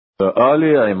آل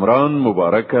عمران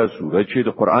مبارکه سوره چې د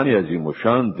قران عظیم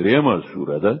شان دریمه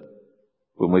سوره ده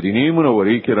په مدینه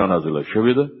منوره کې را نازله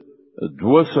شوې ده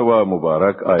 200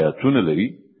 مبارک آیاتونه لري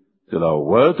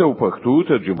تلاوت او پښتو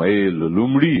ترجمه یې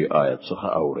لومړی آیت څخه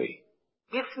اوري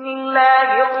بسم الله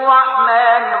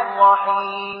الرحمن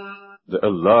الرحیم د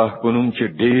الله په نوم چې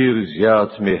ډیر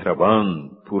زیات مهربان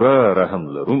پوره رحم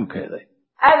لرونکی دی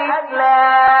الف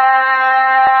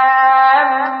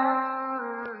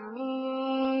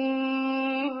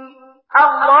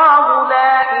الله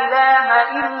لا إله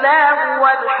إلا هو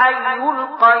الحي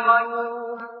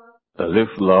القيوم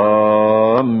الف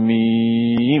لام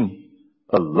میم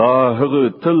الله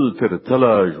تل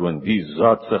تلا ژوندۍ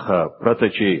ذات څخه پرته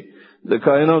چې د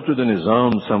کائناتو د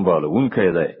نظام سمبالونکی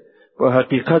دی په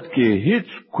حقیقت کې هیڅ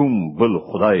کوم بل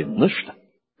خدای نشته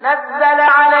نزل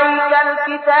عليك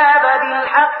الكتاب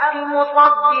بالحق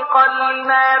مصدقا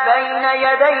لما بين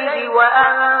يديه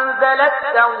وأنزل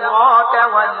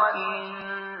التوراة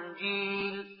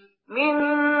والإنجيل من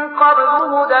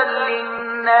قبل هدى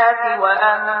للناس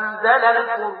وأنزل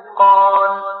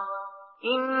الفرقان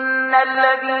إن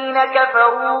الذين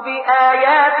كفروا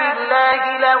بآيات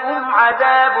الله لهم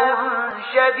عذاب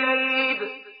شديد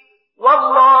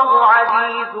والله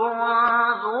عزيز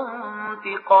ذو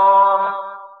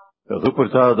انتقام زه پر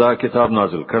تا دا کتاب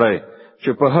نازل کړای چې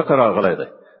په حق راغلی دی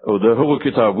او د هغو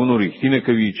کتابونو ریښتینه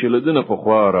کوي چې لدنه په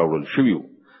خوا راوړل شوی وو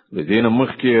د دین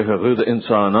مخکې هغه د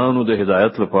انسانانو د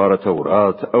هدایت لپاره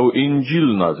تورات او انجیل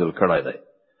نازل کړای دی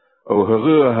او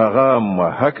هغه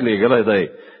محق لګلای دی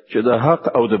چې د حق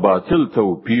او د باطل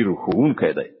توپیر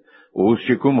خوونکی دی او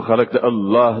چې کوم خلق د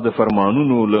الله د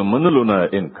فرمانونو له منلو نه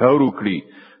انکار وکړي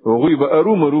هغوی به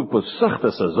ارومرو په سخت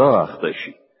سزا اخته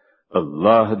شي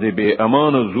الله دې به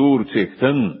امان زور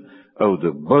څښتن او د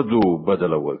بدو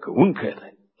بدل ورکوونکی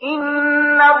دی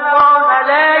ان الله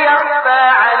لا يخفى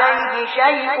عليه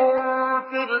شيء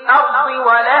في الارض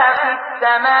ولا في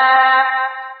السماء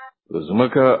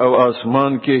زمکه او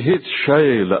اسمان کې هیڅ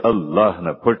شی له الله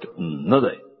نه پټ نه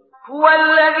دی هو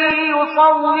الذي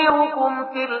يصوركم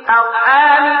في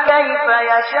الارحام كيف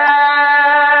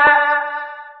يشاء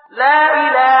لا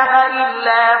إله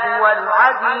إلا هو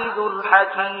العزيز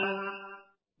الحكيم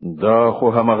دا خو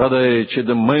همغه دی چې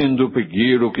د میندو په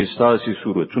ګیرو کې ستاسي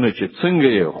صورتونه چې څنګه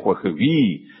یې خوخوي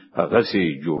هغه سي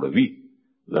جوړوي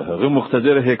له هغه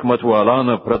مقتدر حکمت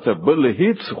والانه پرته بل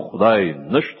هیڅ خدای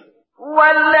نشته هو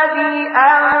الذي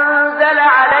أنزل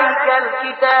عليك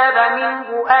الكتاب منه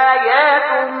آيات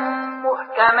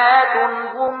محكمات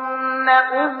هن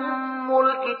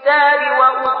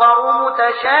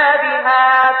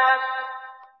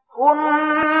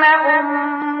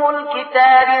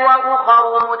الكتاب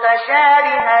وأخر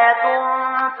متشابهات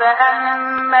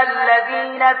فأما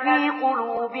الذين في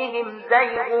قلوبهم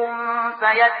زيغ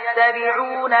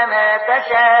فيتبعون ما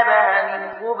تشابه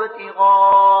منه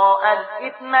ابتغاء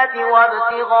الفتنة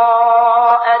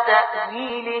وابتغاء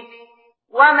تأويله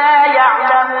وما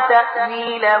يعلم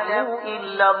تأويله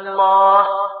إلا الله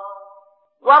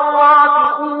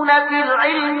والراسخون في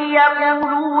العلم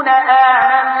يقولون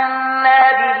آمنا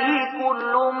به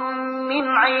كل من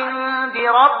عند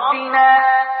ربنا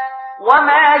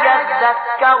وما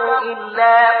يذكر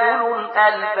إلا أولو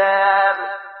الألباب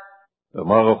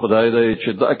ماغه خدای دی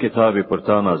چې دا کتاب پر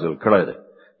تا نازل کړی دی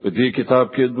په دې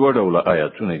کتاب کې دوه ډول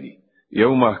آیاتونه دي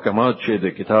یو محکمات چې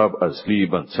د کتاب اصلي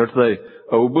بنسټ دی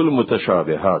او بل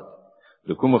متشابهات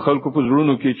د کوم خلکو په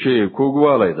زړونو کې چې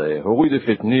کوګوالای دی هغوی د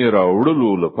فتنې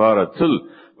راوړلو لپاره تل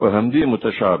په همدې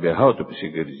متشابهاتو پسې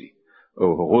ګرځي او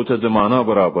هغه ته د معنا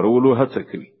برابرولو هڅه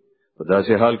کوي په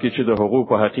داسې حال کې چې د هغو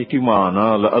په حقيقي معنا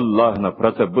له الله نه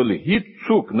پرته بل هیڅ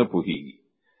څوک نه پوهیږي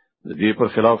د دې پر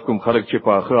خلاف کوم خلک چې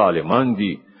پاخه عالمان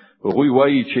دي هغوی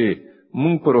وایي چې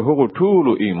مونږ پر هغو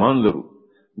ټولو ایمان لرو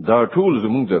دا ټول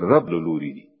زموږ د رب له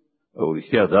لوري دي او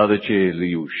رښتیا دا ده چې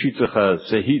یو شي څخه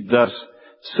صحیح درس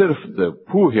صرف د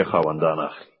پوهې خواندان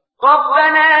اخلي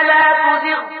ربنا لا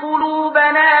تزغ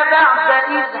قلوبنا بعد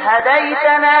إذ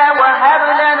هديتنا وهب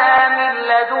لنا من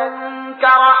لدنك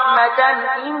رحمة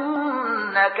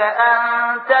إنك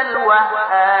أنت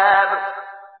الوهاب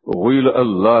ویل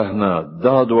الله نه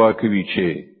دا دعا کوي چې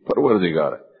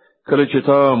پروردګار کله چې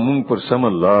تا مونږ پر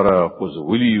سم لار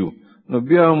خوځولیو نو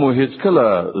بیا مو هیڅ کله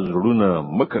زړونه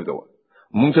مکګو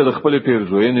مونږ ته د خپل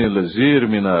پیرزوینې لزیر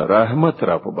مینا رحمت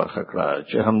را په برخه کړه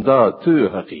چې همدا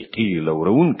ته حقيقي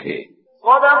لورونکې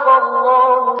صدق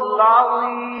الله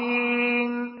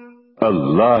العظیم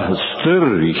الله ستر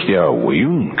رښتیا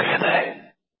ویونکی دی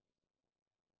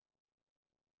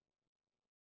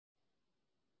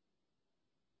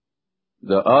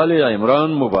د آل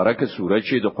عمران مبارکه سوره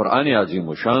چې د قران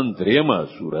عظیم شان دریمه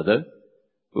سوره ده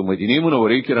په مدینه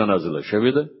منوره کې را نازله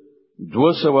شوې ده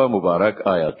 200 مبارک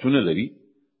آیاتونه لري.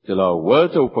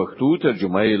 تلاوت او پښتو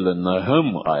ترجمه یې له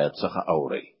 9 آیت څخه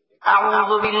اوري.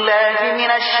 اعوذ بالله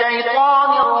من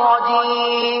الشیطان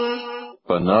الرجیم.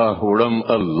 پناه وړم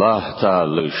الله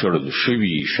تعالی شړل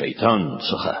شوی شیطان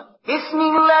څخه. بسم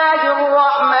الله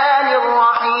الرحمن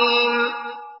الرحیم.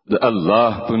 د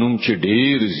الله په نوم چې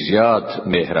ډیر زیات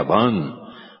مهربان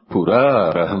پورا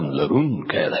رحم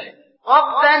لرونکی دی.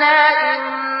 ربنا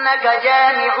انك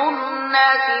جامع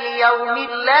الناس ليوم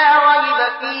لا ريب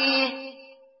فيه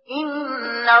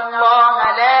ان الله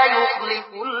لا يخلف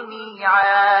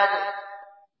الميعاد.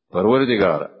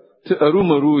 پروردگار ته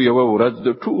ارومرو یو ورځ د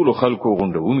ټولو خلکو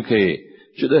غونډونکې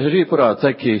چې د هغې پر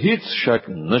اته کې هیڅ شک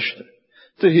نشته.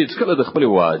 ته هیڅ کله د خپل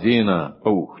وعدې نه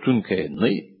اوښتونکی نه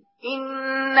یې.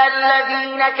 ان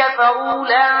الذين كفروا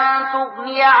لن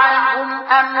تغني عنهم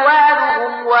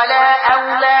اموالهم ولا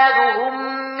اولادهم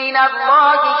من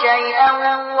الله شيئا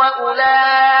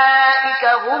واولئك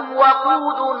هم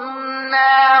وقود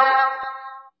النار.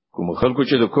 کوم خلکو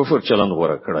چې د کفر چلند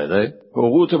غوړه کړای دی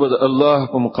هغه ته به د الله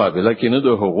په مقابله کې نه د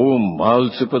هغو مال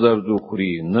څخه په دردو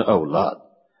خوري نه اولاد.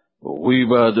 هغوی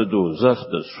به د دوزخ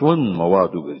د سون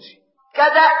مواد وګرځي.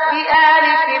 كدأب آل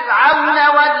فرعون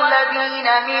والذين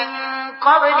من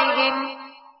قبلهم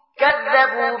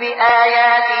كذبوا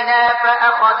بآياتنا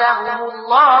فأخذهم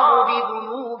الله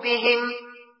بذنوبهم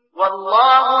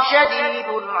والله شديد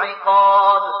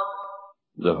العقاب.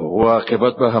 د هغو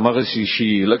عاقبت به همغه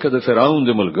شي لکه د فرعون د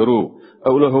ملګرو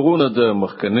او له هغو نه د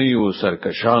مخکنیو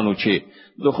سرکشانو چې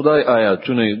د خدای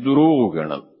آیاتونه دروغ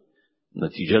ګڼل.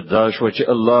 نتیجه دا شو چې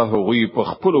الله هغوی په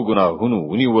خپل ګناهونو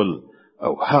ونیول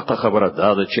او حق خبره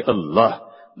دا ده چې الله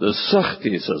د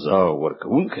سختي سزا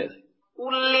ورکوونکی دی.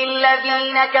 قل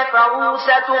للذين كفروا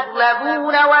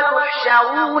ستغلبون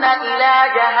وتحشرون إلى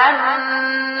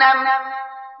جهنم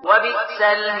وبئس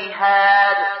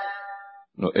المهاد.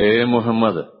 نو اے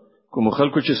محمد کوم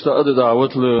خلکو چې ستاسو د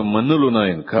دعوت له منلو نه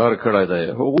انکار کړای دی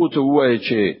هغه ته وایي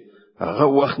چې هغه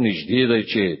وخت نږدې دی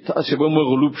چې تاسو به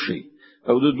مغلوب شئ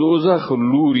او د دوزخ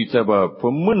لوري ته به په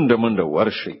منډه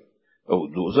ورشئ او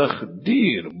دوزخ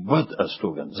ډیر بد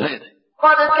استوګنځای دی.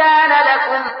 قد كان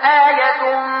لكم آية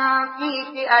في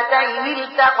فئتين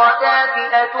التقتا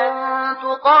فئة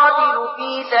تقاتل في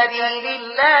سبيل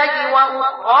الله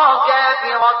وأخرى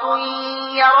كافرة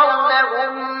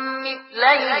يرونهم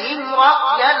مثليهم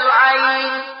رأي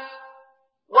العين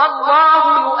والله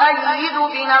يؤيد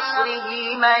بنصره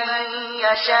من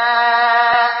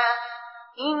يشاء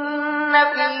إن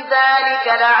في ذلك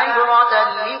لعبرة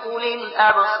لأولي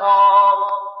الأبصار.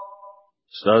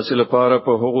 ستاسو لپاره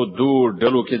په هغو دوه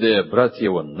ډلو کې د عبرت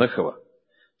یو نخوه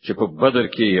چې په بدر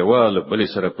کې یو بل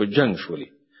سره په جنگ شولې.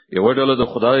 یو ډله د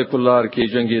خدای په لار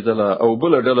کې جنگیدله او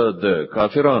بل ډله د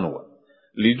کافرانو.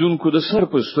 لیدونکو د سر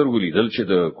په سترګو لیدل چې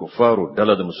د کفارو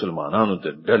ډله د مسلمانانو د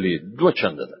ډلې دوه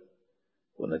چنده ده.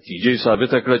 او نتیجه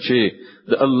ثابته کړه چې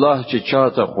د الله چې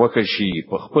چاته خوښ شي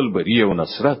په خپل بری او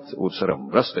نصرت او سره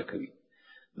مرسته کوي.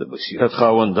 د بصیرت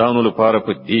خاوندانو لپاره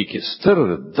په دې کې ستر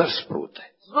درس پروت دی.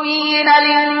 زين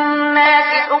للناس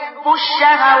حب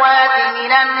الشهوات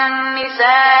من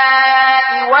النساء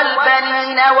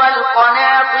والبنين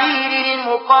والقناطير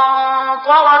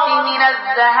المقنطرة من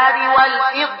الذهب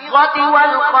والفضة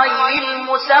والخيل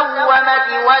المسومة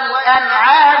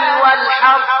والأنعام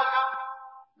والحرث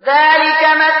ذلك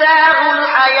متاع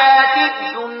الحياة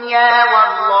الدنيا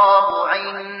والله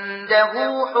عنده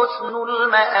حسن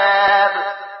المآب.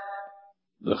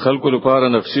 د خلکو لپاره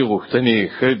نفسي غوښتنې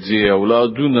خځې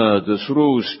اولادونه د سرو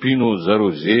سپینو زرو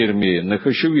زیرمې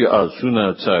نخښوي آسونه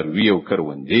څاروي او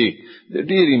کروندې د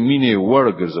ډېرې مینې وړ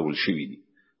ګرځول شوي دي.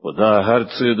 او دا هر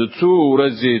څه د څو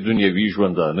ورځې دنیوي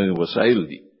ژوندانه وسایل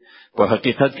دي. په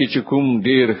حقیقت کې چې کوم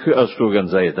ډېر ښه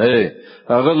استوګنځای دی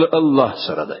هغه الله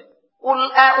سره دی. قل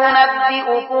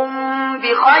أنبئكم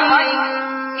بخير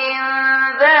من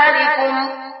ذلكم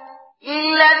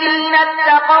للذين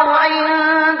اتقوا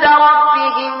عند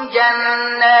ربهم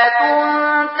جنات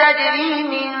تجري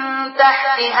من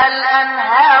تحتها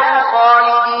الأنهار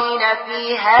خالدين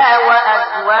فيها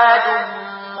وأزواج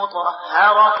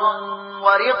مطهرة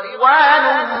ورضوان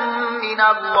من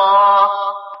الله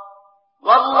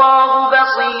والله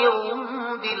بصير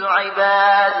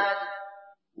بالعباد.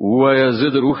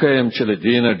 ويزيد روخیم چې له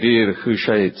دینه ډیر ښه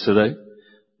شاید څه دی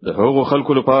د هغو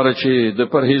خلکو لپاره چې د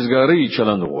پرهیزګاری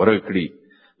چلند غوړه کړي.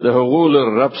 د هغو له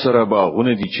رب سره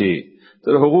باغونه دي چې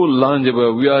تر هغو لاندې به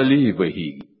ویالي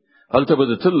بهيږي. هلته به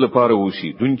د تل لپاره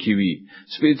اوسیدونکي وي.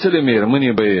 سپېڅلې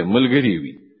مېرمنې به ملګری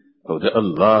وي او د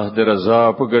الله د رضا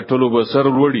په ګټلو به سر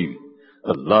لوړي وي.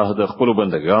 الله د خپل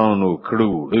بندگانو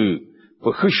کړو په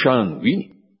ښه شان ویني.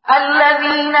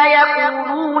 الذين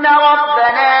يقولون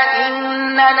ربنا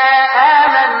إننا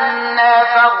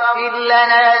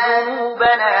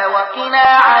وقنا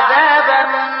عذاب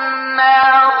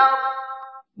النار.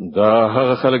 دا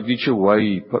هغه خلک دي چې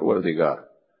وایي پروردګار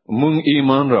مونږ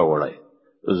ایمان راوړی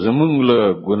زمونږ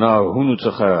له ګناهونو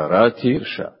څخه راتیر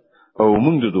شه او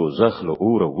مونږ د دوزخ له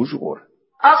اوره وژغور.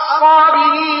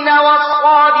 الصابرين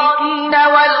والصادقين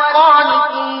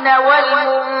والقانتين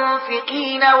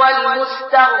والمنفقين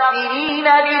والمستغفرين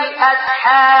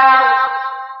بالأسحار.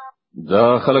 دا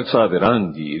خلق صابران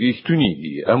دي ریښتونی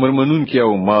دي امر منونکي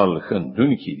او مال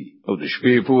خندونکي دي او د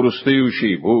شپې په وروستیو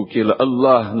شیبو کې له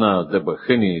الله نه د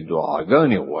بخښنې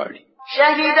دعاګانې غواړي.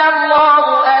 شهد الله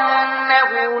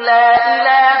أنه لا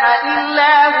إله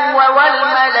إلا هو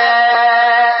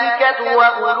والملائكة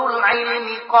وأولو العلم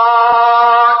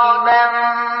قائما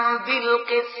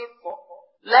بالقسط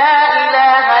لا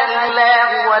إله إلا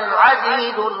هو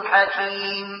العزيز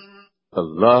الحكيم.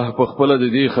 الله په خپل د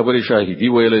دې خبرې شاهدي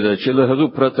ویلې ده چې له هغه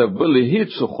پرته بل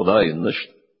هیڅ خدای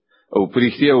نشته او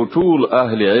پرېختیا او ټول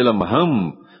اهل علم هم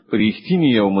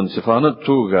پرېختینی او منصفانه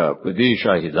توګه په دې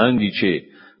شاهدان دي چې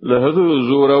له هغه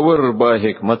زورور با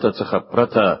حکمت څخه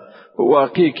پرته په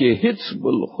واقع کې هیڅ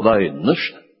بل خدای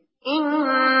نشته.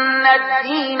 إن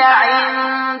الدين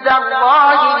عند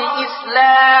الله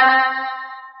الإسلام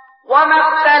وما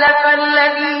اختلف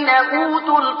الذين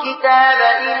أوتوا الكتاب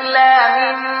إلا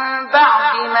من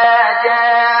بعد ما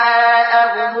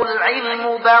جاءهم العلم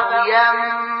بغيا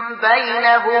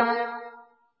بينهم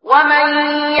ومن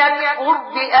يكفر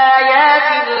بآيات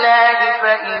الله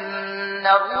فإن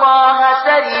الله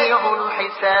سريع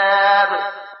الحساب.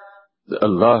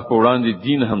 الله په وړاندې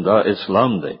دین هم دا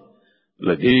اسلام دی.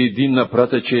 لدې دین نه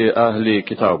پرته چې اهل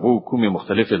کتابو کومه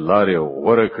مختلفه لارې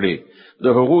غوړه کړې د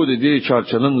هغو د دې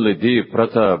چارچلن لدې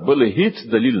پرته بل هیڅ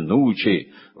دلیل نه و چې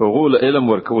هغو علم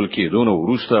ورکول کېدون او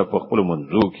وروسته په خپل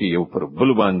منځو کې یو پر بل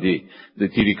باندې د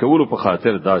تیری کولو په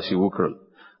خاطر داسې وکړل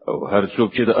او هر څوک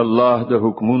چې د الله د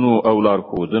حکمونو او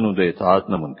لارښوونو د اطاعت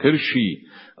نه منکر شي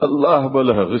الله بل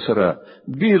هغه سره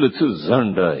بیل څه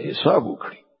زنده حساب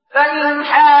وکړي. فإن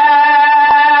حاجوك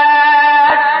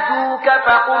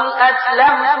فقل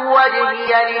أسلمت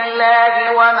وجهي لله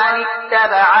ومن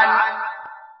اتبعني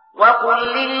وقل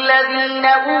للذين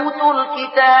أوتوا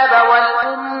الكتاب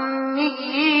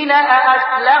والأميين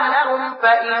أأسلمتم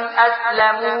فإن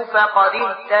أسلموا فقد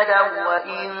اهتدوا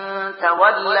وإن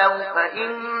تولوا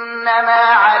فإنما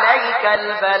عليك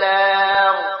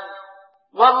البلاغ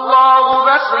والله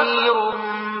بصير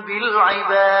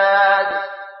بالعباد.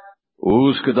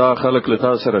 اوس که دا خلق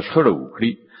لتا سره شخړه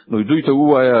وکړي نو دوی ته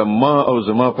وایا ما او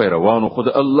زما پیروانو خود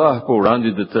الله په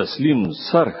وړاندې د تسلیم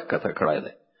سرخ کته کړای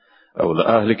دی او له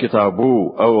اهل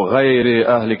کتابو او غیر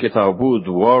اهل کتابو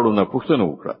دواړو نه پوښتنه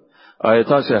وکړه آیا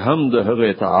تاسو هم د هغه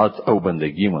اطاعت او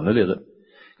بندګي منلې ده؟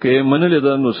 که منلې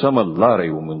ده نو سم الله ری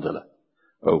ومندله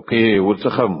او که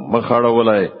ورڅخه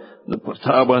مخاړولای نو پر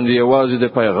تا باندې یوازې د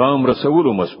پیغام رسولو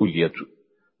مسؤلیت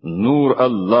نور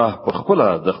الله په خپل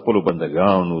د خپل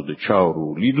بندگانو د چارو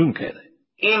لیدونکی دی.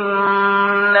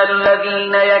 إن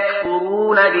الذين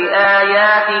يكفرون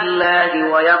بآيات الله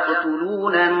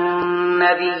ويقتلون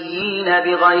النبيين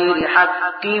بغير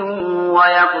حق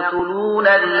ويقتلون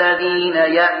الذين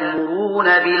يأمرون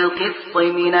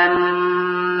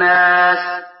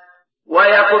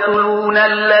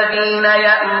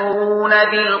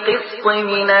بالقسط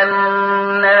من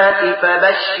الناس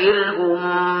فبشرهم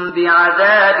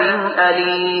بعذاب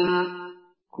أليم.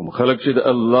 کوم خلک چې د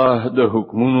الله د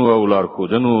حکمونو او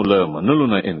لارښوونو له منلو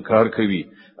نه انکار کوي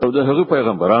او د هغه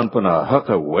پیغمبران په ناحق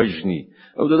وجني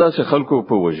او د داسې خلکو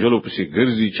په وجلو پسې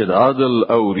ګرځي چې د عادل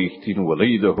او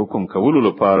ریښتینولۍ د حکم کولو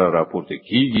لپاره راپورته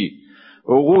کیږي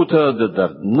هغه ته د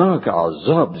دردناک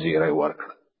عذاب زیری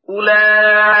ورکړي.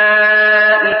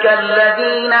 أولئك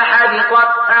الذين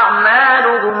حبطت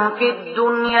أعمالهم في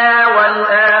الدنيا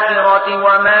والآخرة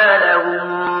وما لهم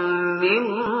من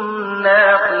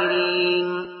ناصرين.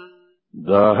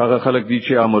 دا هغه خلک دي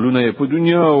چې عملونه په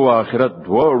دنیا او آخرت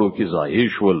دواړو کې ضایع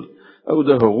شول او د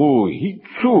هغو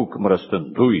هیڅوک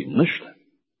مرستندوی نشته.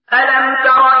 ألم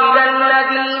تر إلى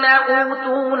الذين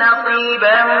أوتوا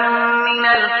نصيبا من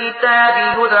الكتاب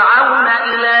يدعون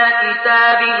إلى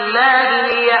كتاب الله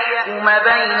ليحكم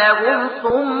بينهم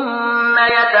ثم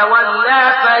يتولى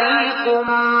فريق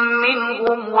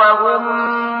منهم وهم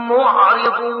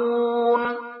معرضون.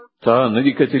 تا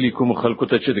ندی کتلی کوم خلکو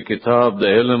ته چې د کتاب د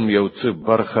علم یو څه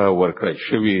برخه ورکړی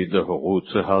شوی د هغو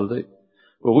څه حال دی؟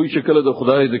 هغوی چې کله د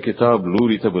خدای د کتاب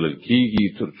لوري ته بلل کیږي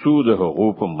ترڅو د هغو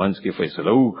په منځ کې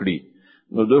فیصله وکړي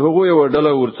نو د هغو یو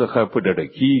ډله ورڅخه په ډډه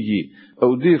کیږي او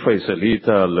دې فیصلې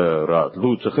ته له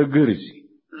راتلو څخه ګرځي.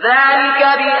 ذلك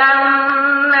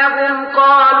بأنهم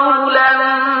قالوا لن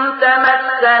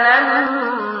تمسنا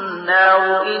النار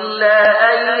إلا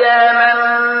أياما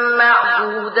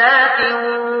معدودات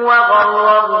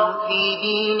وغرهم في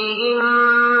دينهم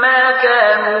ما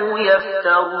كانوا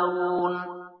يفترون.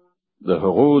 د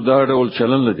هغو دا ډول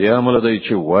چلن له دې عمله دی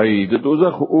چې وایي د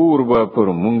دوزخ اور به پر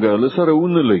مونږه لسره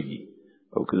ونه لګي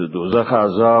او که د دوزخ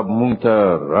عذاب مونږ ته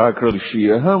راکړل شي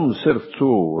هم صرف څو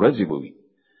ورځې به وي.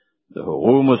 د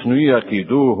هغو مصنوعي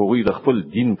عقیدو هغوی د خپل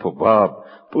دین په باب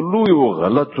په لویو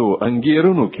غلطو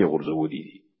انګیرنو کې غورځولي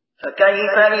دي.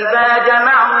 فكيف إذا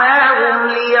جمعناهم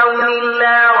ليوم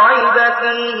لا ريب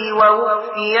فيه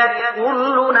ووفيت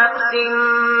كل نفس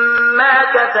ما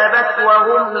كسبت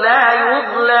وهم لا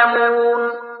يظلمون.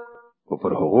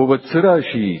 پر هغه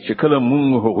وڅراشي چې کله مونږ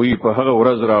هغوی په هغه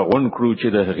ورځ راغون کړو چې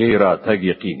د هغې راتګ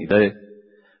یقیني ده.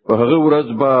 په هغه ورځ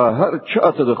به هر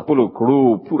چاته د خپل کړو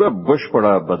پوره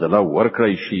بشپړه بدله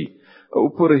ورکړی شي او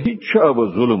پر هیڅ چا به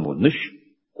ظلم ونشي.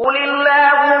 قل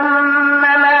اللهم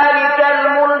مالك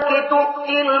الملك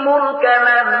تؤتي الملك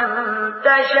من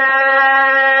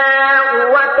تشاء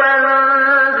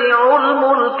وتنزع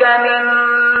الملك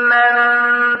ممن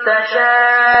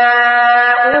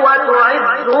تشاء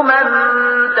وتعز من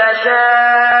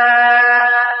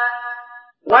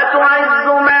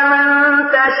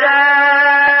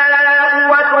تشاء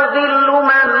وتذل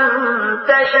من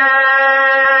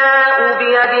تشاء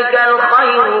بيدك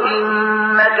الخير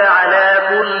إنك على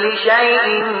كل شيء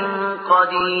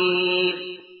قدير.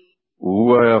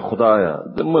 ويا خدایا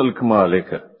د ملک مالک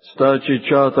ستا چې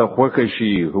چاته خوښ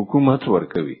شي حکومت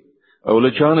ورکوي او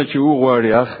لچانه چې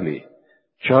وغواړي اخلي،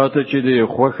 چاته چې د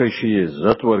خوښ شي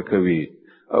عزت ورکوي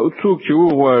او څوک چې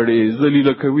وغواړي ذلیل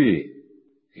کوي.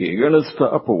 کېګنستا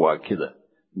په واکده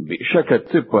بشکه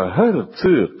ته په هر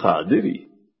څه قادری.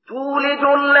 تولد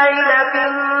الليل في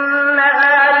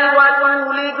النهار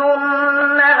وتولد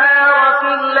النهار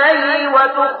في الليل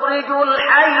وتخرج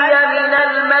الحي من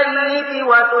الميت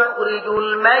وتخرج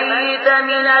الميت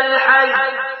من الحي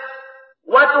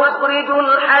وتخرج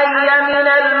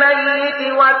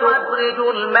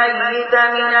الميت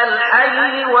من الحي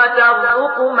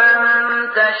وترزق من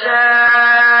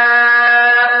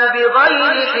تشاء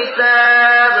بغير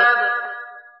حساب.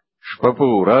 شپه په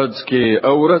ورځ کې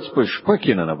او ورځ په شپه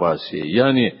کې نه باسي،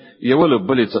 یعنی یو له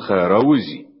بل څخه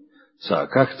راوځي.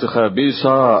 ساکخ څخه به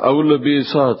سا او له به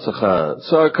سا څخه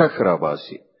ساکخ را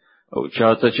باسي او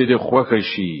چاته چې د خوښ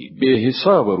شي به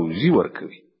حساب روزي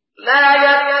ورکوي. لا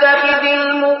يتخذ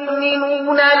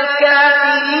المؤمنون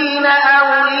الكافرين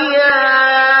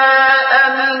أولياء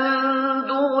من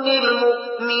دون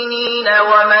المؤمنين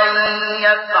ومن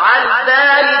يفعل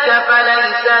ذلك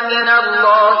فليس من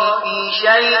الله في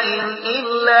شيء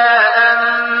إلا أن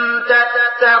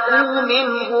تتقوا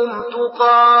منهم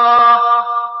تقاه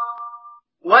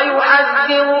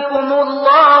ويحذركم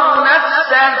الله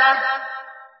نفسه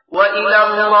وإلى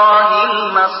الله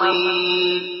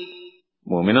المصير.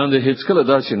 مؤمنان د هیڅ کله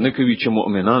داسې نه کوي چې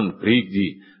مؤمنان پریږدي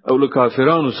او له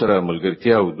کافرانو سره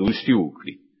ملګرتیا او دوستي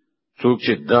وکړي. څوک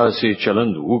چې داسې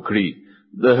چلند وکړي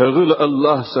د هغه له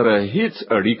الله سره هیڅ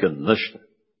اړیکه نشته.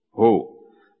 هو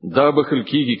دا بخل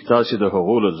کیږي تاسو د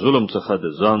هغه له ظلم څخه د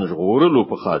ځان ژغورلو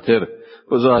په خاطر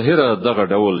په ظاهره دغه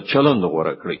ډول چلند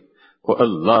غوړه کړی، خو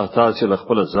الله تاسو له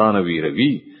خپل ځان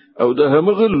ویروي او د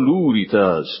همغه لوري ته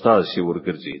تاسو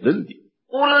ورګرځیدل دي.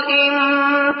 قل إن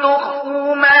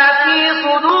تخفوا ما في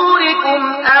صدوركم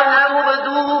أو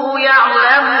تبدوه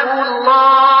يعلمه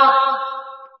الله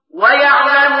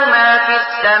ويعلم ما في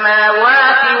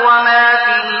السماوات وما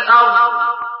في الأرض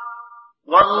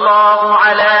والله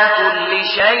على كل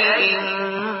شيء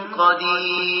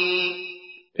قدير.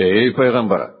 ای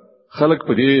پیغمبر، خلق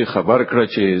په دې خبر کړه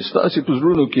چې ستاسو په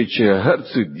زړونو کې چې هر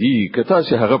څه دي که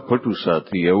تاسو هغه پټو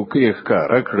ساتي او کې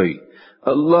ښکارا کړی،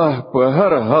 الله په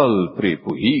هر حال پرې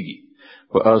پوهیږي.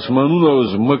 په اسمانونو او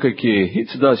زمکه کې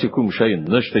هیڅ داسې کوم شی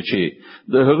نشته چې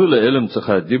د هغه له علم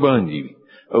څخه دی باندې وي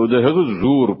او د هغه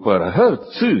زور پر هر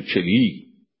څه چلی.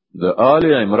 د آل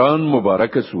عمران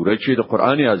مبارکه سوره چې د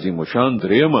قران عظیم شان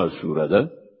دریمه سوره ده،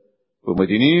 په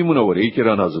مدینه منوره کې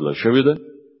را نازله شوې ده.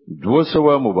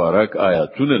 200 مبارک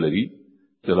آیاتونه لري.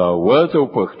 تلاوت او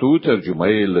پښتو ترجمه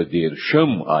یې له 10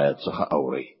 آیات څخه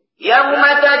اوري. يوم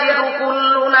تجد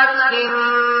كل نفس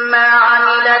ما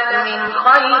عملت من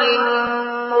خير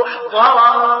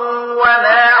محضرا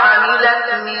وما عملت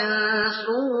من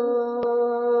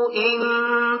سوء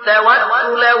تود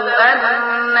لو أن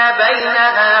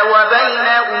بينها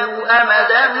وبينه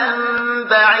أمدا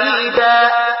بعيدا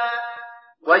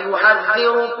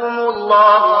ويحذركم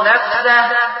الله نفسه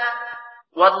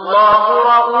والله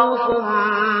رؤوف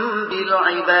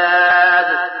بالعباد.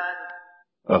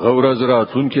 هغه ورځ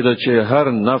راتلونکې ده چې هر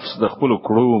نفس د خپل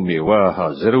کړو میوه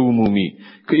حاضر ومومي،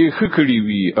 که یې ښه کړي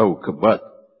وي او که بد.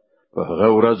 په هغه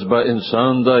ورځ به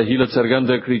انسان دا هیله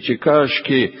څرګنده کړي چې کاش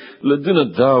کې لدنه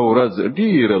دا ورځ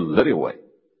ډیر لري وای.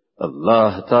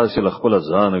 الله تاسو له خپل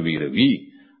ځان ویروي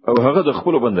او هغه د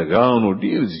خپل بندگانو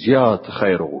ډیر زیات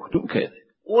خیر غوښتونکی دی.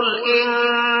 قل إن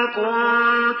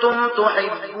كنتم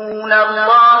تحبون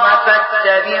الله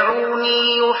فاتبعوني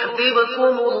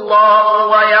يحببكم الله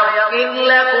ويغفر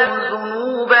لكم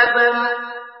ذنوبكم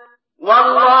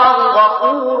والله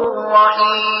غفور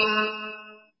رحيم.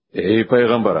 ای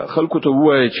پیغمبر خلکو ته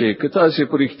وایي چې که تاسو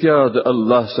پر اختیار د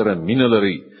الله سره مینه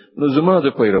لرئ نو زما د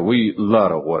پیروي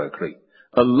لار غوړه کړئ.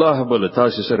 الله بل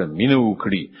تاسو سره مینه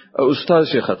وکړي او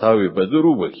تاسو خطاوي به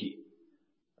درو وکړي.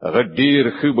 هغه ډیر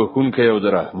ښه بخونکی او د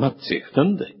رحمت څښتن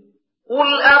دی. قل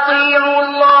اطيعوا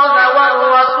الله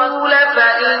والرسول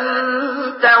فإن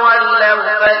تولوا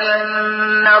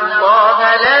فإن الله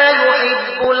لا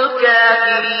يحب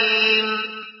الكافرين.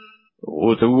 او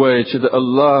ته وایي چې د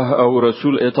الله او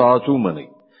رسول اطاعت ومني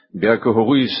بیا که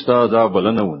هغوی ستاسو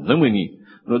بلنه ونه مني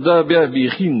نو دا بیا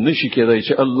بیخي نشي کېدای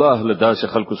چې الله له داسې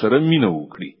خلکو سره مینه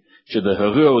وکړي چې د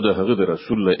هغه او د هغه د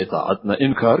رسول له اطاعت نه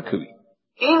انکار کوي.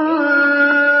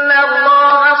 إن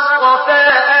الله اصطفى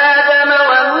آدم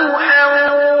ونوحا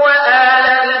وآل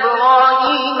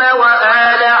إبراهيم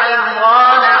وآل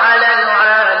عمران على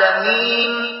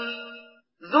العالمين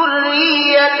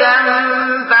ذرية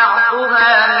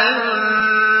بعضها من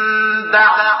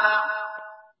بعض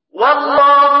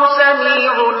والله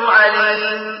سميع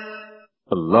عليم.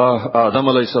 الله آدم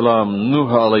علیہ السلام، نوح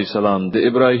علیہ السلام، د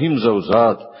ابراهیم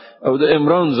زوجات او د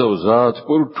عمران زوجات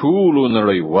پر ټولو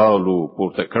نړیوالو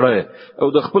پورته کړه او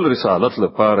د خپل رسالت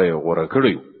لپاره غوړه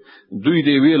کړی. دوی د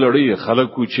وی لړۍ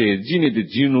خلکو چې ځینې د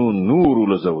جینو نور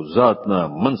له زوجات نه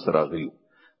منځ راغلي.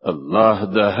 الله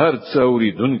د هر څه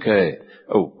اوریدونکی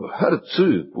او هر څه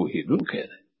پوهیدونکی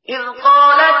دی. إذ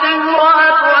قالت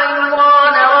امرأة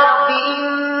عمران رب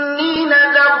إني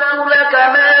نذرت لك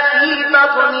ما في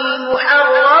بطني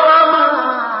محررا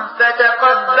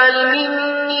فتقبل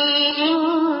مني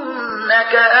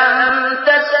إنك أنت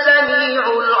السميع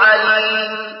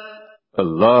العليم.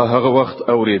 الله هغه وخت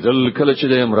اوریدل کله چې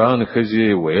د عمران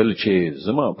خزي ویل چې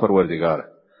زما پروردگار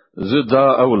زه دا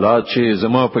اولاد چې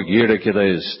زما په ګیړه کې د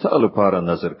استال لپاره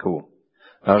نظر کوم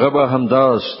هغه به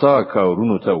همدا ستا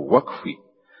کارونو ته وقفي.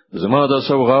 زما د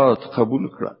سوغات قبول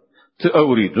کړه ته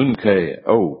اوریدونکې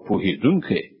او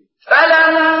پوهیدونکې.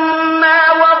 فلما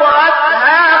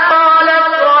وضعتها قالت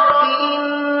رب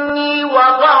إني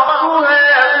وضعتها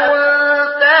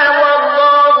أنثى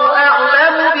والله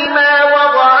أعلم بما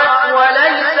وضعت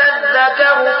وليس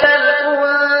الذكر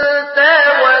كالأنثى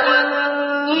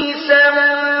وإني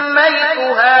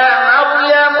سميتها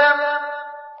مريم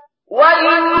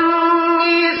وإني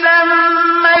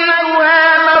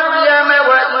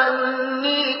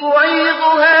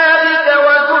أعيذها بك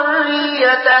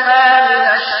وذريتها من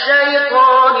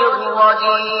الشيطان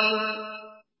الرجيم.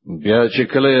 بیا چې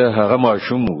کله هغه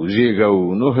ماشوم وزیږو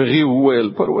نو هغه وویل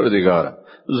پروردګار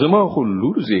زما خو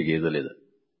لور زیږیدلې ده.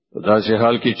 په داسې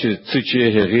حال کې چې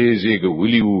هغه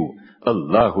زیږولې وو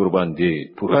الله ور باندې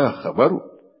پوره خبرو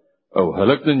او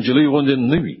هلک د نجلۍ غوندې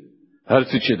نه وي. هر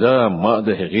څه چې دا ما د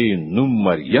هغه نوم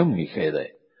مریم میخې ده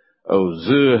او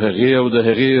زه هغه او د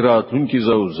هغه راتلونکي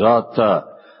زوجات ته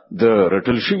د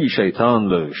رټل شوی شیطان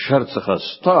له شر څخه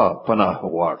ستا پناه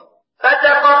غواړم.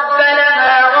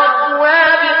 فتقبلها ربها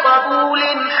بقبول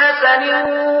حسن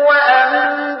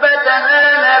وأنبتها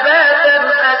نباتا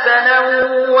حسنا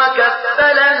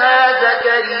وكفلها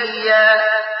زكريا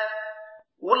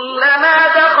كلما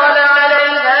دخل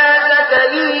عليها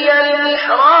زكريا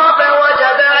المحراب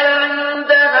وجد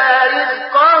عندها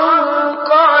رزقا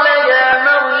قال يا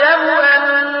مريم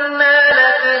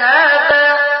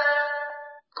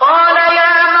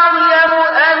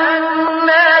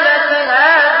أنى لك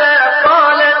هذا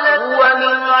قالت هو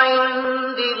من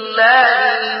عند الله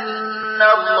إن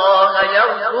الله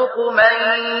يرزق من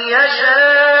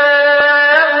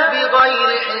يشاء بغير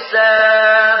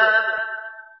حساب.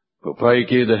 په پای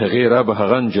کې د هغې رب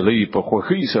هغه نجلۍ په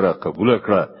خوښۍ سره قبول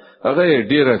کړه. هغه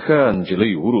ډیره ښه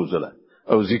نجلۍ وروزله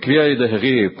او ذکریا د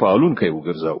هغې پالونکی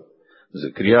وګرځاو.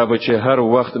 ذکریا به چې هر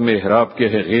وخت محراب کې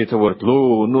هغې ته ورتلو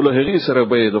نو له هغې سره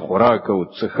به د خوراک او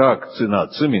څښاک څه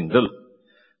ناڅه میندل.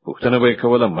 پوښتنه به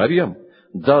کوله مریم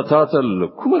دا تاسو له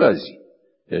کوم راځي؟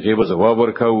 هغې به جواب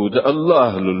ورکاو د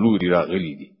الله له لوري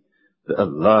راغلي دي. د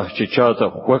الله چې چاته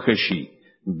خوښ شي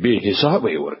به حساب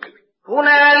یې ورکوي.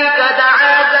 هنالك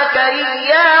دعا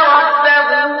زكريا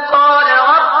ربه قال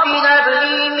رب هب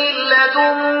لي من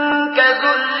لدنك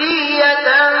ذرية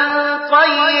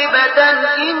طيبة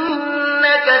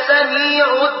إنك سميع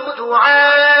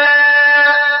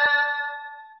الدعاء.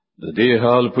 د دې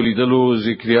حال په لیدلو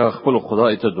ذکریا خپل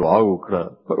خدای ته دعا وکړه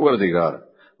پروردګار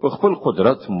په خپل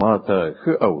قدرت ماته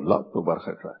ښه اولاد په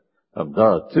برخه کړه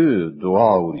همدا ته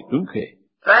دعا اوریدونکې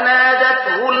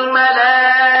فنادته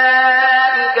الملائكة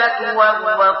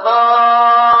وهو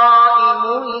قائم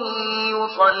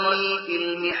يصلي في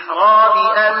المحراب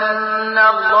أن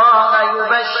الله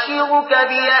يبشرك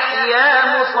بيحيى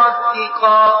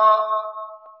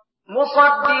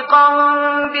مصدقا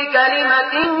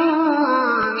بكلمة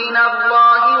من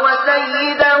الله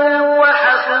وسيدا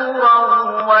وحصورا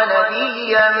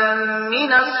ونبيا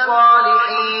من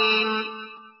الصالحين.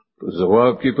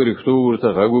 جواب کې پرښتو ورته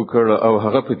غوږ کړ او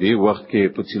هغه په دې وخت کې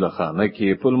په څلخانه کې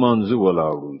په منځ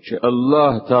ولاړو چې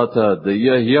الله تاته د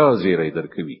یحیی زیری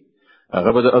درکوي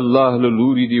هغه به د الله له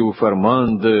لوري دی او فرمان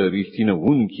د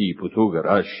ریښتینوونکي په توګه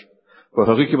راشي په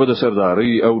هغه کې به د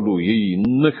سرداري او لویي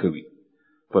نه کوي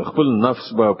پر خپل نفس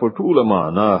به په ټوله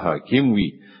معنا حاکم وي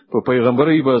په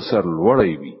پیغمبري به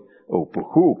سرلوړی وي او په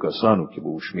خو کسانو کې به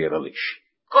وشمیرل شي.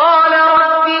 قال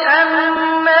رب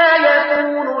أما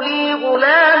يكون لي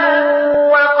غلام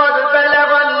وقد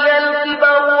بلغني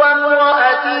الكبر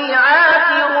وامرأتي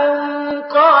عاقر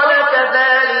قال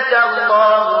كذلك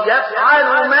الله يفعل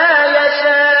ما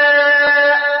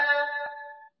يشاء.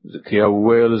 زکریا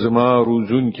وویل زما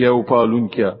روزونکي او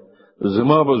پالونکي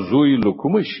زما به زوی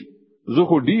لکوم شي زه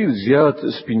خو ډیر زیات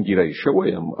سپینګیری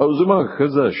شوم او زما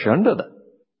خزه شنډه ده.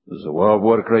 جواب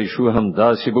ورکړی شو هم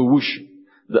داسې به وشي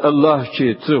د الله چې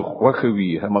څه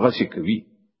خوښوي همغه څه کوي.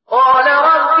 قال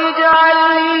رب اجعل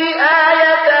لي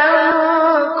آية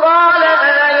قال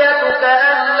آيتك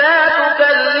ألا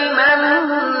تكلم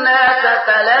الناس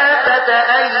 3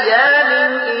 أيام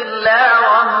إلا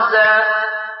رمزا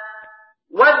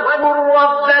واذكر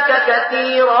ربك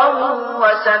كثيرا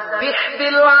وسبح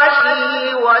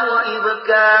بالعشي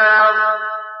والإبكار.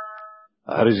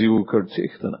 عرضی وکړ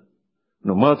څښتنه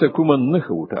نو ماته کوم نه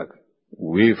وټاک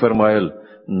وی فرمایل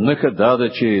نکه دا د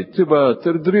چې تبا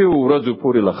تر 3 ورځې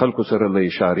پورې له خلکو سره له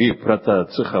اشارې پرته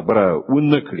څه خبره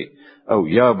ونکړي او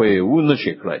یا به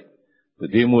ونشي کړای په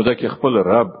دې موده کې خپل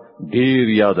رب ډیر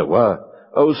یادوا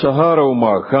او سهار او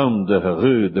ماښام د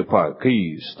هغه د پاکۍ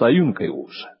ستایونکی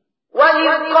اوسه. وَإِذْ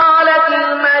قَالَتِ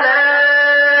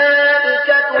الْمَلَائِكَةُ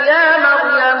يَا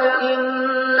مَرْيَمُ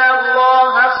إِنَّ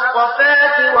اللَّهَ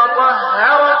اصْطَفَاكِ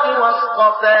وَطَهَّرَكِ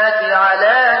وَاصْطَفَاكِ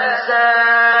عَلَى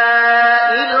نِسَاءِ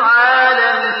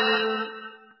الْعَالَمِينَ.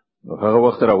 هغه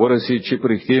وخت را ورسید چې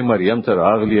پرختي مریم ته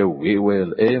راغلی او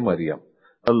ویل اے مریم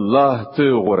الله ته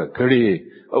غوړه کړي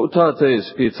او تا ته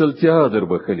سپېڅلتیا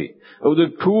دربخلي او د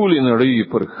ټول نړۍ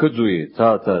پر خځوي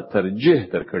تا ته ترجیح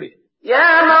درکړي. يا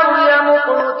مريم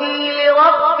اقنتي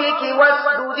لربك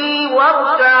واسجدي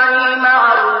واركعي مع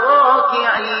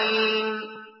الراكعين.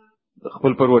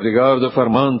 خپل پروردگار د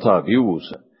فرمان تابع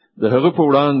اوسه د هغه په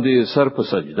وړاندې سر په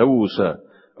سجده اوسه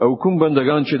او کوم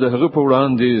بندگان چې د هغه په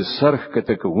وړاندې سرخ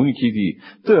کته کوونکي دي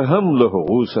ته هم له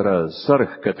هغه سره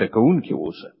سرخ کته کوونکي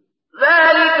اوسه.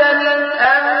 ذلك من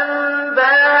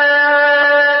أنباء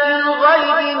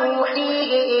الغيب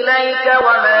نوحيه إليك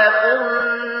وما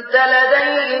كنت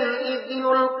لديهم إذ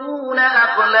يلقون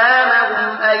أقلامهم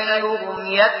أيهم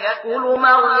يكفل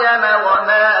مريم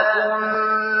وما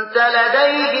كنت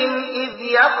لديهم إذ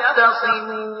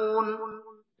يختصمون.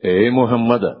 اے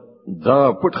محمد دا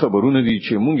پټ خبرونه دي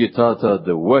چې مونږ ته د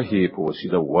وحي په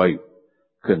وسیله وایو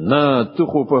کنا ته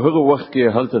خو په هغه وخت کې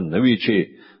هلته نوي چې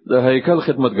د هیکل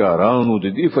خدمتګارانو د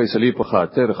دې فیصلې په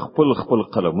خاطر خپل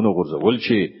قلمونه غورځول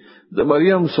چې د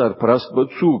مریم سرپرست به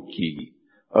څوک کیږي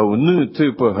او نه ته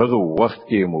په هغه وخت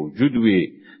کې موجود وي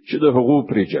چې د هغو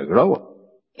پر جګړه و.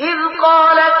 إذ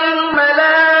قالت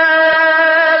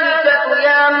الملائكة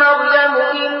يا مريم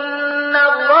إن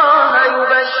الله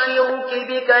يبشرك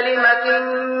بكلمة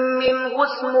منه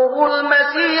اسمه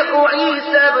المسيح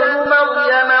عيسى ابن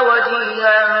مريم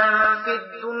وجيها في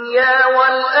الدنيا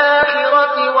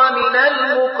والآخرة ومن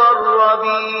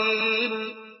المقربين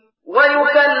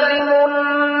ويكلم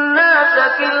الناس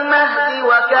في المهد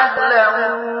وكهلا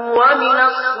ومن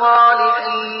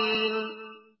الصالحين.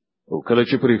 وکله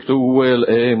چې پرښتو وویل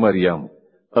اے مریم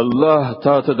الله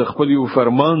تا ته د خپل یو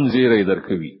فرمان زیری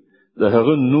درکوي د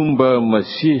هغه نوم به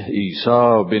مسیح عیسی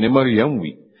بن مریم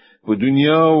وي په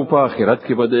دنیا او په آخرت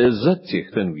کې به د عزت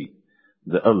څښتن وي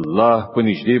د الله په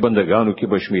نږدې بندگانو کې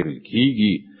بشمیرل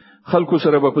کیږي خلکو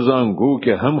سره به په ځانګو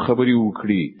کې هم خبري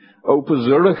وکړي او په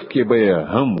زړه کې به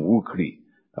هم وکړي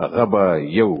هغه به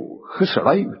یو ښه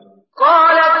سړی وي.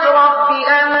 قالت رب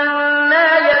أنا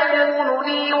يكون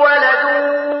لي ولد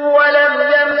ولم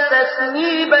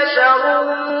يمسسني بشر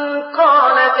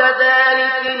قال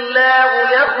كذلك الله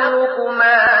يخلق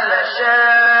ما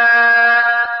يشاء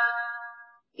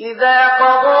إذا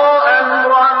قضى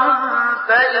أمرا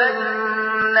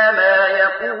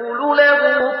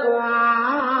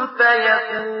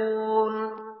يكون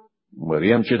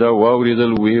مریم چې دا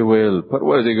واوریدل ویل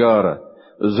پروردګاره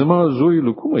زما زوی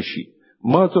لکوم شي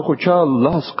ما ته خو چا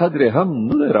لاس قدر هم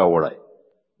نه راوړای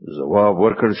جواب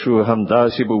ورکړ شو هم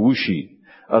داسې به وشي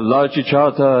الله چې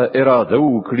چاته اراده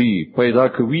وکړي پیدا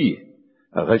کوي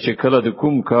هغه چې کله د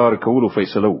کوم کار کولو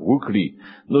فیصله وکړي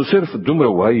نو صرف دومره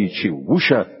وایي چې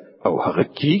وشه او هغه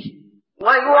کیږي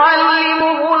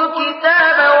ويعلمه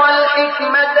الكتاب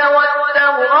والحكمة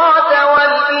والتوراة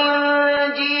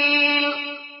والإنجيل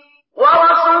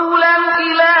ورسولا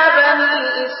إلى بني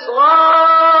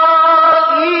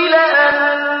إسرائيل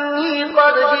أني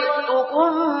قد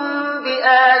جئتكم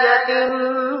بآية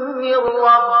من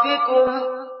ربكم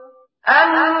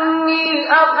أني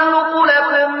أخلق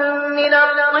لكم من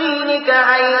الطين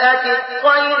كهيئة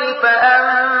الطير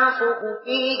فأنفخ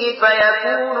فيه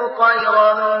فيكون طيرا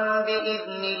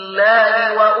بإذن الله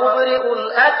وأبرئ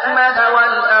الأكمه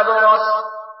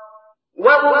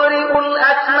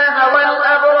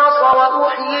والأبرص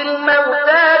وأحيي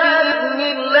الموتى بإذن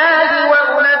الله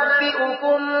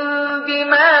وأنبئكم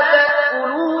بما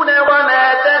تأكلون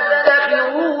وما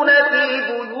تدخرون في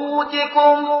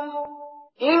بيوتكم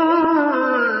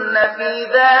إن في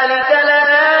ذلك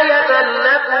لآية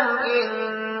لكم إن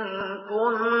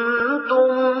كنتم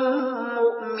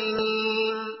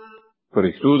مؤمنين.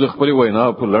 فرښتو د خپل وینا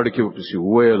په لړ کې ورپسې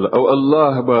وویل او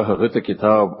الله به هغه ته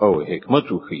کتاب او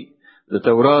حکمت وخی د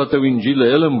تورات او انجیل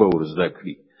علم به ورزده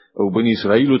کړي او بنی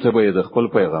اسرائیل ته به د خپل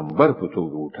پیغمبر په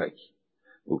توګه وټاکي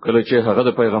او کله چې هغه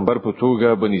د پیغمبر په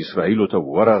توګه بنی اسرائیل ته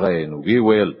ورغی نو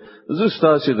ویل زه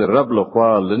ستاسو د رب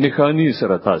لخوا لنخانی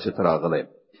سره تاسو تراغلی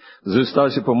زه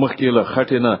ستاسو په مخ کې له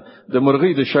خټینه د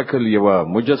مرغۍ د شکل یو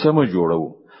مجسمه جوړو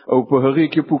او په هغه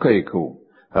کې پوکای کو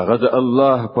هغه د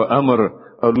الله په امر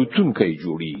الوتونکي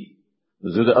جوړي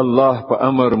زه د الله په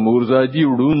امر مورزادي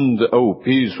وډوند او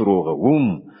پیس روغوم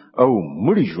او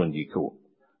مړی ژوندې کوم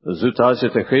زه تاسو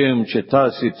ته خیم چې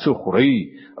تاسو څه خوري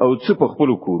او څه په خپل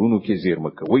کورونو کې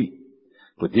زیرمه کوي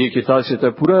په دې کې تاسو ته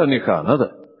پوره نه خانه ده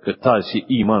که تاسو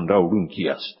ایمان راوړونکي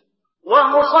یاست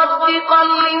ومصدقا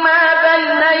لما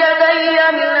بين يدي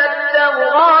من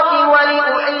التوراة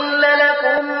ولأحل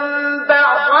لكم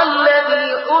بعض الذي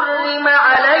حرم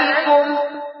عليكم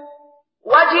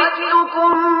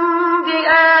وجئتكم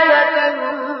بآية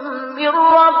من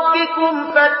ربكم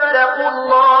فاتقوا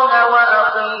الله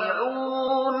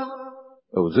وأطيعون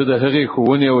او زه د هغې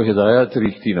خوونه او هدایت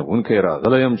ریښتینونکي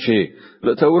راغلم چې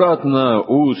له تورات نه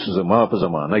اوس زما په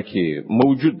زمانه کې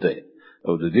موجود دی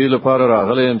او د دې لپاره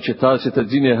راغلم چې تاسو ته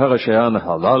ځینې هغه شیان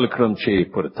حلال کړم چې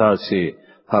پر تاسو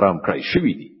حرام کړی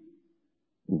شوی دي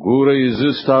ګورئ زه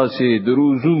تاسو د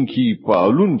روزونکي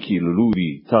پالونکي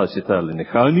لوري تاسو ته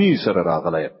لنخانی سره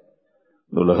راغلم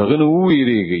نو له هغه نو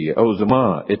ویریږي او زما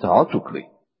اطاعت وکړئ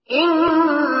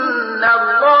إن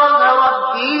الله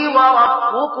ربي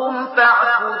وربكم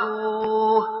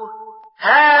فاعبدوه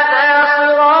هذا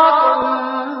صراط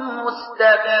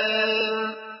مستقيم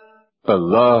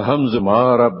الله هم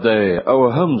زما رب دی او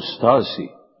هم ستاسي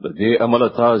د دې عمل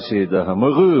تاسو د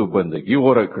همغه بندگی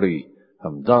غوړه کړی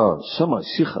همدا سم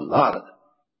سیخ لار ده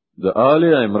د آل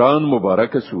عمران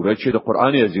مبارکه سوره چې د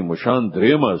قران عظیم شان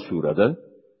دریمه سوره ده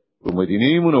په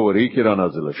مدینه منوره کې را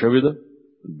نازله شوې ده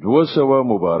 200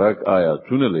 مبارک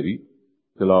آیاتونه لري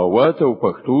تلاوت او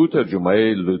پښتو ترجمه یې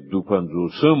له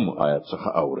 250 آیات څخه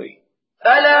اوري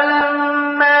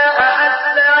فلما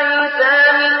أحس عيسى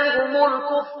منهم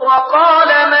الكفر قال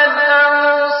من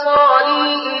أنصاري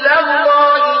إلى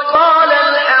الله قال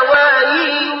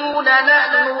الحواريون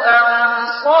نحن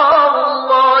أنصار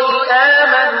الله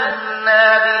آمنا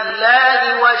بالله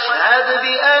واشهد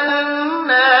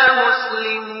بأننا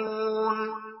مسلمون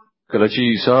کله چې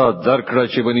عیسی درکړه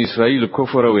چې بنی اسرائیل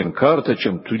کفر او انکار ته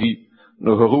چمتو دي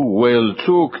نو هغه ویل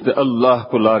څوک د الله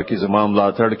په لار کې زمام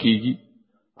ملاتړ کیږي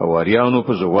حواریانو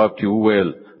په جواب کې وویل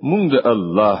مونږ د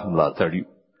الله ملاتړ یو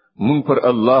مونږ پر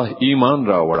الله ایمان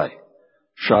راوړای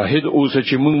شاهد اوسه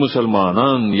چې مونږ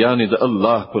مسلمانان یعنی د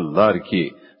الله په لار کې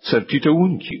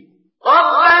سرټیټونکي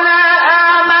ربنا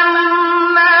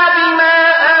آمنا بما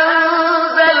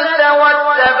أنزلت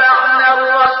واتبعنا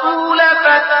الرسول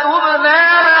فاكتبنا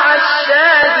مع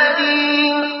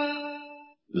الشاهدين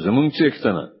زمونږ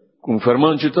څښتنه کوم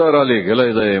فرمان چې تا را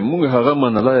لېږلی دی مونږ هغه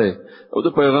منلای او د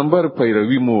پیغمبر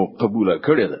پیروي مو قبول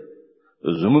کړې ده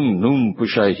زمونږ نوم په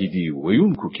شاهدي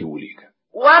ویونکو کې ولیکه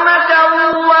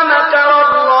ومكر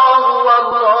الله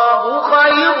والله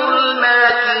خير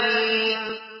الماكرين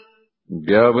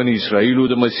بیا بنی اسرائیل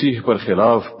د مسیح پر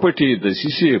خلاف پټې د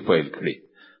سیسې پیل کړې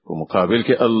په مقابل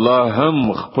کې الله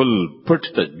هم خپل پټ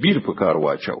تدبیر په کار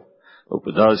واچو او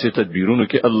په داسې تدبیرونو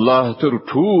کې الله تر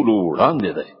ټولو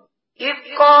وړاندې دی إذ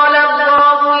قال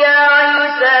الله يا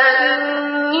عيسى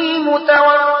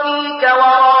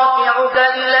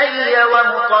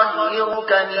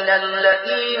ونطهرك من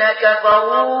الذين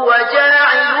كفروا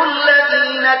وجاعل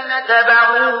الذين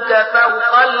اتبعوك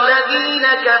فوق الذين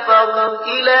كفروا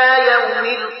إلى يوم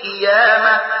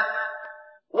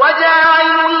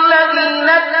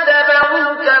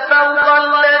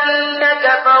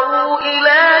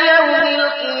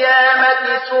القيامة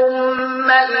ثم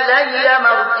إلي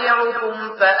مرجعكم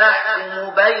فأحكم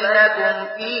بينكم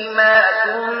فيما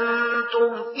كنتم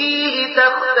فيه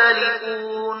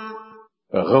تختلفون.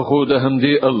 غخو د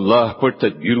همدې الله په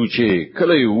تدبیرو چې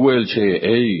کله ویل چې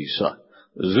ایسا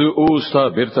زه اوس تا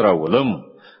بیرته راولم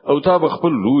او تا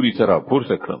خپل لوري ته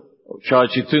راپورته کړم او چا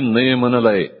چې ته نه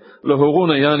منلای له هغو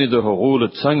نه یعنی د هغو له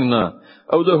څنګه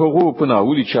او د هغو په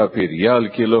ناولي چاپیریال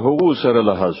کې له هغو سره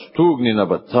له هستوګنې نه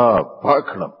بتا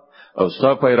پاکړم او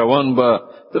ستا پیروان به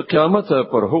تر قیامت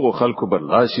پر هغو خلکو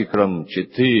برلاسي کړم چې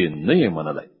ته نه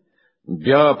منلای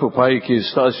بیا په پای کې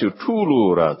ستاسو ټولو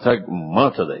راتګ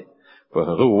ماته دی په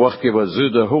هغه وخت کې به زه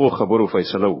د هغو خبرو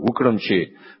فیصله وکړم چې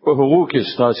په هغو کې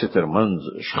ستاسو ترمنځ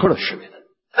شخړه شوې ده.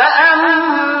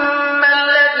 فأما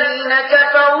الذين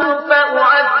كفروا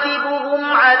فأعذبهم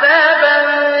عذابا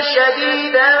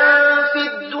شديدا في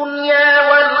الدنيا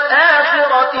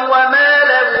والآخرة وما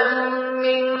لهم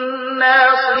من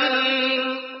ناصرين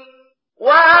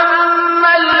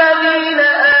وأما الذين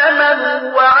آمنوا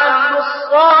وعملوا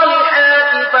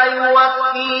الصالحات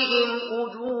فيوفيهم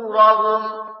أجورهم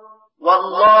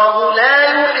والله لا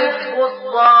يحب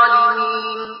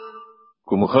الظالمين.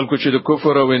 کوم خلکو چې د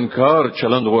کفر او انکار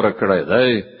چلند غوړه کړی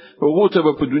دی هغه ته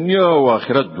په دنیا او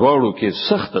آخرت دواړو کې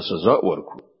سخت سزا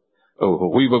ورکړو او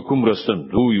هغوی به کوم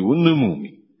رستندوی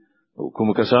ونمومي او کوم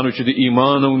کسانو چې د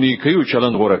ایمان او نیکیو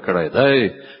چلند غوړه کړی دی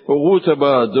هغه ته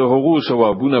به د هغو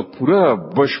ثوابونه پوره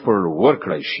بشپړ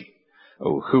ورکړی شي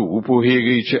او خو په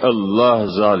هیږي چې الله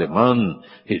ظالمان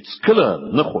هیڅ کله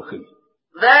نه خوښوي.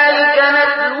 ذلك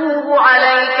نتلوه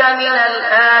عليك من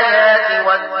الآيات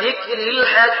والذكر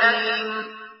الحكيم.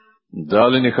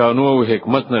 دالنه خانو او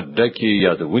حکمت نه ډکی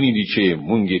یادونی دي چې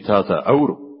مونږی تا ته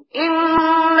اورو. إن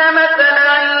مثل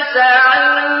عيسى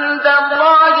عند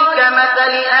الله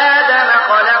كمثل آدم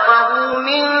خلقه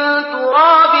من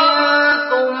تراب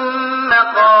ثم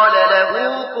قال له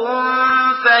كن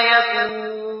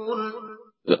فيكون.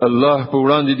 الله په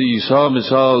وړاندې د عیسی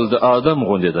مثال د آدم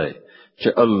غوندې دی چې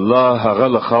الله هغه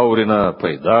له خاورینه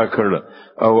پیدا کړ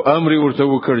او امر ورته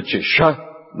وکړ چې شه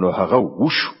نو هغه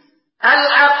وشو.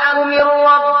 الحق من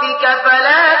ربك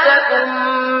فلا تكن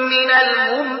من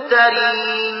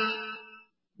الممترين.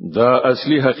 دا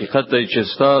اصلي حقیقت دی چې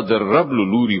ستا د رب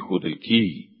لوري خودل کی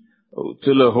او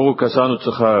تل هو کسانو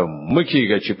څخه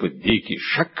مکیږي چې په دې کې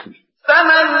شک وي.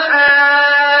 فمن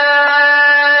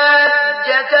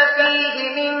حاجك فيه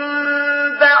من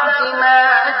بعد ما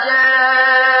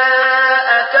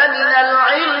جاءك من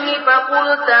العلم فقل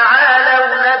تعالوا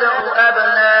ندع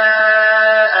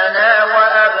أبناءنا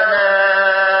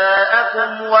وأبناءكم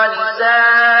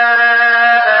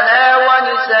ونساءنا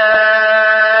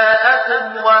ونساءكم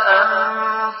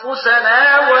وأنفسنا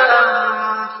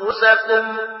وأنفسكم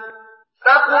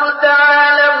فقل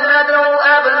تعالوا ندع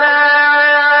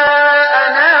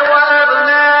أبناءنا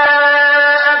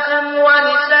وأبناءكم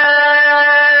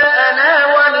ونساءنا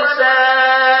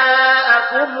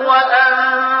ونساءكم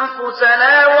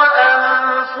وأنفسنا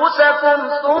وأنفسكم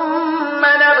ثم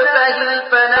نبتهل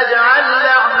فنجعل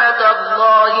لعنة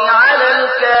الله على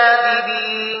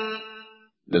الكاذبين.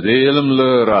 د دې علم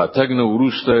له راتګ نه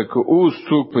وروسته که اوس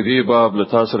څوک په دې باب له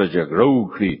تاسو سره جګړه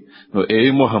وکړي نو اے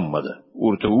محمد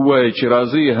ورته وایي چې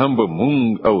راځي هم به مونږ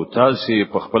او تاسو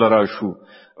په خپل راشو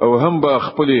او هم به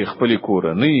خپل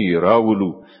کورنۍ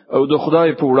راولو او د خدای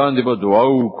په وړاندې به دعا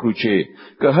وکړو چې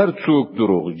که هر څوک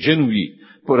دروغ جن وي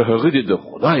پر هغه د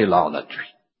خدای لعنت وي.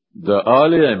 د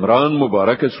آل عمران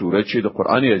مبارکه سوره چې د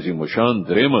قران عظیم شان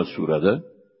دریمه سوره ده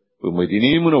په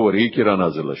مدینه منوره کې را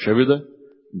نازله شوې ده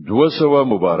 200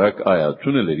 مبارک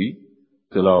آیاتونه لري.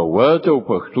 تلاوت او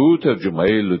پښتو ترجمه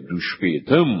یې له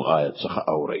 2 آیت څخه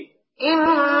اوري. إن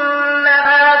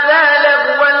هذا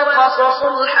لهو القصص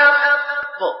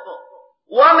الحق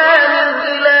وما من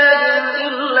إله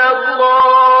إلا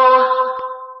الله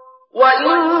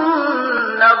وإن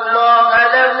الله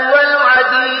لهو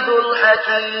العزيز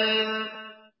الحكيم.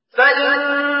 فإن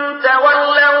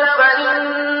تولوا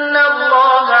فإن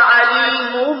الله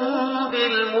عليم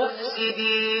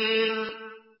بالمفسدين.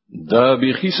 دا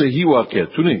بيخي صحیح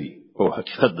واقعیتونه دي او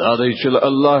حقیقت دا دی چې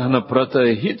الله نه پرته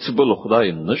هیڅ بل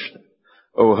خدای نشته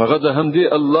او هغه د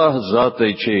همدې الله ذات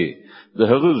دی چې د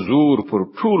هغه زور پر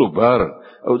ټولو بار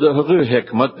او د هغه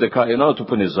حکمت د کائناتو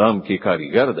په نظام کې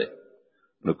کاریګر دی.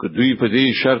 نو که دوی په دې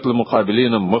شرط له مقابلې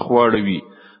نه مخ واړوي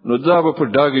نو دا به په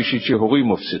ډاګه شي چې هغوی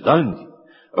مفسدان دي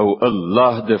او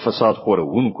الله د فساد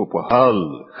خورونکو په حال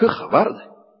ښه خبر ده.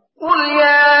 قل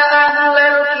يا أهل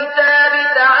الكتاب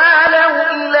تعالوا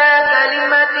إلى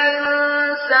كلمة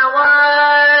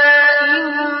سواء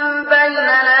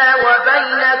بيننا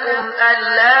وبينكم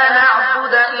ألا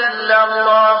نعبد إلا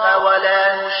الله ولا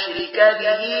نشرك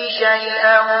به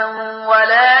شيئا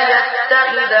ولا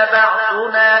يتخذ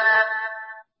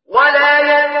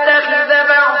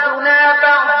بعضنا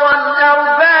بعضا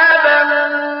أربابا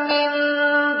من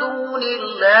دون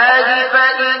الله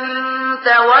فإن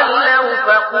تولوا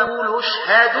فقولوا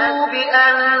اشهدوا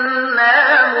بأننا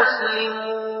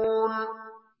مسلمون.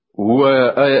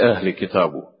 وأي أهل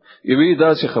كتابو یوی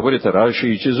داسې خبره ته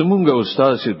راشي چې زمونږ او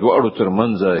تاسو دواړو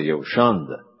ترمنځ یو شان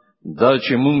ده، دا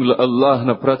چې مونږ له الله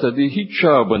نه پرته دی هیڅ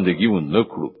چا بندګي و نه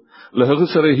کړو، له هغه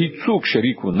سره هیڅ څوک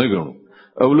شریک و نه ګڼو،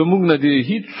 او له مونږ نه دی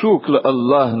هیڅ څوک له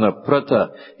الله نه پرته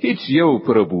هیڅ یو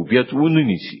پر ربوبیت و نه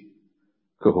نیسي.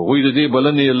 که هغوی د دې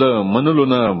بلنې له منلو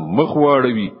نه مخ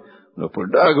واړوي نو په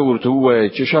ډاګه ورته وایي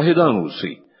چې شاهدان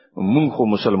اوسئ مونږ خو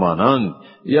مسلمانان،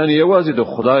 یعنی یوازې د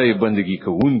خدای بندګي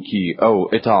کوونکي او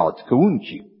اطاعت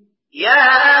کوونکي. يا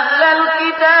أهل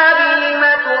الكتاب لم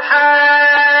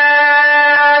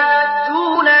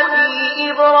تحاجون في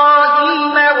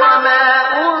إبراهيم وما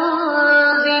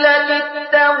أنزلت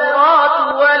التوراة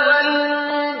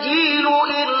والإنجيل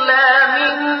إلا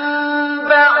من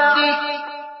بعده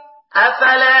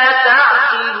أفلا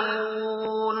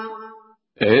تعقلون.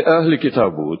 اے اهل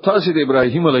کتابو، تاسو د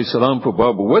ابراهیم علی السلام په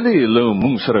باب ولې له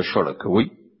مونږ سره شړه کوي؟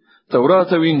 تورات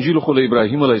او انجیل خو له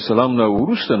ابراهیم علی السلام نه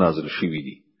وروسته نازل شوي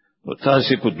دي، نو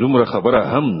تاسو په دومره خبره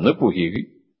هم نه پوهیږئ.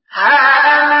 ها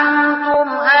أنتم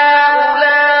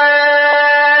هؤلاء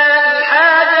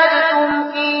حاججتم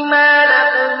فيما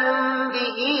لكم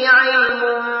به علم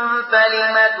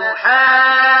فلم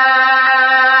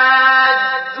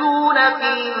تحاجون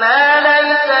فيما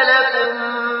ليس لكم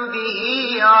به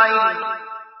علم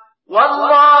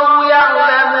والله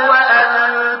يعلم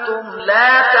وأنتم لا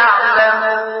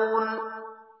تعلمون.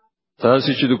 تاسو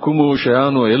چې د کومو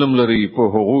شیانو علم لري په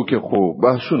هغو کې خو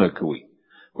بحثونه کوي،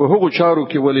 په هغو چارو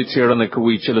کې ولې څېړنه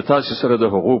کوي چې له تاسو سره د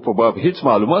هغو په باب هیڅ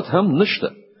معلومات هم نشته.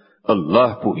 الله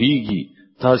پوهیږي،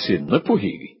 تاسو نه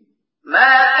پوهیږئ.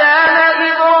 ما كان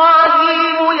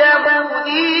إبراهيم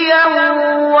يهوديا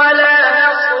ولا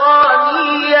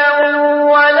نصرانيا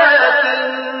ولكن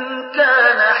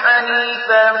كان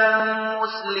حنيفا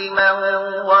مسلما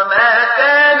وما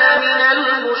كان من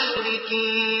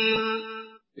المشركين.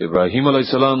 ابراهیم علیه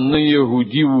السلام نه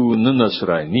يهودي و نه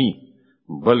نصراني،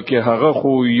 بلکې هغه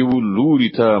خو یو لوري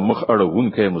ته مخ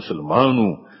اړهونکی مسلمانو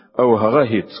او هغه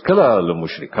هیڅ کله له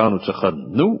مشرکانو څخه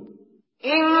نو.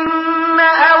 إن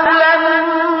أولى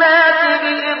الناس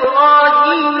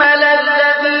بإبراهيم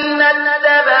للذين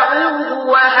اتبعوه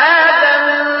وهذا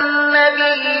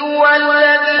النبي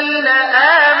والذين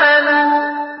آمنوا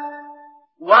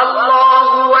والله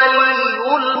ولي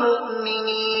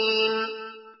المؤمنين.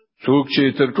 څوک چې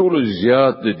تر ټولو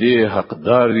زیات د دې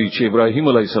حقدار دي چې ابراهیم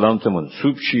علیه السلام ته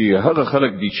منسوب شي هغه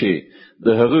خلک دي چې د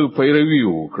هغه پیروي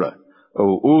وکړه، او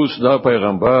اوس دا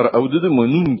پیغمبر او د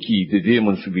منونکي د دې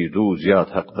منسوبېدو زیات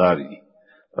حقدار دي.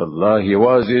 الله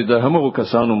یوازې د همغو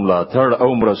کسانو ملاتړ او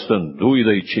مرستندوی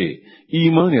دی چې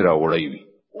ایمان راوړی وي.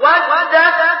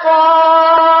 وَدَّتْ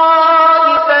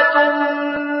طَائِفَةٌ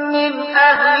مِّنْ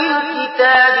أَهْلِ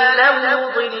الْكِتَابِ لَوْ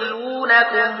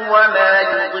يُضِلُّونَكُمْ وَمَا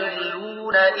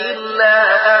يُضِلُّونَ إِلَّا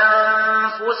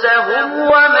أَنفُسَهُمْ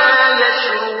وَمَا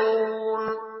يَشْعُرُونَ.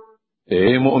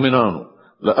 اے مؤمنانو،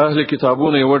 له اهل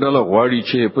کتابونو یو ډله غواړي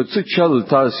چې په څه چل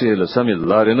تاسو له سمې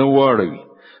لارې نه واړوي،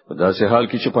 په داسې حال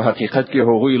کې چې په حقیقت کې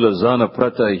هغوی له ځانه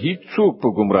پرته هیڅ څوک په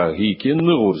گمراهۍ کې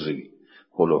نه غورځوي،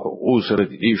 خو له هغو سره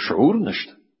د دې شعور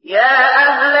نشته. يا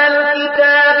أهل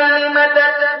الكتاب لم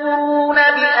تكفرون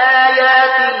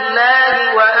بآيات الله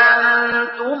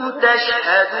وأنتم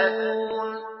تشهدون.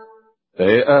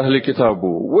 اے اهل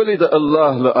کتابو، ولې د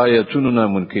الله له آیاتونو نه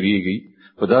منکرېږئ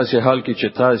په داسې حال کې چې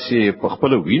تاسو په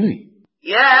خپل وینئ؟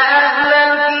 يا أهل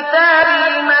الكتاب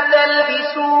لم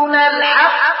تلبسون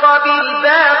الحق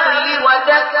بالباطل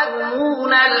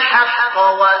وتكتمون الحق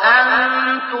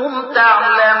وأنتم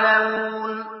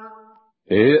تعلمون.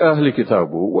 اے اهل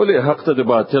کتابو، ولې حق ته د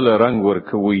باطل رنگ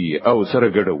ورکوي او سره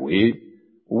ګډوي؟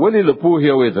 ولې له پوهې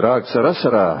او ادراک سره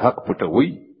سره حق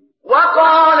پټوي؟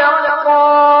 وقال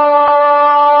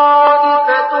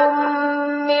طائفة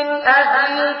من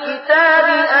أهل الكتاب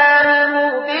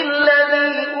آمنوا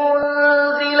بالذي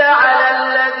أنزل على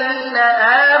الذين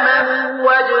آمنوا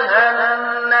وجه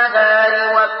النهار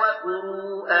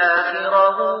واكفروا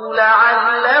آخره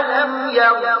لعلهم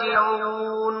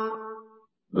يرجعون.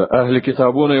 له اهل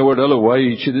کتابونو یو ډله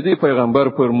وایي چې د دې پیغمبر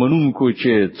پر منونکو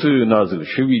چې څه نازل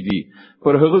شوی دی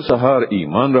پر هغه سهار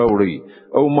ایمان راوړي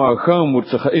او ماښام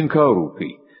ورڅخه انکار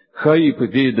وکړي خای په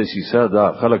دې د سیسا دا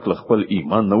خلق خپل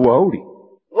ایمان نه واوړي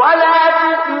ولا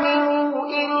تؤمنوا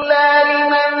إلا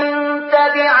لمن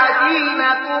تبع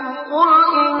دينكم قل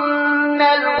إن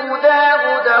الهدى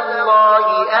هدى الله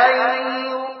أن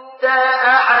يؤتى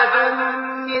أحد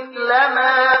مثل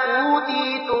ما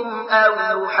أوتيتم أو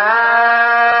يحاجوكم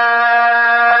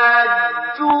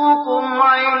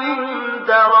عند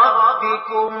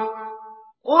ربكم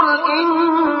قل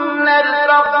إن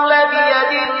الفضل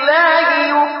بيد الله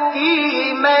يؤتيه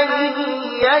من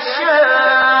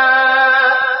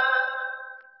يشاء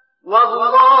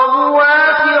والله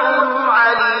واسع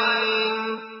عليم.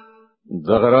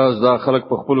 دغه راز دا خلک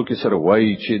په خپلو کې سره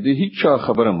وایي چې د هیڅ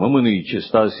خبره ممنوي چې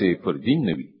ستاسو پر دین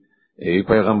نه وي. ای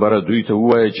پیغمبر دوی ته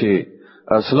وایي چې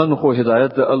اصلا خو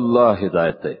هدایت د الله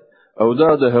هدایت ده او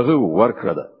دا د هغه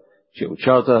ورکړه ده چې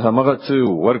چاته هغه څه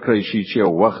ورکړی شي چې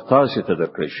وخت تاسو ته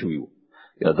درکړی شوی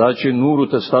یا دا چې نور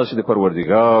ته تاسو د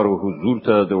پروردګار او حضور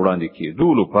ته د وړاندې کېدو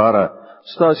لپاره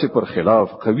تاسو پر خلاف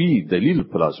قوي دلیل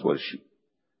پلاس ورشي.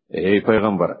 ای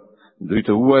پیغمبر دوی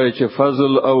ته وایي چې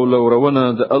فضل او لورونه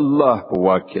د الله په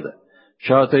واک کې ده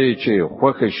چاته چې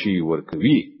خوښ شي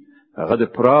ورکوي هغه د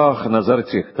پراخ نظر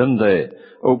څښتن ده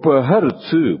او په هر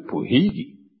څه پوهیږي.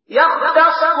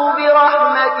 يختص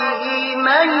برحمته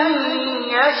من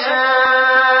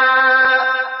يشاء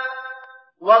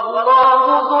والله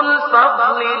ذو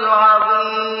الفضل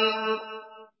العظيم.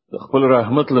 د خپل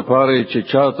رحمت لپاره چې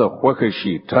چاته خوښ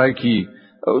شي ټاکی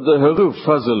او د هغه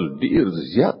فضل ډیر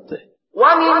زیات ده.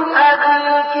 ومن أهل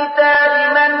الكتاب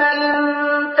من إن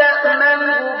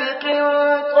تأمنه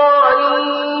بقنطار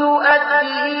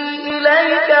يؤديه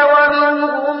إليك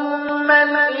ومنهم من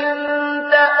إن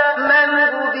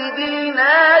تأمنه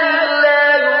بدينار لا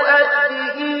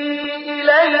يؤديه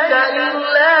إليك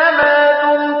إلا ما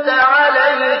دمت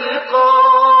عليه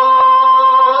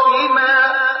قائما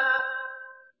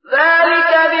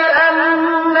ذلك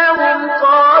بأنهم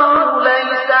قالوا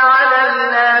ليس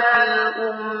علينا في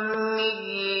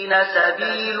الأميين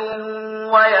سبيل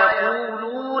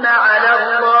ويقولون على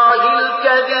الله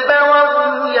الكذب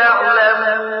وهم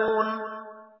يعلمون.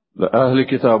 له اهل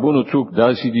کتابونو څوک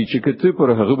داسې دي چې کته پر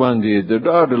هغه باندې د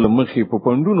ډاډ لمخې په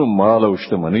پندونو مال او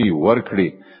شتمنۍ ورکړي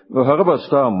نو هغه به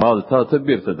ستا مال ته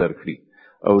بیرته درکړي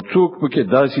او څوک پکې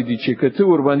داسې دي چې کته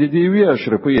ور باندې دی وی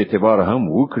اشرفي اعتبار هم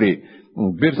وکړي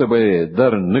بیرته به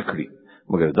در نکړي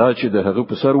مګر دا چې د هغه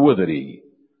په سر ودرېږي.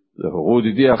 د هغو د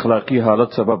دې اخلاقی حالت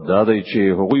سبب دا دی چې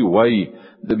هغوی وایي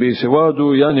د بیسوادو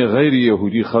یعنی غیر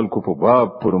يهودي خلکو په باب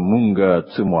پر مونږه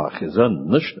څه مؤاخذه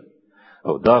نشته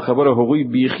او دا خبره هغوی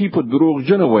بیخي په دروغ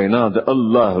جن وینا د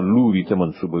الله لوري ته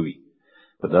منسوبوي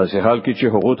په داسې حال کې چې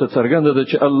هغه ته څرګنده ده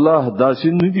چې الله داسې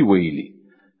نه دی ویلي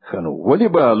خنو ولی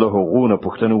به له هغه نه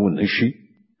پښتنه ونشي.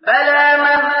 بلى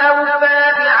من أوفى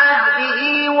بعهده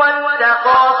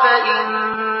واتقى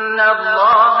فإن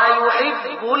الله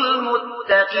يحب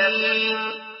المتقين.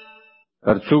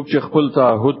 هر څوک چې خپل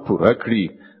تعهد پوره کړي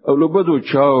او له بدو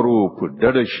چارو په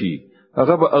ډډه شي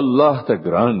هغه به الله ته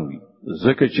ګران وي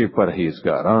ځکه چې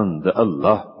پرهیزګاران د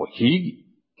الله خوښيږي.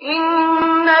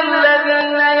 إن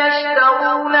الذين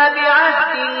يشترون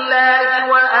بعهد الله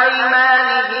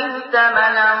وأيمانهم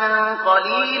ثمنا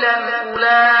قليلا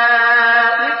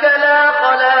أولئك لا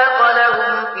خلاق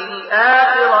لهم في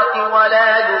الآخرة ولا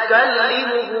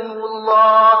يكلمهم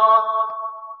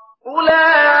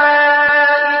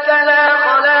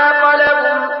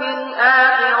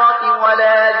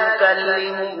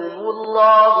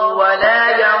الله ولا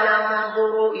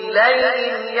ينظر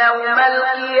إليهم يوم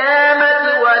القيامة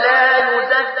ولا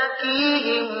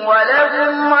يزكيهم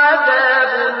ولهم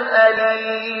عذاب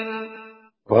أليم.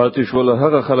 پاتې شول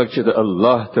هغه خلک چې د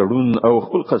الله تړون او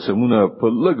خپل قسمونه په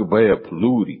لګ بیا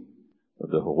پلوري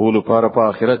د هغو لپاره په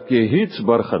آخرت کې هیڅ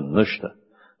برخه نشته.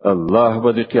 الله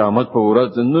به د قیامت په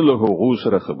ورځ نه له هغو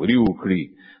سره خبري وکړي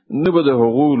نه به د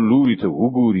هغو لوري ته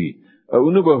وګوري او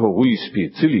نه به هغو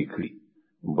سپېڅلي کړي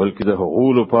بلکې د هغو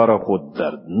لپاره خود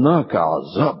دردناک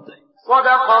عذاب دی.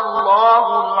 صدق الله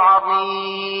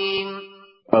العظیم.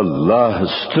 الله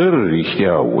ستر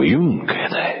رښتیا ویونکی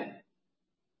دی.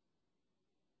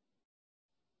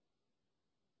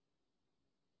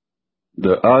 د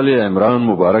آل عمران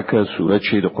مبارکه سوره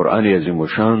چې د قران عظیم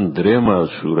شان دریمه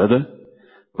سوره ده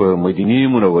په مدینه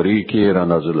منوره کې را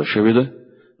نازله شوې ده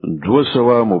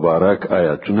 200 مبارک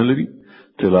آیاتونه لري.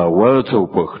 تلاوت او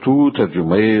پښتو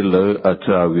ترجمه له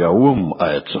اتاویاوم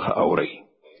آیت څخه اوري.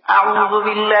 اعوذ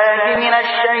بالله من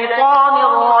الشیطان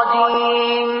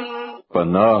الرجیم.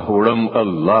 پناه وړم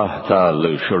الله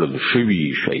تعالی شړل شوی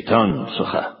شیطان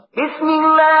څخه. بسم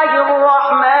الله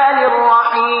الرحمن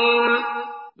الرحیم.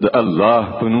 د الله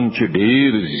په نوم چې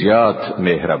ډیر زیات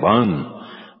مهربان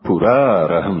پورا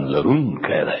رحم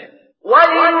لرونکی دی.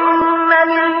 وَإِنَّ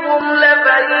مِنْهُمْ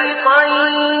لَفَرِيقًا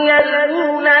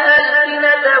يَلْوُونَ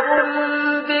أَلْسِنَتَهُم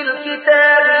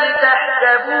بِالْكِتَابِ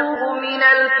لِتَحْسَبُوهُ مِنَ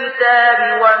الْكِتَابِ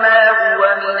وَمَا هُوَ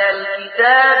مِنَ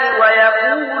الْكِتَابِ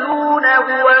وَيَقُولُونَ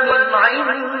هُوَ مِنْ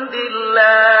عِندِ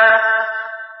اللَّهِ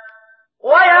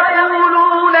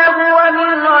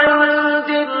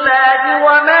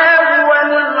وَمَا هُوَ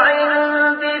مِنْ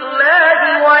عِندِ اللَّهِ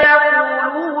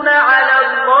وَيَقُولُونَ عَلَى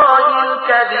اللَّهِ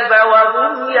الْكَذِبَ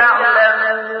وَهُمْ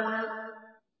يَعْلَمُونَ.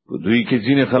 دوی کې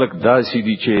ځینې خلک داسې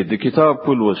دي چې د کتاب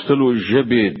په لوستلو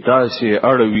ژبه داسې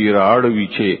اړوي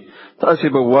چې تاسو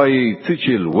به وایي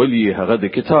چې ولي هغه د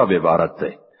کتاب عبارت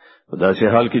دی. په داسې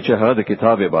حال کې چې هغه د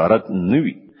کتاب عبارت نه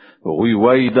وي، وی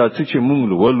وایي دا چې مونږ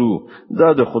ولو دا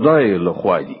د خدای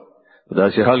لخوا دی. په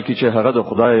داسې حال کې چې هغه د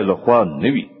خدای لخوا نه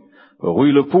وي، وی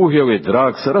له پوهې او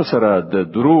ادراک سره د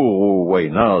دروغ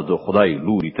وینا د خدای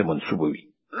لوري ته منسوبوي.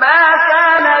 ما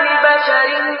كان لبشر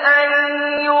أن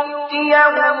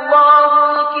يؤتيه الله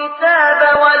الكتاب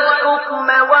والحكم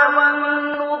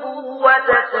والنبوة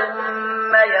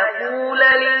ثم يقول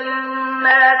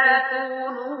للناس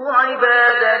كونوا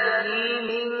عبادا لي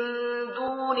من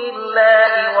دون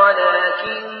الله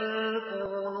ولكن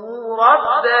كونوا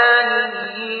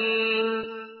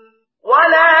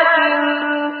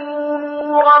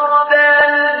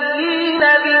ربانيين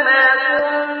بما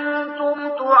كنتم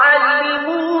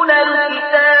تعلمون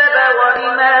الكتاب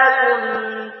وبما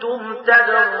كنتم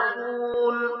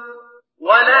تدرسون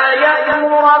ولا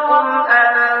يأمركم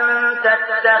أن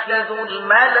تتخذوا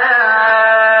الملائكة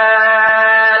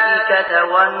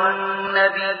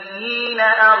والنبيين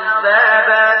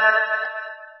أربابا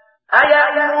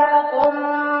أيأمركم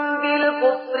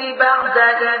بالكفر بعد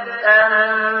إذ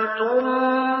أنتم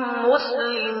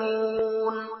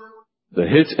مسلمون. د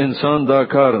هیڅ انسان دا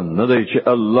کار نه دی چې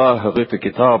الله هغه ته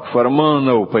کتاب فرمان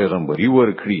او پیغمبري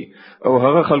ورکړي او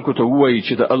هغه خلکو ته وایي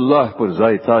چې د الله پر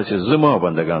ځای تاسو زما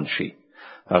بندگان شي.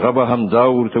 هغه به هم دا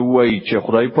ورته وایي چې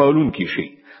خدای پالون کی شي،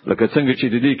 لکه څنګه چې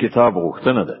د دې کتاب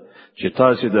غوښتنه ده چې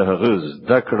تاسو د هغه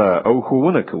ذکر او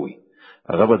خوونه کوي.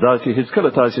 هغه به داسې هیڅ کله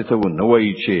تاسو ته نه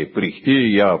وایي چې پرختي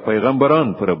یا پیغمبران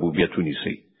پر ربوبیت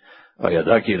ونیسي. آیا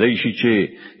دا کېدای شي چې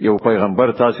یو پیغمبر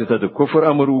تاسو ته د کفر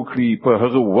امر وکړي په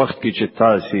هغه وخت کې چې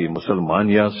تاسو مسلمان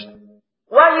یاست؟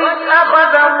 وَإِذْ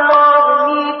أَخَذَ اللَّهُ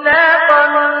مِيثَاقَ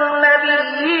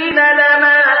النَّبِيِّينَ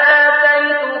لَمَا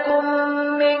آتَيْتُكُم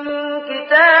مِّن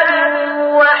كِتَابٍ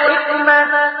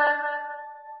وَحِكْمَةٍ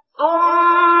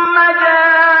ثُمَّ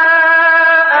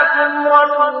جَاءَكُمْ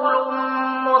رَسُولٌ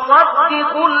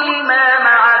مُّصَدِّقٌ لِّمَا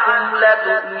مَعَكُمْ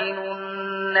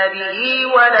لَتُؤْمِنُنَّ بِهِ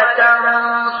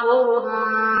وَلَتَنصُرُنَّهُ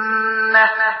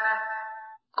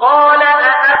قَالَ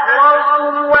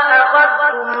أَأَقْرَرْتُمْ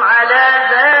وَأَخَذْتُمْ عَلَى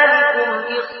ذَلِكُمْ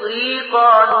إِصْرِي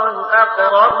قَالُوا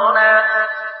أَقْرَرْنَا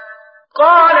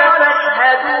قَالَ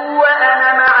فَاشْهَدُوا وَأَنَا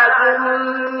مَعَكُمْ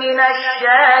مِنَ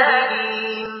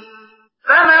الشَّاهِدِينَ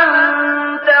فَمَن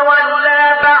تَوَلَّى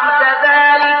بَعْدَ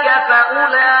ذَلِكَ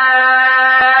فَأُولَئِكَ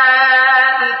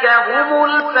هُمُ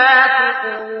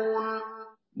الْفَاسِقُونَ.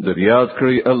 دریاد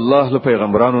کړی الله له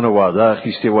پیغمبرانو نه وعده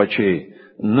اخیستې و چې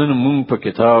نن مونږ په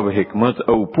کتاب حکمت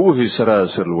او پوهې سره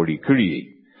سرلوړي کړی.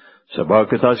 سبا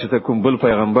که تاسو ته کوم بل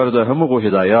پیغمبر د همغه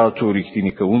هدایات او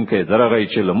رښتینی کوونکی درغی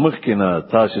چې لمخکې نه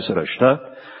تاسو سره شته،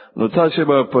 نو تاسو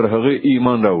به پر هغه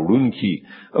ایمان راوړونکي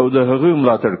او د هغه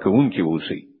ملاتړ کوونکي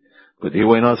اوسئ. په دې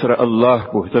وینا سره الله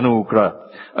پوښتنه وکړه،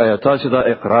 آیا تاسو دا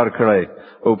اقرار کړئ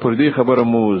او پر دې خبره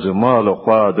مو زما له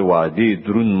خوا د وعده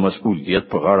درون مسؤلیت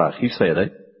په غاړه اخیستی دی؟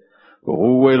 هو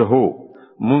ویل هو،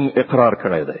 مونږ اقرار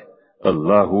کړی دی.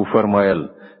 الله فرمایل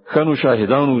خنو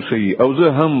شاهدان اوسئ او زه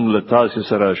هم له تاسو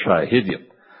سره شاهد یم.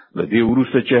 له دې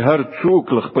وروسته چې هر څوک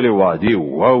له خپل وعده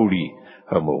واوړي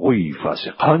همغوی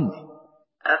فاسقان دي.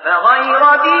 أفغير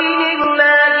دين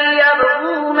الله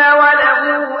يبغون وله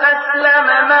أسلم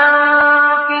من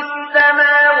في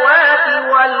السماوات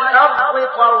والأرض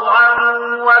طوعا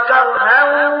وكرها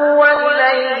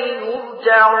وإليه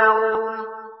يرجعون.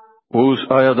 اوس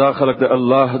آیا دا خلق د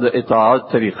الله د اطاعت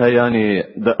طریقه یعنی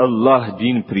د الله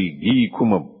دین پریږدي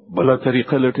کومه بل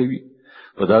طریقه لټوي؟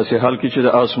 په داسې حال کې چې د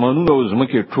اسمانونو او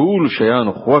ځمکې ټول شیان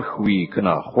خوښ وي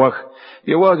کنه خوښ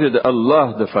یوازې د الله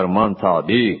د فرمان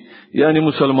تابع یعنی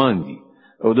مسلمان دي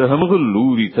او د همغه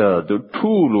لوري ته د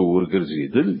ټول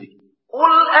ورګرځیدل دي.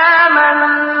 قل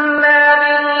آمنا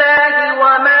بالله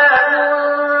وما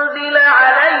أنزل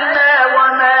علينا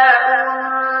وما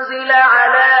أنزل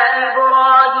على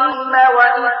إبراهيم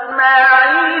وإسماعيل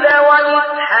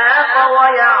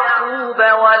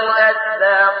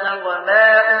وما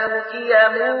أوتي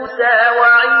موسى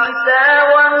وعيسى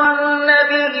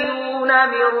والنبيون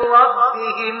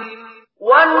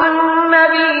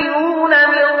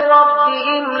من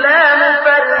ربهم لا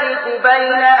نفرق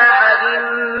بين أحد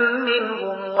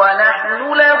منهم ونحن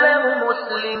له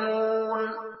مسلمون.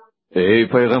 ای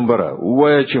پیغمبره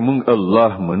وایي چې مونږ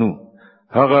الله منو،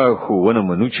 هغه خوونه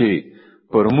منو چې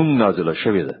پر مونږ نازله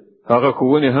شوې ده، هغه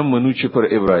خوونه هم منو چې پر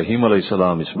ابراهیم علی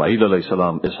السلام، اسماعیل علی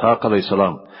السلام، اسحاق علی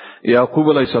السلام، یعقوب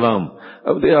علی السلام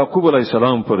او د یعقوب علی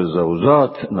السلام پر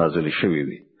زوجات نازله شوې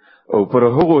وي، او پر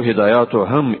هغو هدایاتو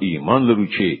هم ایمان لرو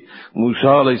چې موسی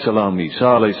علی السلام، عیسی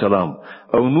علی السلام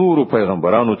او نور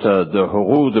پیغمبرانو ته د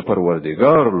هغو د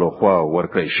پروردگار لخوا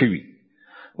ورکړی شوی.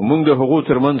 موږ د هغو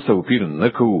ترمنځ توپیر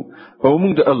نکوو او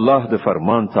موږ د الله د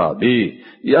فرمان تابع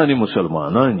یعنی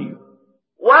مسلمانان یو.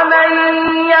 ومن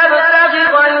يبتغ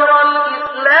غير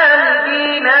الإسلام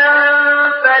دينا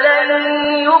فلن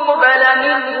يقبل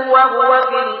منه وهو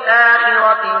في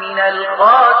الآخرة من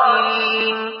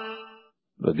الخاسرين.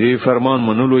 د دې فرمان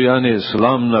منلو یعنی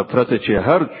اسلام نه پرته چې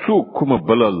هر څوک کومه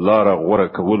بل لار غوړه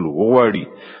کول وغواړي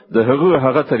د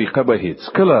هغه طریقه به هیڅ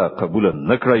کله قبول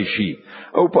نکړای شي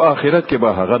او په آخرت کې به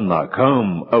هغه ناکام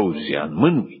او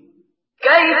زیانمن وي.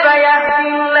 كيف يهدي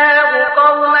الله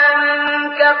قوما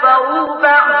كفروا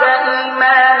بعد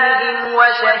إيمانهم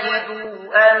وشهدوا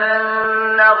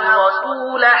أن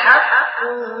الرسول حق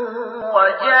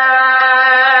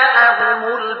وجاءهم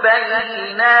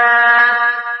البينات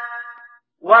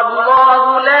والله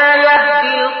لا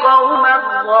يهدي القوم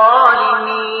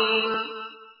الظالمين.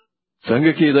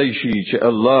 څنګه کېدای شي چې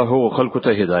الله هو خلکو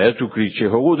ته هدایت وکړي چې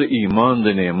هغه د ایمان د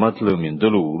نعمت له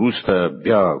مندلو وروسته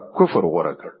بیا کفر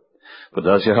غوړه کړ، په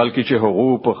داسې حال کې چې هغه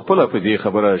په خپل په دې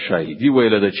خبره شاهدي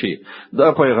ویل ده چې دا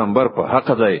پیغمبر په حق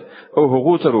دی او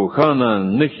هغه ته روخانه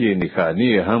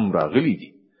نښانې هم راغلي دي.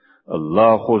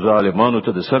 الله خو ظالمانو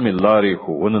ته د سم لارې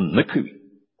ښوونه نه کوي.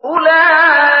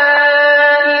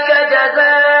 أولئك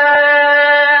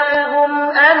جزاؤهم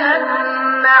أن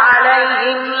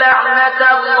عليهم لعنة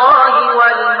الله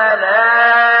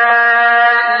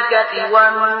والملائكة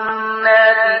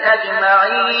والناس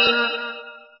أجمعين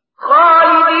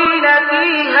خالدين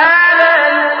فيها لا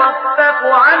يخفف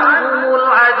عنهم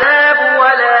العذاب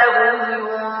ولا هم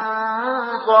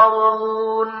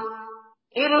ينصرون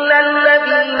إلا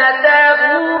الذين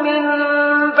تابوا من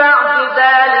بعد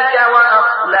ذلك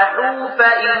وأصلحوا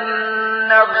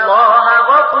فإن الله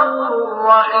غفور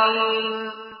رحيم.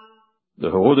 د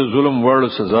هغو د ظلم وړ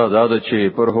سزا ده چې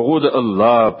پر هغو د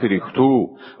الله پرښتو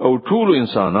او ټول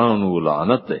انسانانو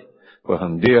لعنت ده. په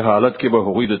همدې حالت کې به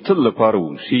هغوی د تل لپاره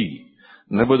وسی،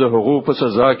 نه به د هغو په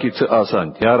سزا کې څه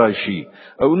آسانتیا راشي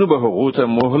او نه به هغو ته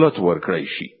مهلت ورکړی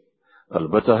شي.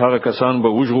 البته هغه کسان به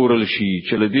وژغورل شي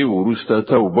چې له دې وروسته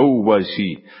توبه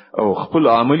وباسي او خپل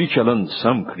عملی چلند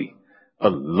سم کړي.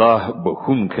 الله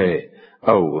بخونکی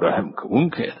او رحم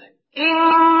کوونکی دی.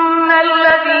 إن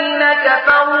الذين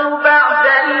كفروا بعد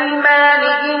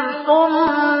إيمانهم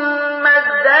ثم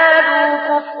ازدادوا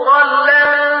كفرا لن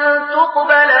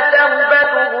تقبل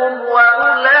توبتهم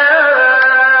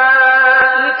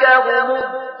وأولئك هم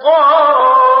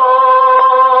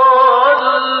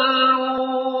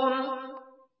الضالون.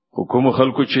 کوم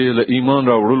خلکو چې له ایمان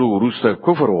راوړلو وروسته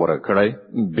کفر وره کړای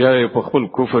بیا په خپل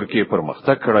کفر کې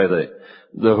پرمختګ کړای دی،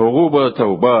 د هغو به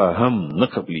توبه هم نه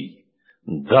قبلي.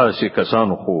 داسې کسان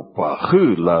خو په خیر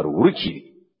لار ورکی.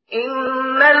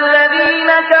 إن الذين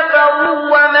كفروا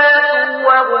وماتوا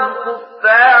وهم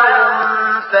كفار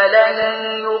فلن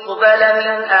يقبل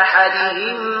من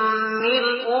أحدهم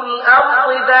ملء الأرض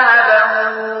ذهبا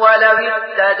ولو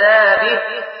افتدى به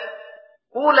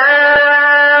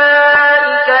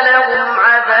أولئك لهم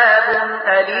عذاب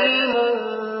أليم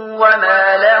وما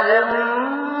لهم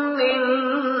من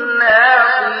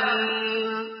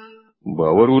ناصرين.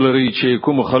 باور ولرئ چې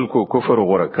کوم خلکو کفر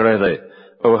غوړه کړی دی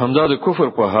او همدا د کفر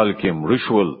په حال کې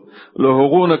مرشول له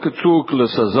هغه نه څوک له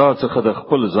سزا څخه د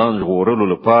خپل ځان ژغورلو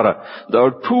لپاره د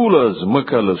ټول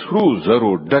ځمکه له سرو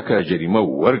زرو ډکه جریمه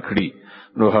ورکړي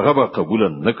نو هغه به قبول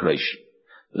نه کړی شي.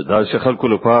 داسې خلکو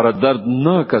لپاره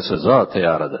دردناکه سزا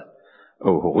تیار ده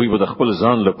او هغوی به د خپل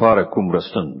ځان لپاره کوم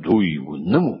رستندوی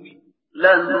ونه مومي.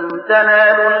 لن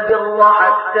تنالوا البر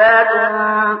حتى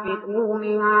تنفقوا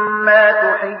مما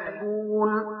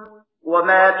تحبون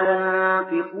وما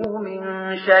تنفقوا من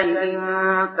شيء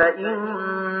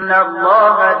فإن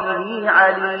الله به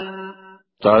عليم.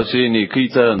 تاسو نیکی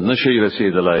ته نشئ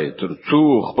رسیدلای تر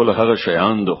څو خپل هغه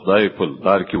شیان د خدای په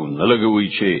لار کې ونه لګوي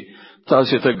چې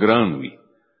تاسو ته ګران وي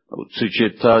او څه چې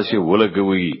تاسو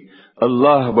ولګوي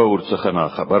الله به ورڅخه نه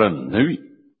خبره نه وي.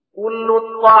 كل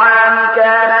الطعام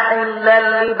كان حلا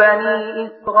لبني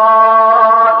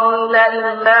إسرائيل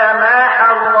إلا ما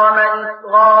حرم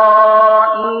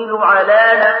إسرائيل على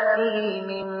نفسه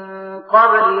من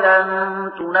قبل أن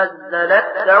تنزل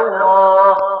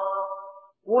التوراة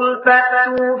قل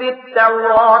فأتوا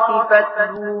بالتوراة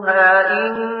فاتلوها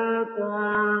إن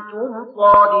كنتم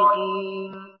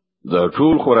صادقين. دا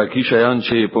ټول خوراکي شیان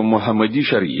چې په محمدي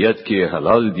شریعت کې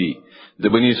حلال دي د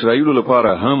بنی اسرائیل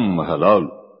لپاره هم حلال.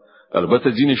 البته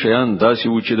ځینې شیان داسې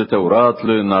و چې د تورات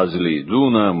له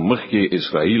نازلېدونه مخکې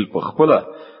اسرائیل په خپل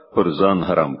پر ځان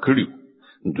حرام کړی.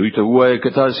 دوی ته وایي که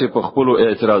تاسو په خپل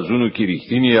اعتراضونو کې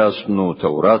رښتینی یاست نو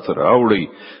تورات راوړئ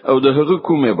او د هغه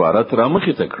کوم عبارت را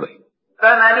مخې ته کړئ.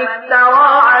 فمن افترى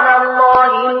على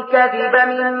الله الكذب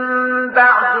من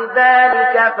بعد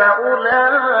ذلك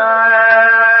فأولئك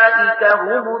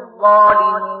هم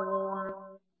الظالمون.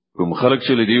 کوم خلک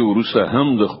چې لدی ورسره هم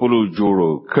د خپل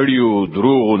جوړو کړیو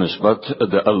دروغ نسبت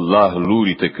د الله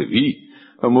لوري ته کوي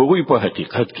هغوی په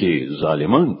حقیقت کې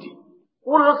ظالمان دي.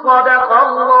 قل صدق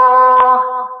الله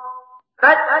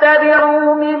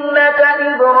فاتبعوا ملة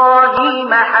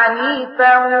إبراهيم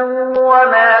حنيفا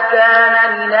وما كان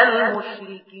من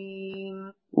المشركين.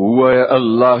 ويا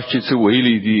الله چې څه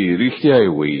ویلي دي رښتیا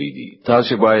ویلي دي.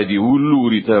 تاسو باید یو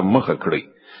لوري ته مخ کړئ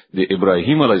د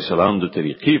ابراهیم علی السلام د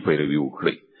طریقې پیروي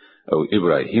وکړئ او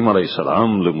ابراهیم علی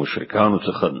السلام له مشرکانو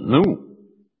څخه نو.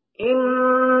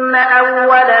 ان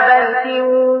اول بیت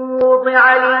وضع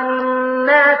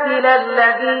للناس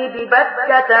للذي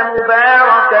ببكة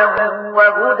مباركا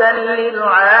وهدى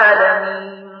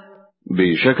للعالمين.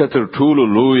 بشکه تر ټولو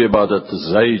لوی عبادت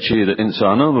ځای چې د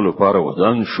انسانانو لپاره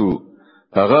ودان شو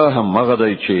هغه هم هغه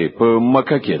دی چې په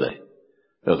مکه کې دی.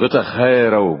 هغه ته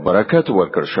خیر او برکت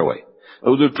ورکړ شوی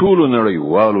او د ټولو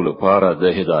نړیوالو لپاره د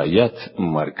هدایت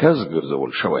مرکز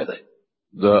ګرځول شوی دی.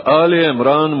 د آل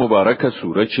عمران مبارکه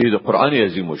سوره چې د قران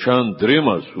عظیم شان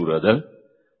دریمه سوره ده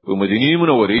په مدینه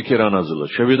منوره کې را نازله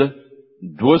شوې ده.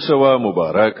 200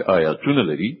 مبارک آیاتونه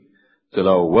لري.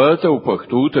 تلاوت او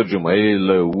پښتو ترجمه یې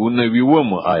له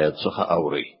 90 آیت څخه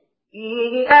اوري.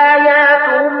 آیات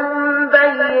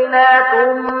بینات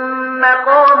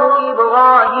مقام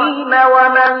إبراهيم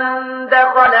ومن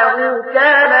دخله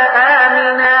كان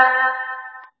آمنا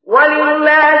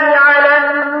ولله على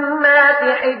الناس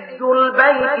حج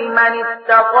البيت من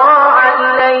استطاع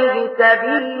إليه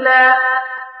سبيلا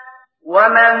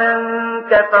ومن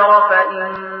كفر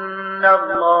فإن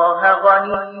الله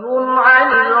غني عن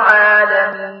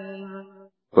العالمين.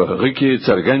 فهغه کې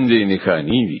څرګندې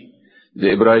نښانې دي د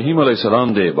ابراهیم علی السلام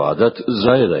د عبادت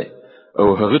ځای دی او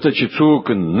هغه ته چې څوک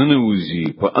ننوځي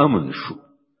په امن شو.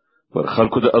 پر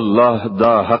خلکو د الله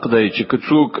دا حق دی چې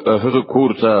څوک هغه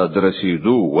کور ته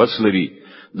درسیدو وسلري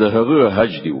د هغه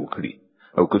حج دی وکړي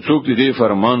او څوک دې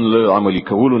فرمان له عملي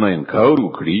کولو نه انکار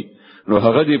وکړي نو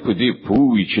هغه دې په دې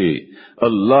پوي چې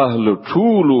الله له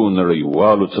ټولو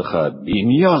نړیوالو څخه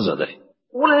بېنیاز دی.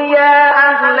 قل يا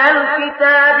أهل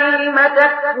الكتاب لم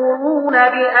تكفرون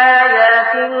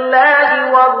بآيات الله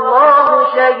والله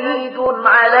شهيد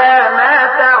على ما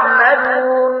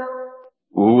تعملون.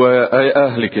 اي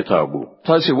اهل کتابو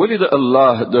تاسو ولې د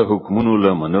الله د حکمونو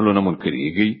له منلو نه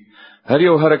منکرېږئ؟ هر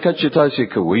یو حرکت چې تاسو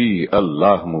کوي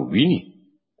الله مو ویني.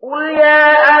 قل يا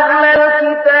أهل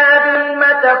الكتاب لم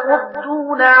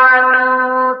تصدون عن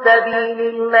سبيل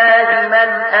الله من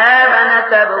آمن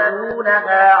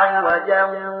تبغونها عوجا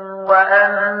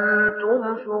وأنتم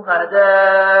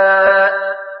شهداء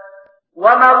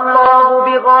وما الله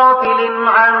بغافل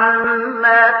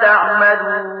عما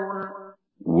تعملون.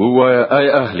 ووایا اي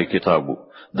اهل کتابو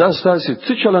دا ستاسو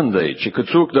څه چلند دی چې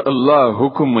څوک د الله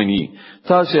حکم مني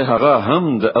تاسو هغه هم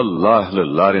د الله له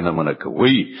لارې نه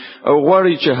منکوي او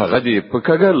غواړي چې هغه دې په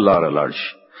کږه لار لاړ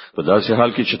شي. په داسې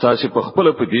حال کې چې تاسو په خپل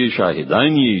په دې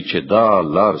شاهدان یې چې دا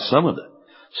لار سم ده.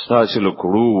 تاسو له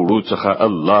کړو وړو څخه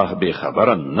الله به خبر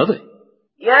نه دی.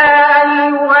 يا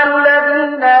أيها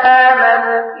الذين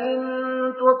آمنوا إن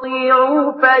تطيعوا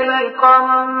فريقا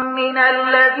من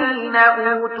الذين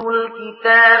أوتوا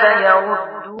الكتاب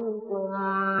يردوكم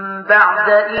بعد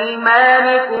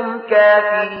إيمانكم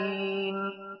كافرين.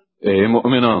 اے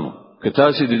مؤمنانو که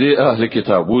تاسو د دې اهل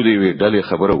کتابو دی ډلې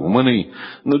خبره ومنئ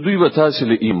نو دوی به تاسو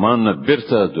له ایمان نه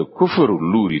بیرته د کفر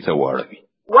لوري ته واړوي.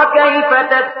 وكيف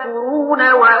تكفرون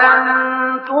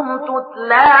وأنتم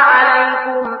تتلى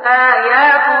عليكم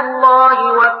آيات الله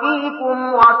وفيكم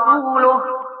رسوله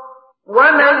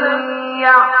ومن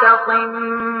يعتصم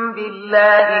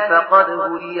بالله فقد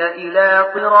هدي إلى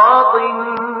صراط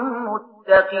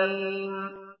مستقيم.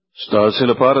 ستاسو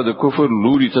لپاره د کفر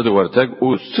لوري ته د ورتګ او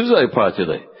څه ځای پاتې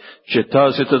دی چې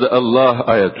تاسو ته د الله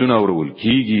آیاتونه اورول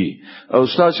کیږي او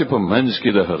تاسو په منځ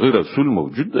کې د هغه رسول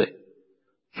موجود دی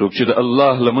څوک چې د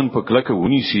الله لمن په کلکه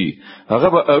ونیسي هغه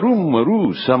به اروم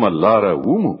مرو سم لاره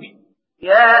ومومي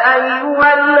يا أيها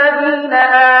الذين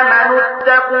آمنوا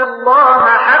اتقوا الله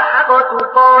حق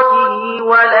تقاته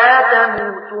ولا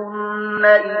تموتن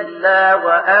إلا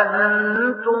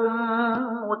وأنتم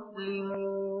مسلمون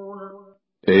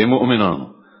اے مؤمنان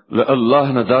له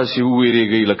الله نه داسې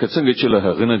ویریږي لکه څنګه چې له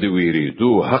هغه نه دی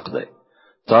ویریدو حق دی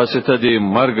تاسو ته د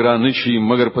مرګ را نشي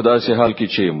مگر په داسې حال کې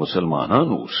چې مسلمانان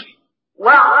اوسئ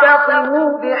واعتصموا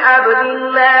بحبل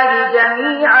الله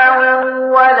جميعا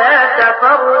ولا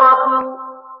تفرقوا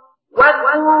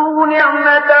واذكروا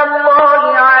نعمة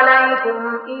الله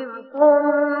عليكم إذ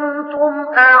كنتم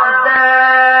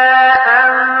أعداء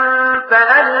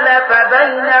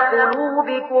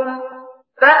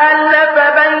فألف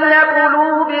بين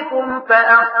قلوبكم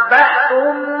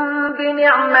فأصبحتم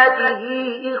بنعمته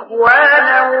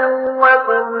إخوانا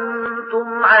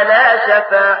وكنتم على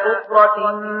شفا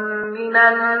حفرة من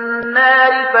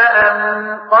النار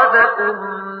فأنقذكم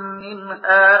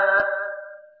منها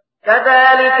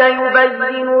كذلك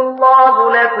يبين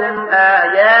الله لكم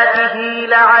آياته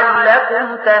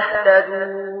لعلكم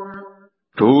تهتدون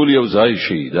ټول یو ځای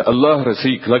شي د الله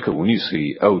رسول کلکه ونیسي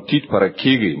او تیت پر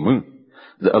کېږي من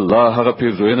د الله هغه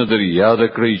پیرزوینه در یاد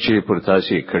کړی چې پر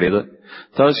تاسو کړی ده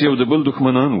تاسو یو د بل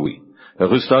دښمنان وي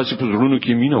هغه تاسو په زړونو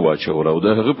کې مینه واچول او د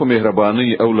هغه په مهرباني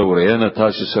او لورینه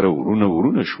تاسو سره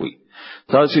ورونه شوي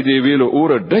تاسو دی ویلو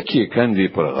اوره ډکه کندې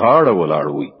پر غاړه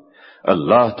ولاړوي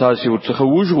الله تاسو ورڅخه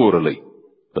وژغورلې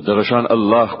په دغه شان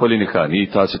الله خپل نښانی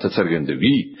تاسو ته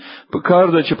څرګندوي په کار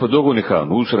د چې په دغه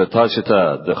نښانو سره تاسو ته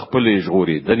د خپل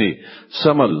ژغورېدنې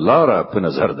سم لاره په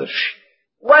نظر درشي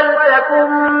ولتكن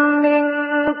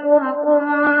منكم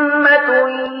أمة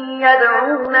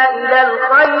يدعون إلى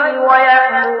الخير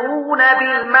ويأمرون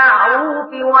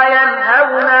بالمعروف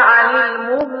وينهون عن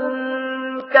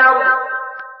المنكر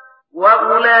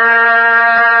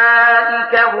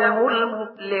وأولئك هم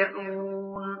المفلحون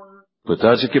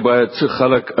پتاسه کې باید څه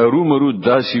خلک ارومرو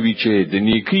داسي وي چې د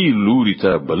نیکی لوري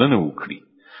ته بلنه وکړي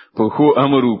په خو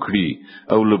امر وکړي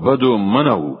او لبدو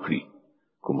منع وکړي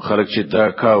کوم خلک چې دا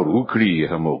کار وکړي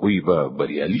هم غویبه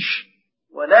بریالي شي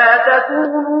ولا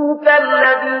تكونوا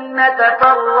كالذين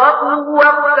تفرقوا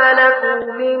واختلفوا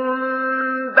من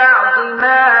بعد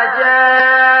ما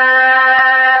جاءهم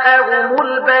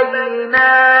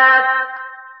البينات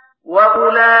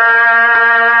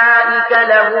وأولئك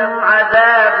لهم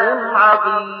عذاب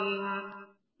عظيم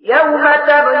يوم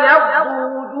تبيض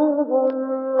وجوه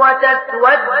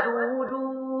وتسود وجوه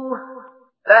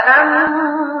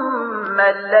فأما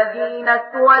الذين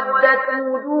اسودت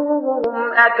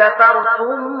وجوههم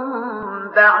أكفرتم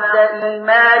بعد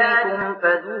إيمانكم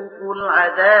فذوقوا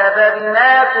العذاب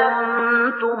بما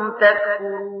كنتم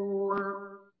تكفرون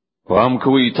فهم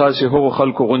کوي تاسو هغه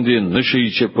خلکو غوندي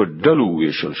نشي چې په ډلو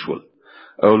ویشل شول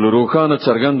او لروخانه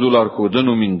څرګندو لار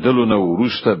خودنو من دلو نو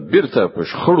ورسته بیرته په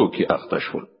شخړو کې اخته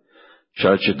شول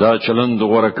چې دا چلند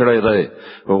غوړه کړی دی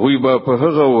هغه به په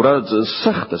هغه ورځ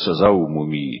سخت سزا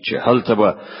ومومي چې هلته به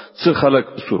څه خلک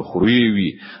سرخوري وي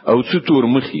او څه تور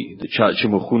مخي د چا چې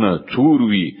مخونه تور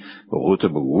وي هغه ته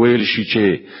به ویل شي چې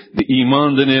د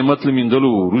ایمان د نعمت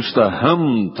لمندلو ورسته هم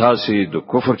تاسو د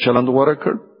کفر چلند غوړه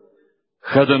کړ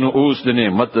خدانو اوس د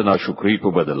نعمت د ناشکری په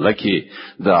بدل کې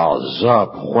د عذاب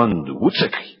خوند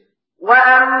وڅکي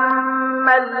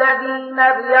وأما الذين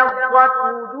ابيضت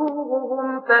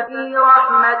وجوههم ففي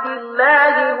رحمة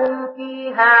الله هم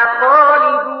فيها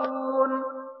خالدون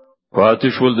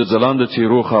فاتش ول د ځلان د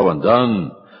تیرو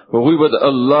خاوندان هغوی به د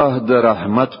الله د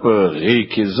رحمت په غي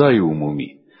کې ځای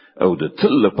ومومي او د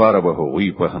تل لپاره به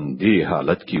هغوی په همدې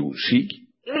حالت کې وشيږي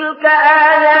تلك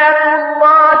آيات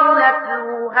الله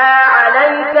نتلوها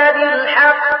عليك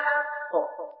بالحق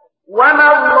وما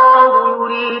الله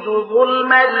يريد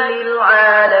ظلما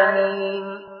للعالمين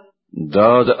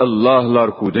دا د الله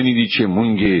لار خودنی دي چې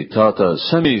مونږه تا ته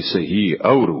سمې صحیح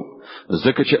اورو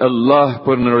ځکه چې الله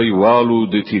پر نړیوالو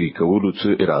د تیری کولو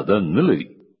څه اراده نه لري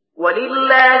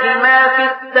ولله ما في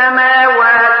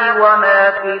السماوات وما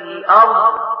في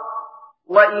الأرض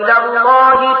وإلى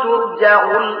الله ترجع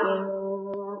الأمور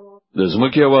د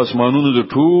زمکه او اسمانونو د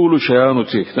ټولو شیانو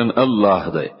څښتن الله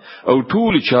دی او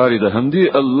ټول چارې د همدې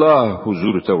الله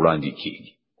حضور ته وړاندې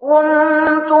کیږي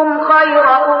كنتم خير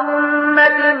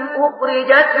أمة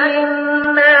أخرجت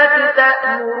للناس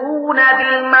تأمرون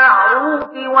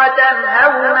بالمعروف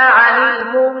وتنهون عن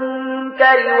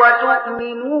المنكر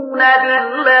وتؤمنون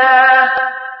بالله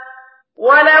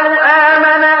ولو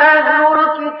آمن أهل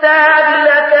الكتاب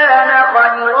لكان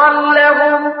خيرا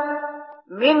لهم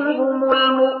منهم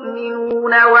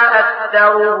المؤمنون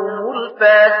وأكثرهم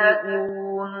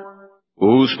الفاسقون.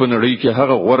 اوس په نړۍ کې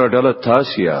هغه غوړه ډله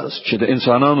تاسو یاست چې د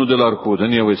انسانانو د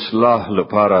لارښودنې او اصلاح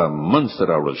لپاره منځ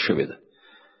راوړل شوې ده.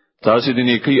 تاسو د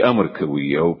نیکی امر کوي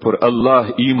او پر الله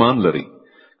ایمان لري.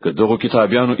 که دغه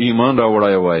کتابیانو ایمان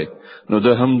راوړای وای نو د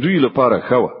همدوی لپاره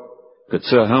خو که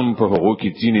څه هم په هغه کې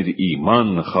ځینې د ایمان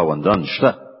خاوندان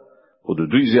شته خو د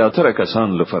دوی زیاتره کسان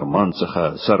له فرمان څخه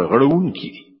سرغړونکي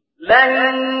دي. لن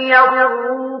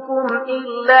يضروكم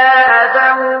إلا أذى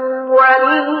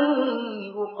وإن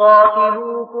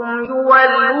يقاتلوكم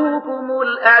يولوكم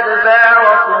الأدبار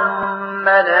ثم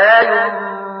لا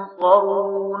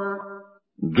ينصرون.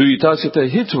 دوی تاسو ته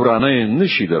هیڅ ورانه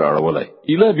نشي دراړولای.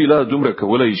 اله بلا دومره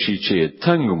کولای شي چې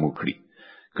تنگ مو کړی.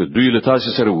 که دوی له تاسو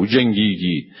سره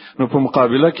وجنګيږي نو په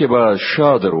مقابله کې به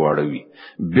شادر واړوي.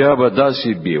 بیا به داسې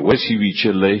بې وسی وي چې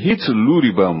له هیڅ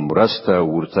لوري به مرسته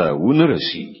ورته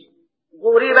ونرسي.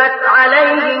 ضربت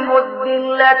عليهم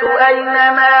الذلة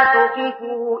أينما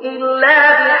تكفوا إلا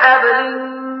بحبل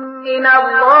من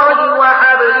الله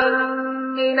وحبل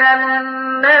من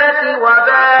الناس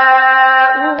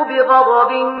وباءوا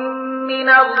بغضب من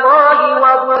الله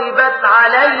وضربت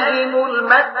عليهم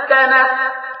المسكنة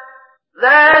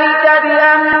ذلك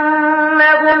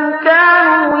بأنهم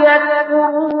كانوا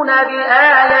يكفرون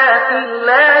بآيات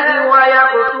الله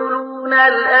ويقتلون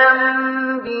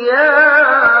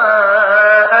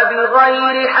الأنبياء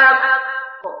بغير حق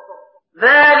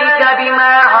ذلك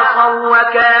بما عصوا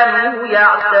وكانوا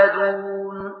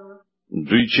يعتدون.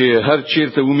 دوی چې هر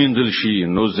چیرته ومندل شي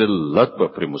نو ذلت به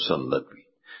پر مسلط وي.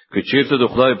 که چیرته د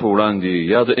خدای په وړاندې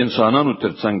یا د انسانانو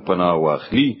ترڅنګ پناه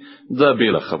واخلي دا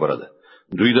بیل خبره ده.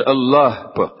 دوی د الله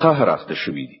په قهر اخته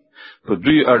شوي دي. په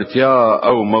دوی اړتیا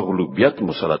او مغلوبیت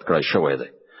مسلط کړای شوی دی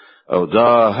او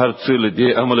دا هر څه له دې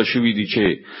عمل شوی دي چې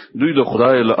دوی د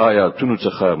خدای له آیاتونو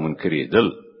څخه منکرېدل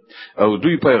او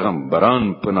دوی پیغمبران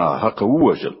په ناحق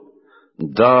ووژل.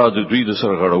 دا د دوی د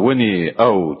سرغړونې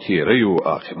او تیریو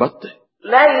عاقبت دی.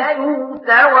 ليسوا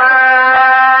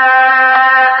سواء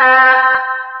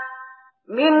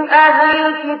من أهل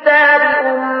الكتاب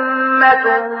أمة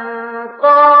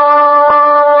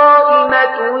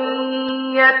قائمة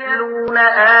يتلون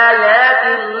آيات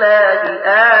الله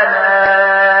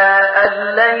آناء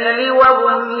الليل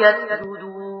وهم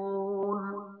يسجدون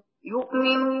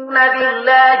يؤمنون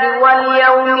بالله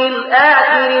واليوم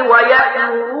الآخر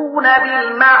ويأمرون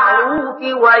بالمعروف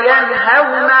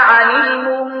وينهون عن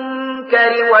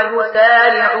المنكر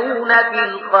ويسارعون في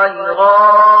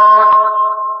الخيرات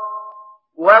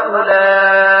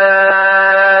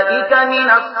وأولئك من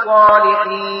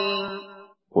الصالحين.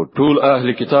 او ټول اهل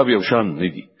کتاب یو شان نه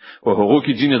دي او هغه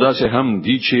کې ځینې داسې هم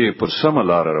دي چې پر سم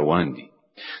لار روان دي.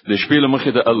 د شپې له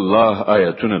مخې د الله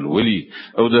آیاتونه لولي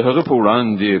او د هغه په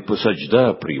وړاندې په سجده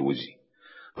پریوزي.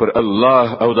 پر الله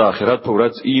او د آخرت په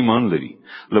ورځ ایمان لري.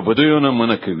 له بدیونه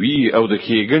منکوي او د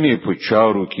کېګنې په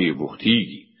چارو کې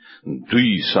بوختيږي.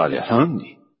 دوی صالحان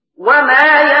دي.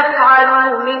 وما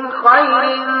يفعلوا من خير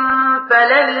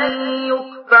فلن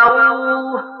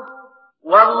يكفروه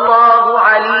والله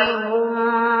عليم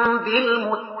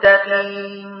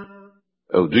بالمتقين.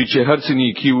 او دوی چې هر څه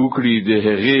نیکی وکړي د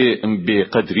هغه به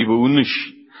قدرې به ونشي.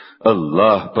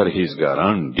 الله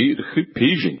پرهیزګاران ډیر ښه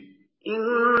پیژني.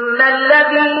 إن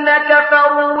الذين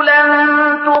كفروا لن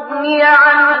تغني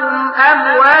عنهم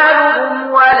أموالهم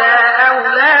ولا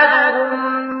أولادهم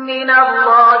من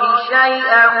الله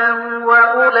شيئا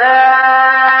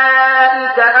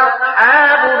وأولئك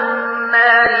أصحاب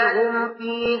النار هم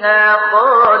فيها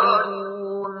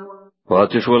خالدون.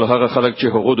 فاتش ول هغه خلک چې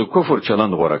هغه د کفر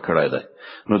چلند غوړه کړای دی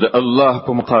نو د الله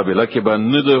په مقابله کې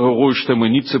باندې د هغه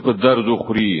شتمنۍ څخه په درد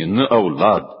خوري نه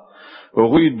اولاد.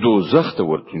 هغه دوزخ ته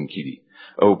ورتونکي دي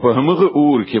او په همغه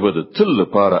اور کې به د تل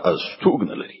لپاره استوګ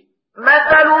نه لري.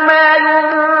 مثل ما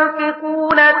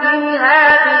ينفقون في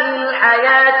هذه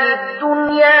الحياة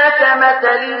الدنيا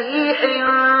كمثل ريح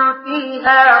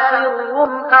فيها صر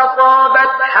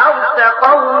أصابت حرث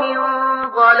قوم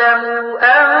ظلموا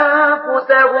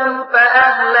أنفسهم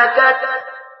فأهلكته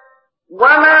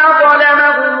وما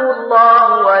ظلمهم الله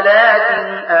ولكن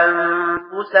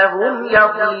أنفسهم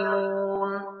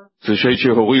يظلمون. څه شي چې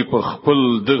هغوی په خپل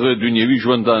دغه دنیوي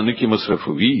ژوندانه کې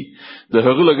مصرفوي د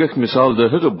هغه لګښت مثال د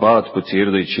هغه باد په څیر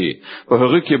دی چې په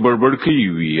هغه کې بړبړ کوي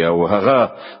وي او هغه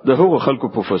د هغو خلکو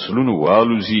په فصلونو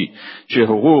والوزي چې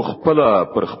هغه خپل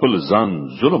پر خپل ځان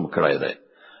ظلم کړی دی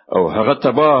او هغه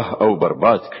تباه او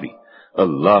برباد کړی.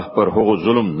 الله پر هغه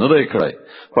ظلم نه دی کړی.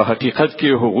 په حقیقت کې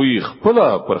هغوی خپل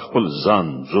پر خپل ځان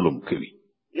ظلم کوي.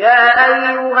 يا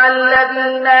أيها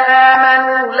الذين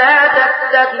آمنوا لا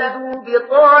تتخذوا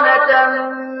بطانة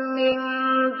من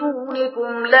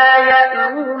دونكم لا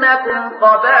يألونكم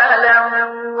خبالا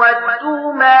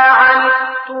ودوا ما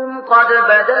عنتم قد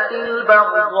بدت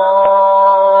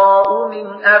البغضاء من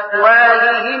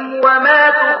أفواههم وما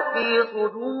تخفي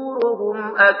صدورهم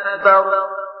أكبر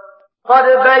قد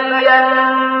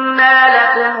بينا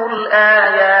لكم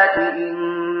الآيات إن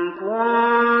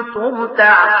كنتم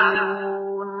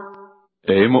تعقلون.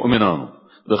 اے مؤمنانو،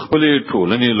 د خپل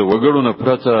ټولنې له وګړو نه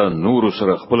پرته نور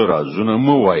سره خپل رازونه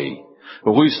مو وایي.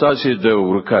 هغوی ستاسو د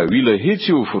ورکاوي له هیڅ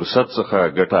یو فرصت څخه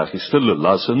ګټه اخیستل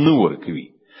لاس نه ورکوي.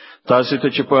 تاسو ته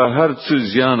چې په هر څه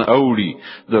زیان اوړي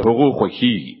د هغو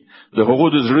خوخي، د هغو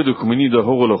د زړه دښمنی د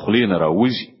هغو له خلې نه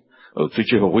راوځي، او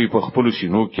چې هغوی په خپل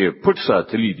سینو کې پټ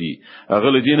ساتلي دي هغه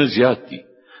له دینه زیات دي.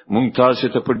 مونږ تاسو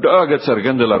ته په ډاګه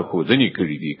څرګند لارښودنې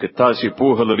کړې دي چې تاسو په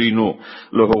هلري نو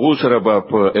له هغو سره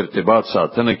په ارتباط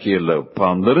ساتنه کې له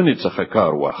پاملرنې څخه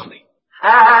کار واخلئ.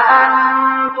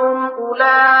 أنتم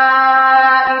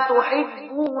أولئك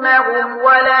تحبونهم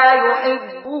ولا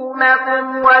يحبونكم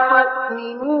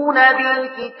وتؤمنون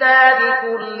بالكتاب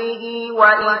كله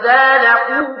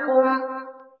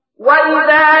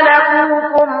وإذا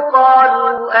لقوكم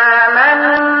قالوا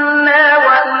آمنا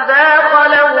وإذا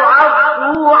خلوا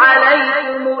عضوا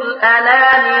عليكم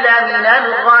الأنامل من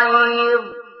الغيظ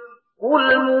قل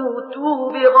موتوا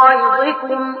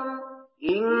بغيظكم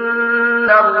إن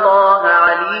الله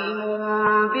عليم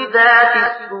بذات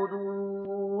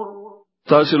الصدور.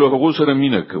 تاسو له هغو سره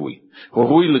مینه کوئ،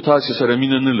 هغوی له تاسو سره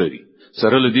مینه نه لري.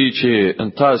 سره لدی چې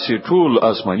تاسو ټول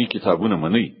آسماني کتابونه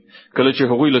منئ. کله چې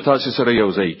هغوی له تاسو سره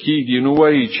یو ځای کیږي نو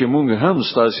وایي چې مونږ هم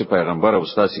تاسو پیغمبر او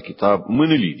تاسو کتاب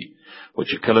منلی دي. او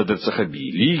چې کله درڅخه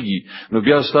بیلیږي نو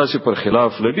بیا تاسو پر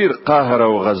خلاف لډیر قهر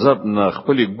او غضب نه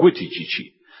خپل ګوتی چی.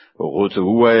 هغه ته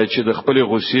وایي چې د خپل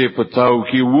غصې په تاو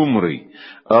کې ومري.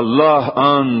 الله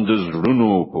ان د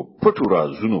زړونو په پټو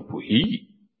رازونو پوهیږي.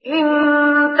 إن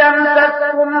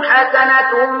تمسسكم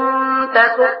حسنة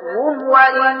تسؤهم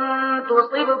وإن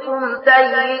تصبكم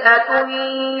سيئة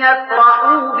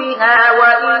يفرحوا بها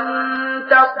وإن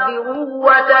تصبروا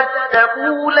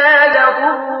وتتقوا لا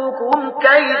يضركم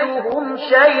كيدهم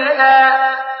شيئا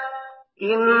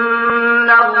إن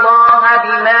الله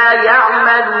بما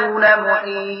يعملون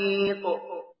محيط.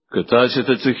 که تاسو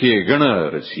ته څه ښېګڼه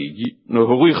رسیږي نو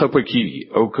هغوی خپه کیږي،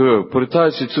 او که پر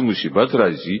تاسو څه مصیبت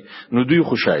راځي نو دوی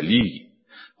خوشحالي.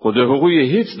 خو د هغوی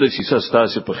هیڅ د سیسه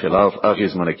تاسو په خلاف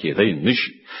اغیزمنه کېدای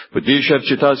نشي، په دې شرط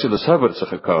چې تاسو له صبر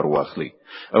څخه کار واخلئ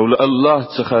او له الله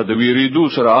څخه د ویریدو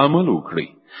سره عمل وکړئ.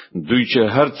 دوی چې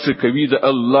هر څه کوي د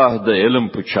الله د علم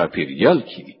په چاپیریال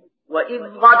کې دي. وَإِذْ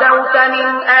غَدَوْتَ مِنْ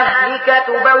أَهْلِكَ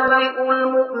تُبَوِّئُ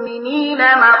الْمُؤْمِنِينَ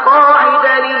مَقَاعِدَ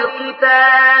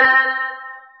لِلْقِتَالِ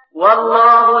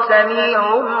والله سميع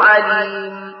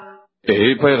عليم. اے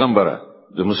پیغمبره،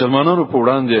 د مسلمانانو په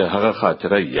وړاندې هغه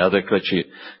خاطره یاد کړه چې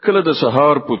کله د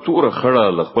سهار په توره خړه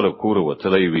له خپل کور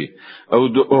وتلی وي او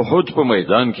د احد په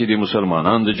میدان کې د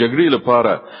مسلمانانو د جګړې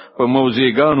لپاره په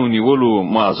موضعګانو نیولو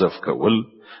معذف کول.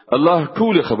 الله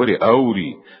ټول خبري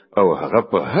اوري او هغه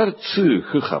په هر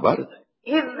څه خبر ده.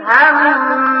 إذ هم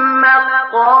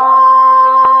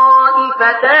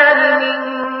طائفتان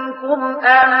منكم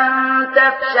أن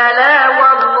تفشلا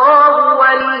والله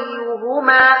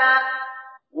وليهما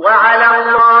وعلى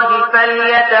الله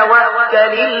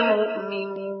فليتوكل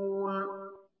المؤمنون.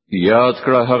 یاد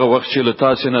کړه هغه وخت چې له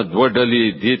تاسو نه دوه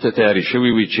ډلې دې ته تیاری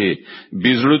شوي وي چې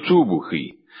بزړتوب وکړي،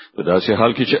 په داسې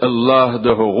حال کې چې الله د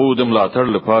هغو د ملاتړ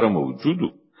لپاره موجود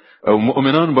او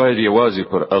مؤمنان باید یوازې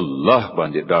پر الله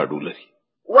باندې ډاډ ولري.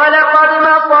 ولقد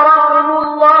نصركم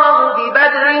الله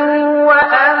ببدر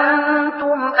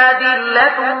وأنتم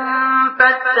أذلة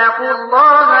فاتقوا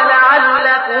الله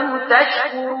لعلكم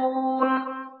تشكرون.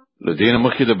 لدین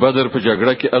مخکې د بدر په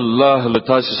جګړه کې الله له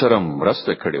تاسو سره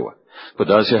مرسته کړې و، په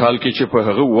داسې حال کې چې په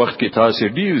هغه وخت کې تاسو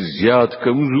ډیر زیات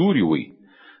کمزوري وي.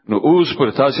 نو اوس پر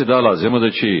تاسو دا لازم ده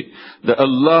چې د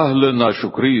الله له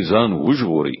ناشکری ځان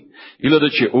وژغورئ، اله د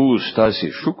چې اوس تاسو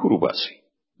شکر وباسئ.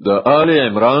 د آل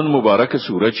عمران مبارکه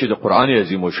سوره چې د قران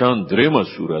عظیم شان دریمه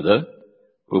سوره ده،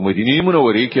 په مدینه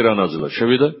منوره کې را نازله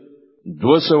شوې ده.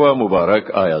 200 مبارک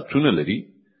آیاتونه لري.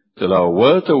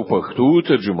 تلاوت او پښتو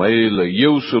ترجمه یې له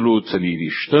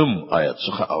 140 آیات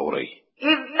څخه اوري.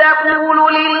 إذ تقول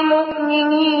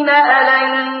للمؤمنين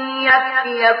ألن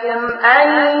يكفيكم أن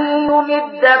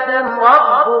يمدكم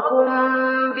ربكم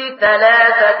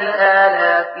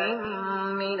ب3,000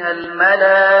 من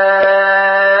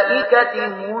الملائكة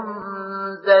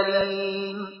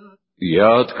منزلين.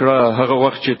 یاد کړه هغه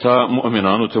وخت چې تا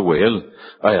مؤمنانو ته ویل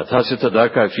آیا تاسو ته دا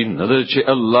کافی نه ده چې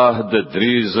الله د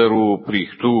 3,000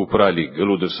 پرښتو پر علی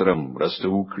ګلو د سره مرسته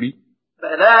وکړي؟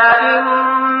 بلى إن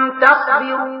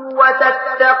تصبروا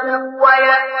وتتقوا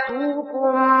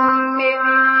ويأتوكم من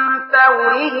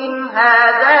فورهم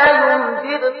هذا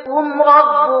يمددكم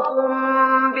ربكم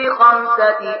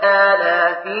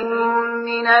ب5,000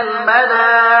 من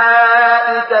الملائكة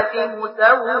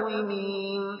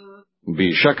مسومين.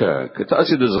 بشکه که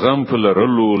تاسو د زغم په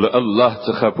لرلو له الله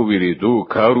څخه په ویریدو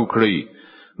کار وکړئ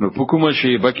نو په کومه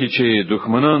شیبه کې چې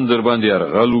دښمنان در باندې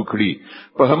ارغال وکړي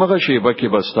په همغه شیبه کې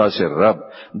بس تاسو رب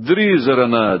 3,000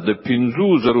 نه د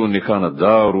 5,000 نښانه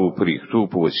دارو پرېختو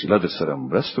په وسیله د سره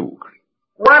مرسته وکړي.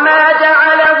 وما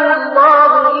جعله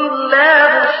الله إلا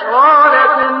بشرى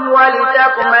لكم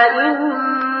ولتطمئن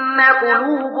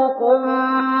قلوبكم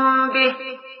به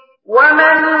وما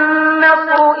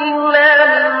النصر إلا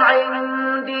من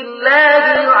عند الله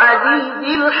العزيز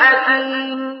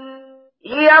الحكيم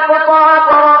ليقطع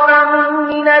طرفا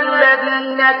من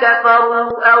الذين كفروا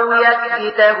أو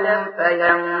يكبتهم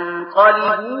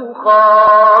فينقلبوا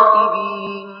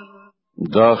خائبين.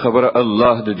 دا خبر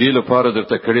الله د دې لپاره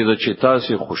درته کړی ده چې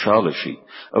تاسو خوشاله شئ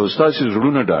او تاسو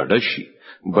زړونه ډاډه شي.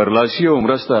 برلاسی او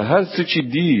مرسته هر څه چې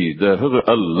دی د هغه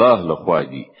الله لخوا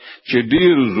دی چې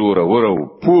ډیر زور او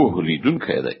په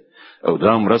لیدونکو دی او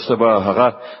دا مرسته به هغه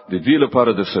د دې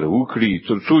لپاره د سره وکړي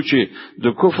ترڅو چې د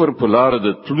کفر په لار د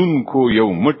تلونکو یو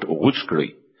مټ غوڅ کړي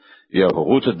یا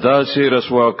هغه ته داسې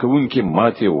رسوا کوونکې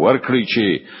ماته ورکړي چې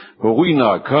هغه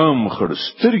ناکام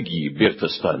خړسترګي بیرته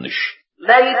ستانش.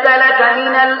 ليس لك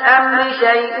من الأمر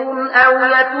شيء أو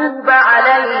يتوب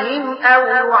عليهم أو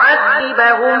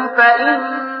يعذبهم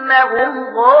فإنهم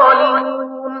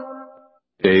ظالمون.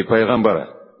 ای پیغمبره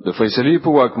د فیصلې په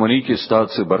واکمنۍ کې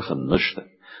ستاسو برخه نشته.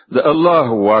 د الله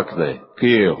واک دی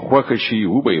کې خوښ شي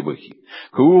او به بخي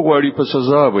که غواړي په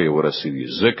سزا به ورسوي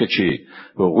ځکه چې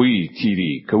هغوی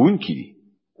تیری کوونکی دي.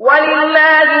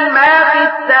 ولله ما في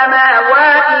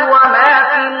السماوات وما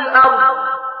في الأرض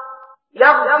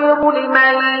يغفر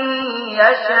لمن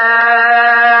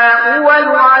يشاء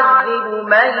ويعذب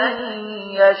من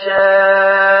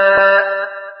يشاء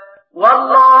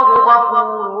والله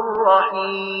غفور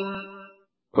رحيم.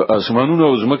 په اسمانونو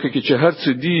او زمکه کې چې هر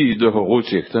څه دی د هغو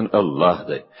څښتن الله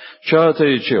دی. چاته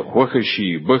چې خوښ شي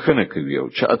بخنه کوي او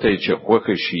چاته چې خوښ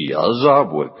شي عذاب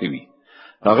ورکوي.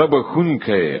 هغه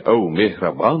بخونکی او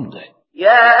مهربان دی.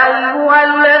 يا أيها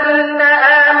الذين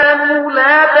آمنوا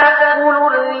لا تأكلوا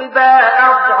الربا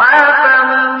أضعافا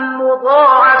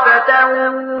مضاعفة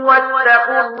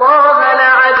واتقوا الله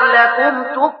لعلكم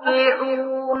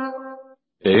تفلحون.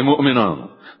 ای مؤمنان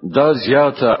دا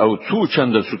زیاته او څو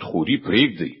چنده سودخوري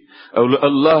پرېږدي او له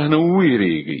الله نه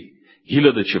ویریږي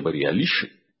هیله ده چې بریالي شي.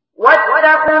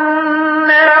 واتقوا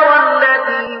النار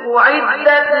التي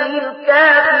أعدت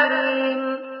للكافرين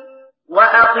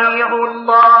وأطيعوا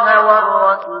الله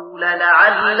والرسول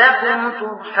لعلكم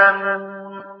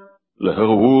ترحمون. له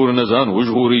هغه ور نه ځان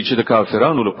وژغوري چې د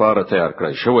کافرانو لپاره تیار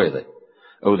کړی شوی دی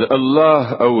او د الله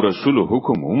او رسول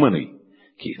حکم ومني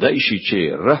کیدای شي چې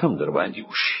رحم در باندې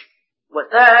وشي.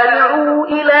 وسارعوا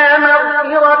إلى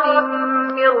مغفرة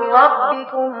من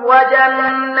ربكم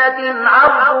وجنة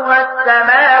عرضها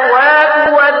السماوات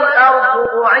والأرض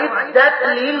أعدت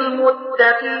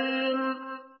للمتقين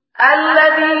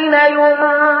الذين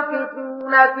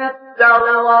ينفقون في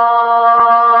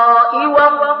السراء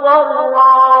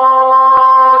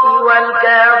والضراء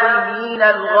والكاظمين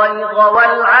الغيظ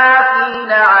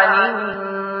والعافين عن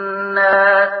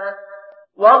الناس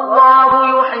والله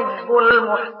يحب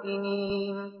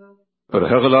المحسنين. پر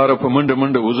هغه لار په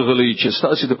منډه وزغلې چې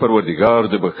ستاسو د پروردګار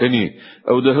د بخنی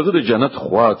او د هغه د جنت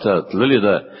خواته تللې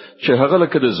ده چې هغه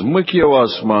لکه د زمکي او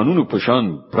اسمانونو په شان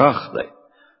پراخ دی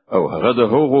او هغه د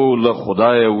هغو له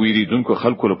خدای ویریدونکو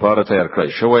خلکو لپاره تیار کړی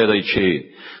شوی دی چې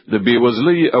د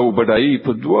بیوزلۍ او بډایۍ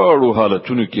په دواړو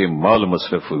حالتونو کې مال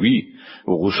مصرفوي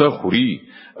غوسه خوري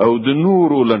او د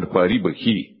نورو لنډپاري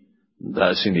بخي. دا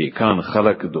سنیکان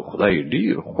خلق د خدای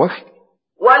ډیر خوښ.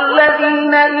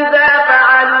 والذين إذا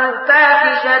فعلوا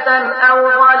فاحشة أو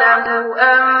ظلموا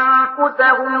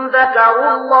أنفسهم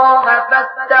ذكروا الله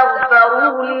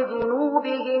فاستغفروا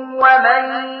لذنوبهم ومن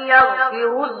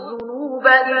يغفر الذنوب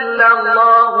إلا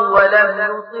الله ولم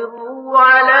يصروا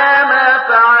على ما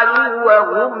فعلوا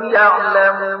وهم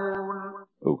يعلمون.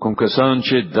 کوم کسان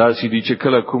چې داسې دي چې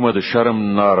کله کومه د شرم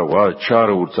ناروا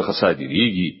چاره ورڅخه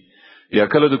صادریږي یا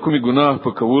کله د کومي ګناه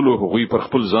په کولو هغوی پر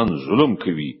خپل ځان ظلم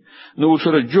کوي نو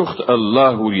سره جوخت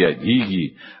الله ورياديږي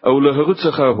او له هغه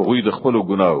څخه هغوی د خپل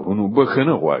ګناهونو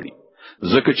بخنه غواړي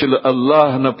ځکه چې الله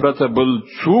نه پرته بل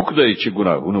څوک دی چې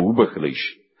ګناهونه وبخلی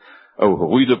شي او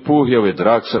هغوی د پوهې او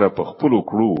ادراک سره په خپل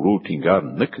کړو ورو ټینګار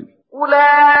نه کوي.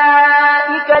 أولئك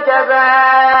أولئك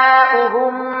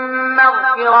جزاؤهم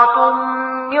مغفرة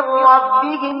من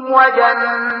ربهم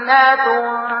وجنات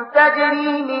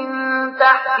تجري من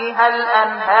تحتها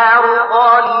الأنهار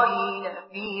خالدين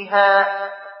فيها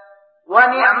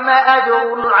ونعم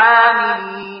أجر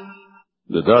العاملين.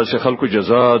 د داسې خلکو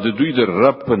جزا د دوی د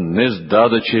رب په نزد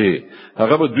داده چې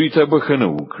هغه به دوی ته بخنه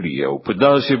وکړي او په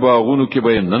داسې باغونو کې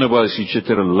به نن باسي چې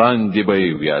تر لاندې به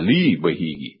ویالي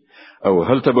بهيږي او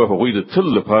هلته به هغوی د تل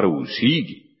لپاره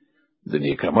اوسيږي. د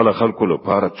نیک عمل خلکو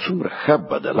لپاره څومره ښه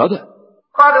بدله ده.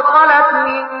 قد خلت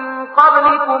من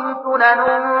قبلكم سنن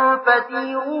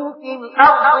فسيروا في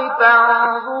الأرض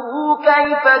فانظروا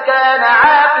كيف كان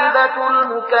عاقبة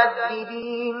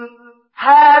المكذبين.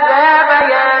 هذا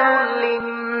بيان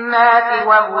للناس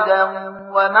وهدى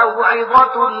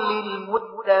وموعظة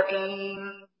للمتقين.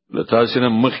 لتاسنه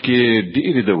مخکې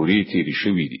ډېرې دورې تیرې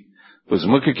شوې دي. پس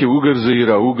مکه کې وګرځي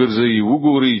را وګرځي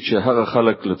وګوري چې هغه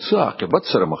خلک له څه عاقبت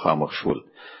سره مخامخ شول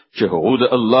چې هغه د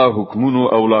الله حکمونو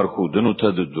او لارښودنو ته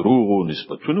د دروغو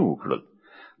نسبتونه وکړل.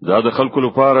 دا د خلکو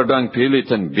لپاره ډنګ پیلې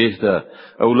تنبیه ده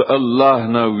او له الله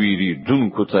نه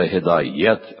ویریدونکو ته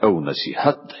هدایت او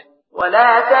نصیحت ده.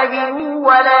 ولا تهنوا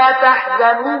ولا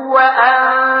تحزنوا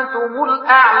وأنتم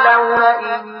الأعلون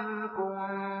إن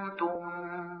كنتم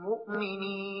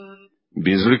مؤمنين.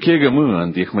 بزرکیګه مو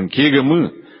اندېښمن کېګه مو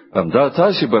همدا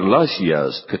تاسو برلاسي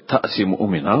یاست که تاسو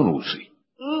مؤمنان اوسئ.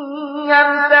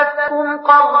 يمسككم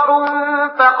قرح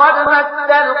فقد مس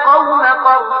القوم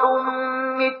قرح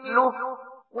مثله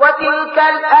وتلك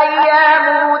الأيام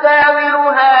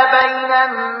نداولها بين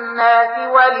الناس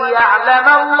وليعلم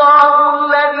الله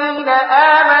الذين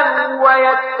آمنوا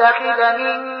ويتخذ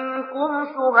منكم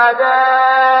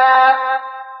شهداء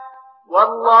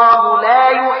والله لا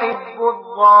يحب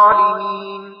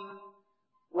الظالمين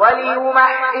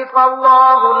وليمحص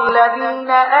الله الذين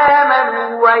آمنوا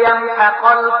ويمحق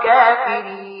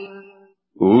الكافرين.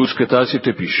 اوس که تاسو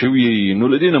ټپي شوي نو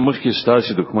لدینه مخکې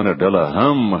تاسو دښمنه ډله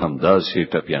هم داسې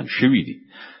ټپيان شوي دي.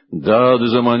 دا د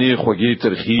زمانه خوږی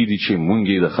ترخی دي چې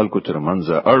مونږه د خلکو ترمنځ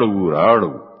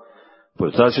اړو پر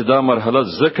تاسو دا مرحله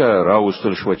زکه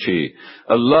راوستل شو چې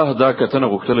الله دا کتنه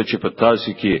غوښتل چې په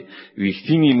تاسو کې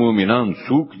ویښتینی مؤمنان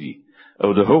څوک دي او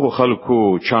د هغو خلکو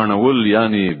چانول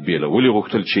یعنی بیلول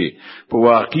غوښتل چې په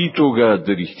واقعي توګه د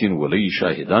رښتین ولې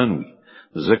شاهدان وي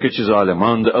ځکه چې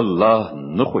ظالمان د الله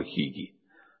نه خوښيږي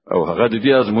او هغه د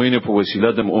دې ازموینې په وسیله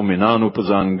د مؤمنانو په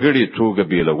ځانګړي توګه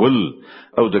بیلول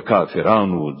او د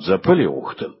کافرانو ځپل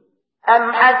غوښتل.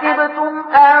 أم حسبتم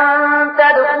أن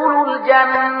تدخلوا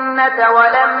الجنة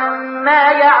ولما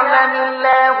يعلم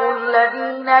الله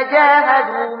الذين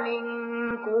جاهدوا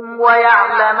منكم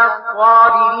ويعلم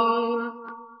الصابرين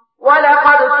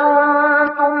ولقد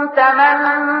كنتم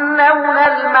تمنون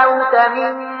الموت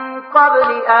من قبل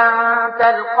أن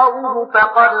تلقوه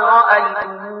فقد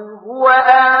رأيتموه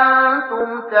وأنتم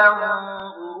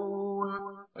تنظرون.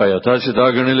 ایا تاسو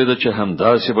دا غنلې ده چې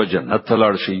همداسې به جنت ته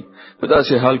لاړ شي په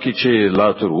داسې حال کې چې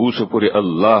لا تر اوسه پورې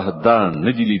الله دا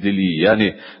نه دی لیدلی یعنی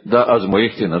دا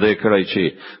ازمایښت نه دی کړی چې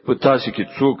په تاسو کې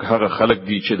څوک هغه خلک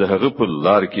دي چې د هغه په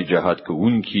لار کې جهاد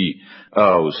کوونکي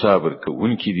او صبر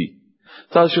کوونکي دي.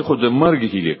 تاسو خو د مرګ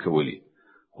هیله کولی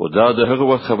خدا د هغه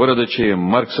وخت خبره ده چې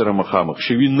مرګ سره مخامخ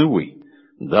شوی نه وي.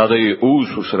 دا د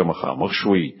اوس سره مخامخ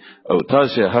شوی او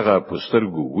تاسو هغه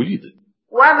پسترګو ولید.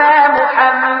 وما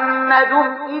محمد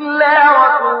إلا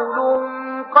رسول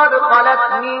قد خلت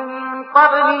من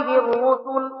قبله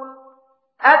الرسل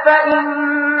أفإن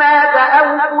مات أو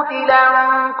قتل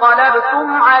انقلبتم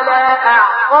على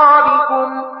أعقابكم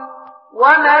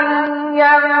ومن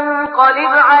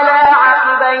ينقلب على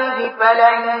عقبيه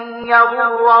فلن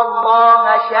يضر الله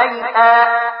شيئا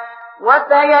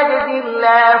وسيجزي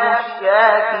الله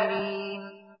الشاكرين.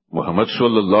 محمد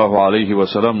صلی الله علیه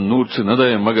وسلم نور څه نه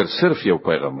دی مګر صرف یو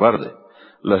پیغمبر دی.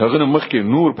 له هغه مخکې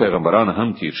نور پیغمبران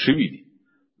هم تیر شوي دي.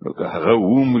 نو که هغه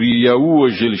عمر یا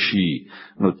وجل شي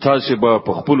نو تاسو به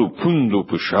په خپل پوندو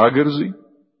په شاګرځي.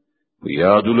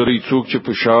 یاد لري څوک چې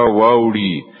په شا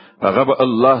واوړي هغه به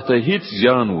الله ته هیڅ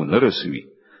ځان و نه رسوي.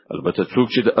 البته څوک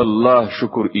چې د الله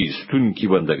شکر ایستونکي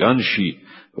بندگان شي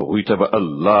هغه ته به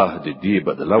الله د دې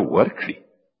بدله ورکړي.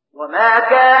 وما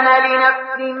كان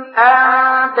لنفس أن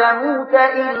تموت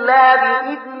إلا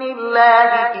بإذن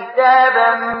الله كتابا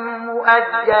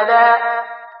مؤجلا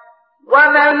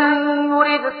ومن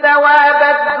يرد ثواب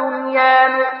الدنيا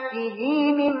نؤته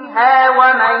منها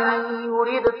ومن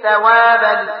يرد ثواب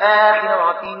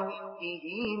الآخرة نؤته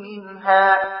منها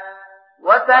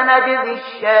وسنجزي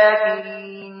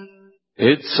الشاكرين.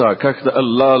 هیڅ ساکښ د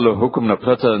الله له حکم نه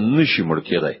پرته نشي مړ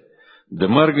کېدای. د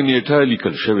مرګ نیټه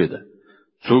لیکل شوې ده.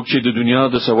 څوک چې د دنیا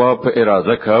د ثواب په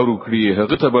اراده کار وکړي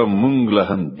هغه ته به مونږ له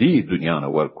هم دی دنیا نه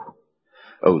ورکو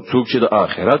او څوک چې د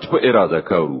آخرت په اراده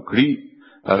کار وکړي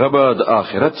هغه به د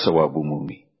آخرت ثواب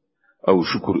ومومي او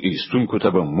شکر ایستونکو ته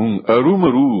به مونږ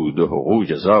ارومرو د هغو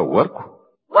جزاء ورکو.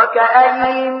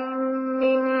 وكأين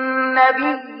من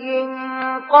نبي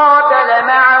قاتل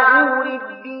معه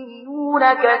ربيون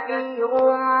كثير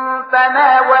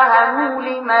فما وهنوا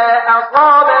لما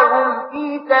أصابهم في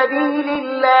سبيل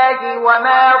الله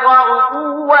وما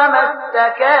ضعفوا وما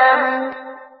استكانوا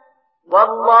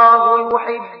والله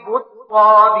يحب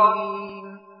الصابرين.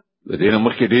 د دې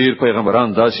مخکې ډیر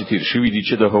پیغمبران داسې تیر شوي دي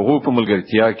چې د هغو په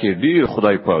ملګرتیا کې ډیر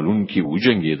خدای پالونکي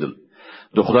وجنګیدل.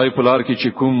 د خدای په لار کې چې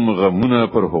کوم غمونه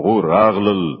پر هغو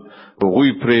راغلل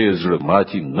هغوی پرې زړه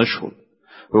ماتي نشول،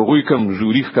 هغوی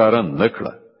کمزوري ښکارا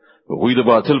نکړه، هغوی د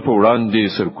باطل په وړاندې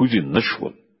سرکوزي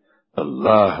نشول.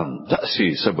 الله هم داسې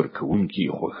صبر کوونکي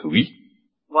خوښوي.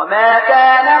 وما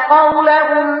كان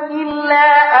قولهم إلا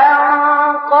أن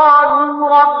قالوا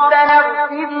ربنا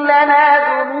اغفر لنا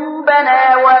ذنوبنا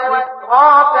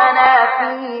وإسرافنا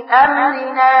في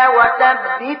أمرنا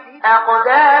وثبت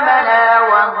أقدامنا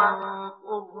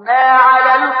وانصرنا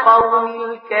على القوم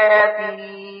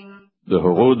الكافرين. د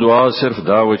هغو دعا صرف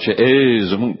دا و چې ای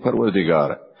زمون پروردگار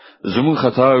زمون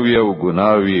خطاوی او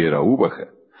ګناوی راوبخه،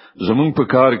 زمون په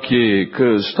کار کې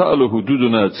که ستاله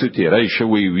حدودونه څه تیرای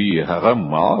شوی وي هغه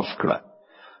معاف کړه،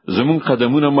 زمون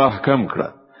قدمونه محکم کړه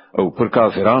او پر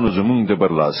کافرانو زمون د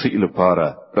برلاسي لپاره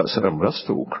را سره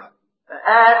مرسته وکړه.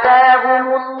 آتاهم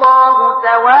الله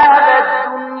ثواب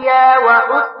الدنيا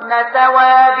وحسن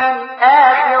ثواب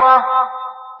الآخرة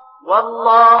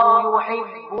والله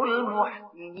يحب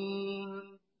المحسنين.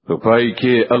 په پای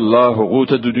کې الله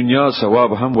غوته د دنیا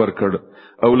ثواب هم ورکړ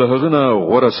او له هغه نه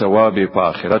غوره ثواب په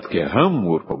آخرت کې هم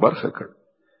ور په برخه کړ.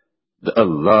 د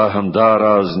الله هم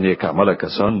داراز نیک عمل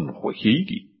کسان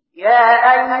خوښيږي. يا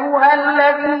أيها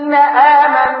الذين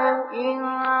آمنوا إن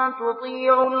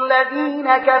تطيعوا الذين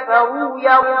كفروا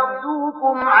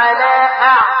يردوكم على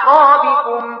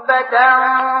أعقابكم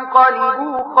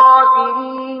فتنقلبوا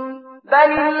خاسرين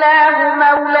بل الله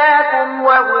مولاكم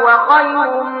وهو خير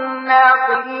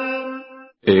الناصرين.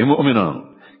 اے مؤمنان،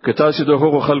 که تاسو د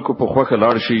هغو خلکو په خوخه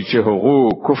لاړ شئ چې هغو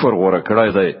کفر غوړه کړای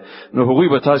دی نو هغوی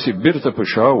به تاسو بیرته په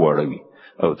شا وړوي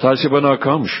او تاسو به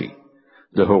ناکام شئ.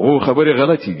 د هغو خبرې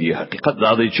غلطي دي. حقیقت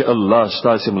دا دی چې الله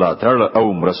ستاسو ملاتړ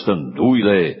او مرستندوی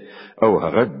دی او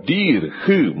هغه ډیر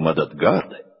ښه مددگار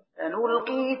دی.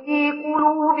 سنلقي في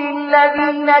قلوب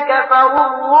الذين كفروا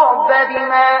الرعب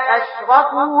بما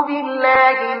أشركوا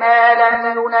بالله ما لم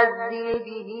ينزل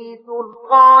به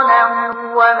سلطانا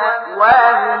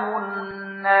ومأواهم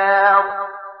النار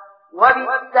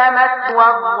وبئس مثوى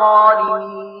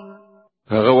الظالمين.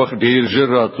 هغه وخت ډیر ژر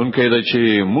راتلونکی دی چې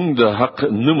موږ د حق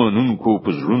نه منونکو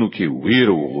په زړونو کې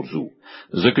ویره وغورځو،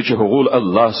 ځکه چې هغول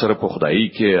الله سره په خدای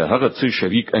کې هغه څه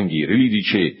شریک انګیرلی دي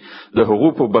چې د هغو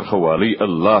په برخوالي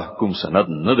الله کوم سند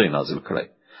نه دی نازل کړی.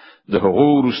 د هغو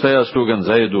وروستی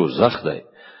استوګنځای دوزخ دی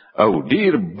او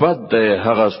ډیر بد دی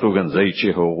هغه استوګنځای چې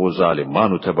هغو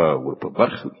ظالمانو ته به ور په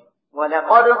برخه وي.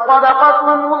 ولقد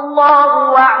صدقكم الله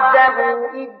وعده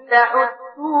إذ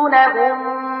تحسونهم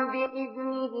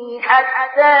بإذنه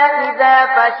حتى إذا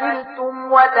فشلتم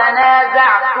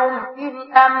وتنازعتم في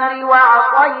الأمر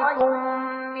وعصيتم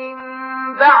من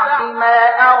بعد ما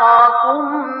أراكم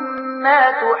ما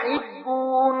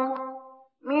تحبون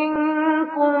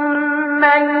منكم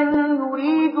من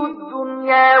يريد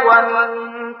الدنيا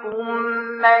ومنكم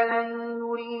من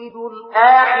يريد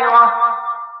الآخرة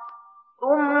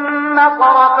ثم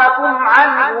صرفكم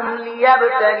عنهم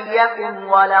ليبتليكم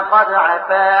ولقد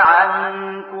عفا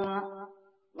عنكم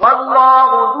والله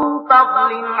ذو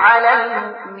فضل على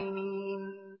المؤمنين.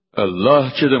 الله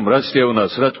چې د مرستې او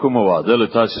نصرت کوم وعده له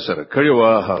تاسو سره کړی و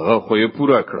هغه خو یې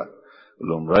پوره کړ.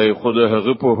 لومړی خو د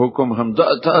هغه په حکم هم د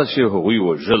تاسو هغوی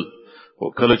وژل او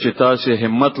کله چې تاسو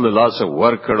همت له لاسه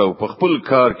ورکړ او په خپل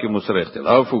کار کې مسره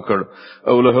اختلاف وکړ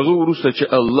او له هغه وروسته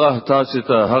چې الله تاسو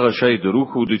ته هغه شی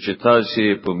دروخو د چې تاسو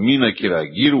په مینه کې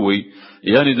راګیر وي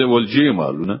یعنی د ولجې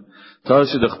مالونه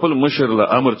تاسو د خپل مشر له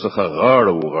امر څخه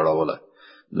غاړه وغړوله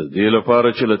د دې لپاره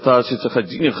چې له تاسو څخه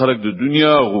ځینې خلک د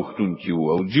دنیا غوښتونکي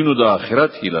او جنو د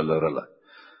آخرت هیله لرله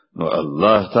نو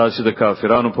الله تاسو د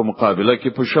کافرانو په مقابله کې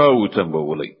په شاو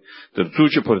تنبولي ترڅو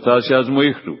چې پر تاسو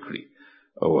ازمایښت وکړي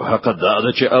او حق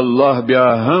دا چې الله بیا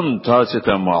هم تاسو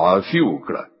ته معافي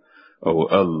وکړه او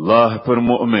الله پر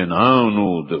مؤمنانو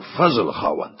د فضل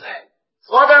خاوند دی.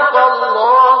 صدق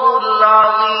الله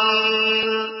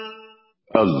العظیم.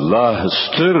 الله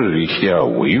ستر رښتیا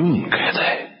ویونکی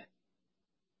دی.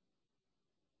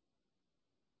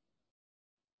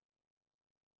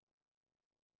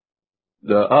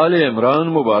 د آل عمران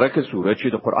مبارکه سوره چې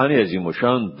د قران عظیم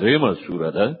شان دریمه سوره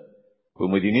ده په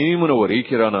مدینه منوره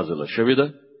کې را نازله شوې ده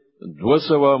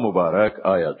 200 مبارک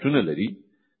آیاتونه لري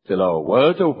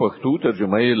تلاوت او پښتو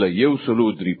ترجمه یې له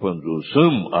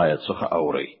 153 آیت څخه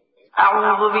اوري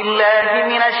اعوذ بالله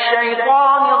من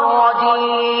الشیطان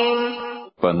الرجیم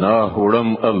پناه وړم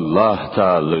الله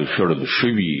تعالی شړل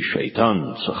شوی شیطان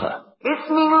څخه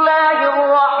بسم الله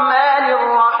الرحمن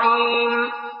الرحیم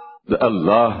د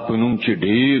الله په نوم چې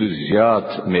ډیر زیات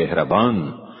مهربان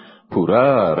پورا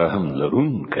رحم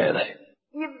لرونکی دی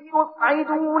إذ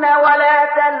تصعدون ولا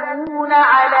تلوون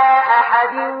على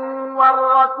أحد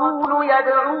والرسول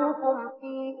يدعوكم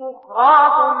في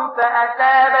أخراكم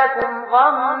فأثابكم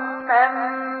غما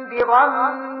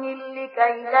بغم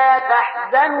لكي لا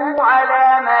تحزنوا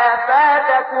على ما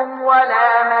فاتكم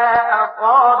ولا ما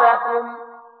أصابكم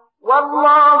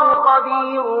والله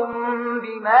خبير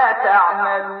بما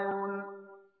تعملون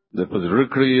د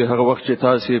پزړکړی هغه وخت چې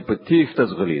تاسو په تیښ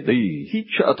تزغلی دی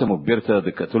هیڅ اتم بیرته د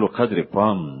کتلو قدر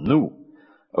پام نو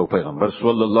او پیغمبر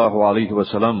صلی الله علیه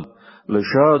وسلم له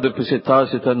شاده په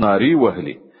تاسو ته ناری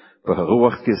وهلی په هغه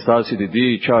وخت کې تاسو د دې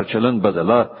چا چلن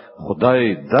بدله خدای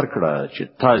درکړه چې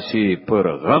تاسو پر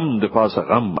غم د پاسه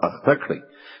غم اخته کړی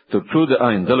ترڅو د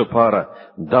آینده لپاره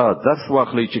دا درس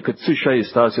واخلئ چې کڅ شي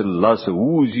تاسو لاس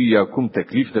ووزي یا کوم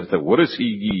تکلیف درته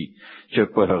ورسیږي چې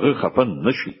په هغه خپن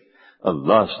نشي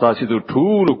الله ستاسو د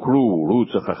ټول کړو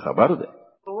څخه خبر ده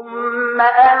ثم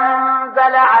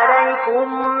انزل عليكم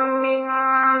من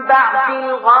بعد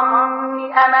الغم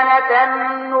أمنة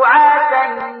نعاسا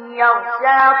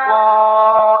يغشى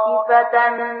طائفة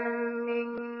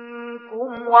منكم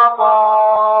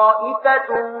وطائفة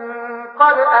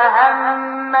قد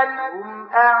أهمتهم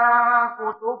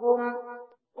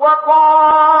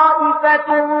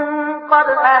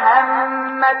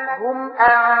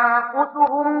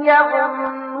أنفسهم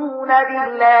يظنون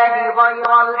بالله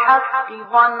غير الحق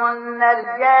ظن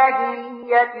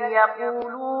الجاهلية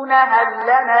يقولون هل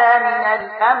لنا من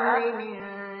الأمر من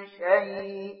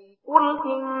شيء قل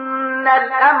إن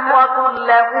الأمر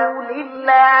كله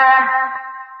لله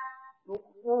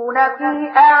يخفون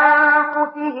في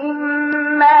أنفسهم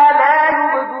ما لا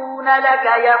يبدون لك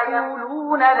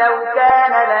يقولون لو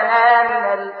كان لنا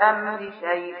من الأمر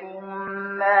شيء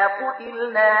ما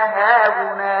قتلنا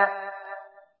هاهنا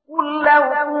قل لو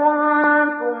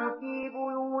كنتم في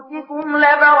بيوتكم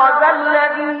لبرز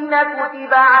الذين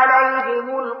كتب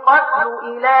عليهم القتل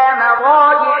إلى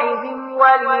مضاجعهم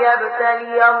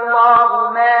وليبتلي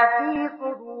الله ما في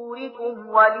صدوركم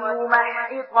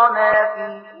وليمحص ما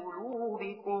في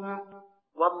قلوبكم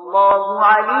والله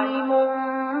عليم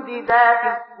بذات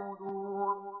الصدور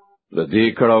لدې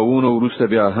کړهونه ورسته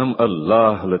بیا هم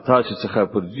الله له تاسو څخه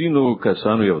پر دینو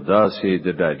کسانو یو داسې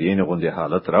د دادین غوندي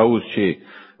حالت راوځي چې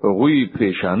غوي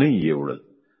پریشانی یوړل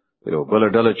یو بل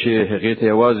ډله چې هغه ته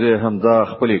یوازې همدا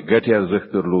خپل ګټي ارزښت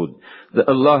درلود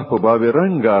د الله په باب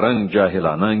رنگارنګ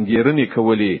جاهلانه انګیرنې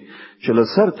کولې چې له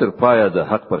سر تر پایه د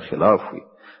حق پر خلاف وي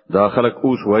دا خلک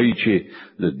اوس وایي چې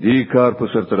د دې کار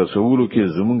په سر تر رسولو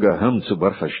کې زمونږه هم څه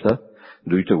برخه شته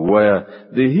دوی ته وایا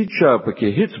د هیڅ پکې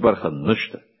هیڅ برخه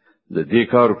نشته د دې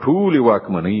کار ټول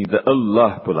واکمنۍ د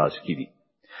الله په لاس کې دي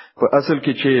په اصل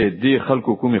کې چې د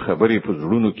خلکو کومي خبرې په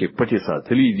زړونو کې پټي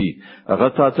ساتلې دي هغه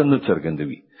تاسو نه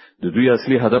څرګندوي د دوی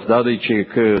اصلي هدف دا دی چې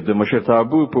د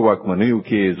مشرتابو په واکمنۍ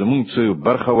کې زموږ څه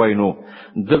برخه وای نو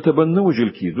دلته بند نه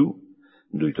وجل کیدو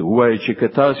دوی ته وایي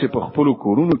چې تاسو په خپل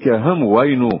کورونو کې هم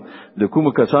وای نو د کوم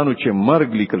کسانو چې مرګ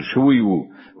لیکل شوی وو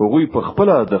هغه په خپل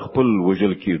د خپل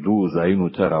وجل کېدو ځایونو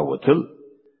ته راوتل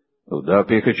او دا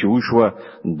پیښه چې وشوه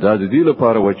دا د دې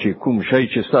لپاره و چې کوم شی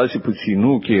چې تاسو په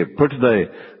سینو کې پټ دی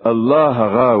الله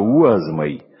هغه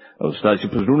وازمای او تاسو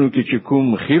په زړونو کې چې کوم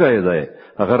خیره دی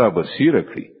هغه را برسیره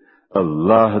کړی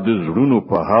الله د زړونو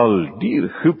په حال ډیر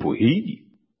ښه پوهیږي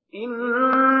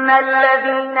ان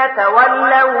الذين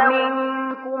تولوا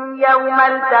منكم يوم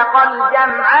التقى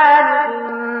الجمعان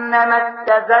إنما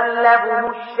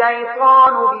استزلهم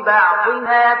الشيطان ببعض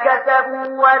ما كسبوا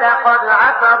ولقد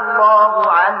عفى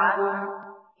الله عنهم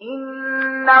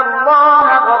إن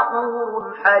الله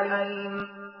غفور حليم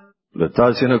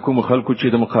لتاسنه کوم خلکو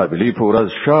چې د مقابله په ورځ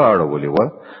شاړه ولې و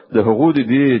د هغو د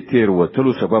دې تیر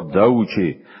وتلو سبب دا و چې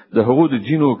د هغو د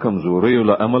جنو کمزوري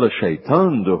له عمل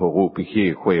شیطان د هغو په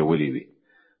کې خوې ولې وي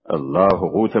الله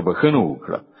هغو ته بخنه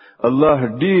وکړه الله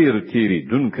ډیر تیری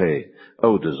دونکي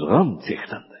او د زغم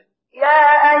څښتن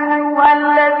يا أيها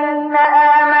الذين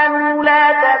آمنوا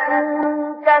لا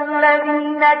تكونوا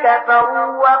كالذين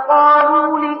كفروا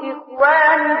وقالوا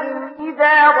لإخوانهم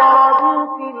إذا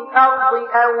ضربوا في الأرض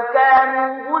أو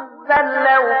كانوا غزا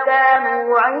لو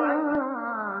كانوا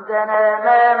عند رسلنا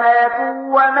ما ماتوا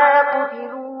وما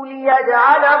قتلوا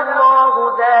ليجعل الله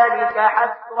ذلك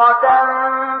حسرة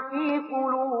في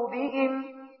قلوبهم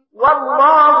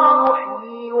والله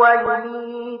يحيي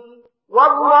ويميت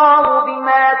والله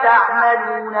بما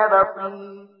تعملون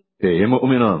بصير. ای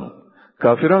مؤمنانو،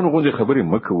 کافرانو غوندې خبرې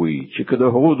مکوئ چې کله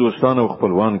هغو دوستان او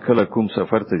خپلوان کله کوم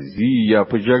سفر ته ځي یا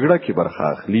په جګړه کې برخه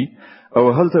اخلي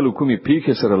او هلته له کومې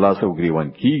پیښې سره لاس او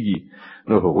ګریوان کیږي،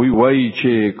 نو هغوی وایي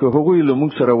چې که هغوی له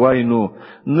موږ سره وایي نو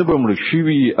نه به مړ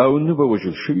شوي او نه به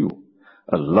وژل شوي.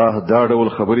 الله دا ډول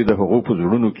خبرې د هغو په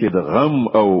زړونو کې د غم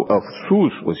او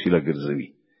افسوس وسیله ګرځوي.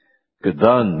 که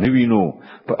دا نوی نو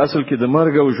په اصل کې د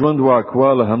مرګ او ژوند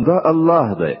واکواله همدا الله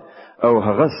دی او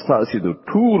هغه ستاسو د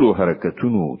ټولو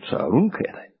حرکتونو څارونکی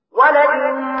دی.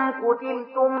 ولئن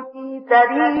قتلتم في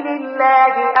سبيل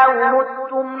الله أو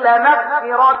متم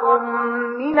لمغفرة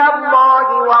من الله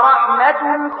ورحمة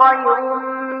خير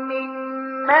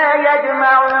مما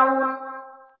يجمعون.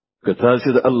 که تاسو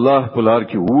د الله په لار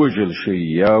کې وژل شئ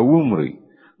یا ومرئ،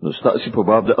 نو ستاسو په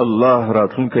باب د الله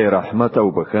راتلونکی رحمت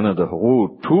او بخښنه د هغو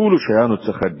ټولو شیانو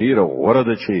څخه ډیره غوره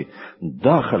ده چې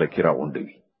دا خلک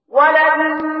راغونډوي. ولئن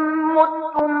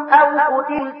متم أو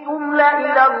قتلتم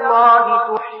لإلى الله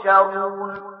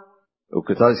تحشرون. او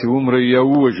که تاسو ومرئ یا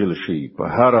وژل شئ، په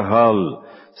هر حال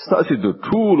ستاسو د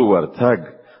ټولو ورتګ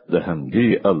د همدې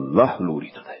الله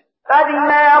لوري ته دی.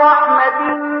 فبما رحمة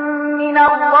من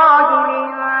الله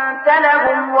لنت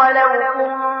لهم ولو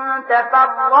كنت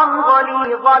فظا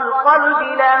غليظ القلب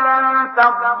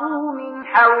لانفضوا من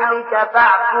حولك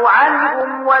فاعف عنهم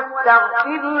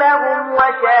واستغفر لهم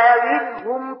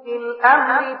وشاورهم في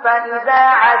الأمر فإذا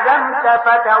عزمت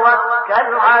فتوكل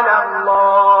على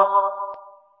الله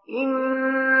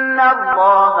إن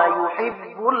الله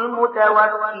يحب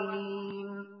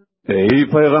المتوكلين. ای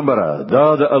پیغمبره،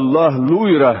 دا د الله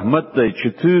لوی رحمت دی چې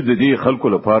ته د دې خلکو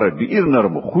لپاره ډیر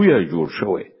نرم خویا جوړ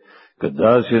شوی. که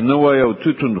داسې نه وای او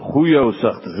ته تند خویا او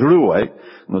سخت زړه وای،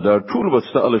 نو دا ټول به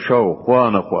ستاسو شاو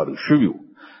خوانه خوارو شوی.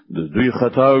 د دوی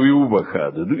خطاوي وبخه،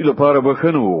 د دوی لپاره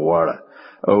بخنه وغواړه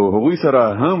او هغوی سره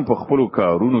هم په خپل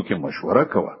کارونو کې مشوره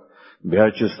کوه. بیا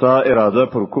چې ستا اراده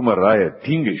پر کومه رائے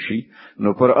ټینګ شي، نو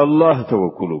پر الله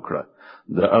توکل وکړه.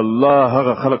 د الله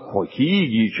هغه خلق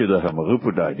خوکیږي چې د همغه په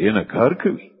ډاډې نه کار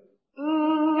کوي.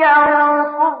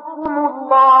 ينصركم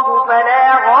الله فلا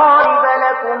غالب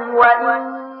لكم وإن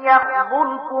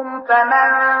يخذلكم فمن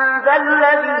ذا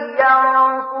الذي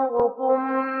ينصركم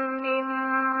من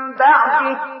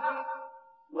بعده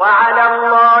وعلى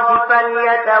الله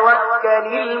فليتوكل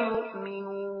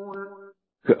المؤمنون.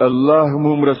 که الله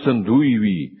مو مرستندوی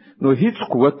وي، نو هیڅ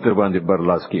قوت در باندې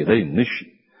برلاس کېدای نشي.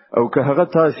 او که هغه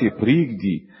تاسو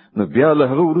پریږدي، نو بیا له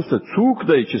هغه وروسته څوک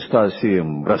دی چې تاسو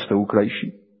مرسته وکړای شي؟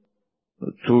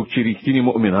 څوک چې رښتینی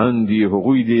مؤمنان دي،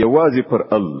 هغوی دي یوازې پر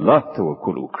الله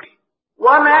توکل وکړي.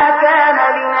 وما كان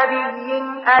لنبي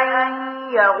أن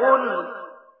يغل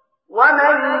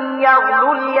ومن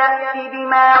يغل يأت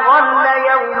بما غل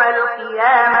يوم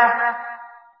القيامة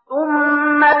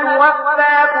ثم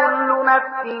توفى كل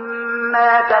نفس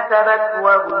ما كسبت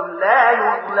وهم لا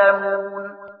يظلمون.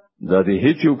 دا د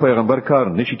هیڅ یو پیغمبر کار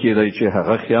نشي کېدای چې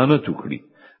هغه خیانت وکړي،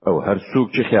 او هر څوک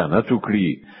چې خیانت وکړي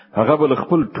هغه بل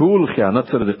خپل ټول خیانت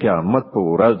سره د قیامت په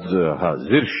ورځ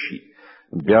حاضر شي.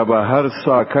 بیا به هر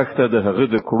څا کښته د هغه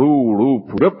د کړو وړو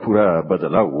پوره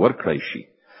بدله ورکړای شي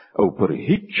او پر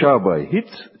هیڅ چا به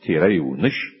هیڅ تیری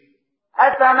ونشي.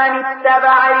 أفمن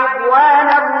اتبع رضوان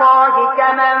الله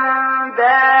كمن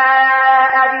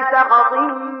باء بسخط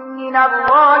من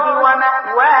الله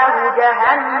ومأواه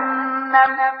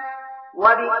جهنم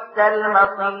وبئس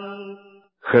المصير.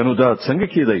 خنو دا څنګه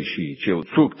کېدای شي چې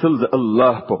څوک تل د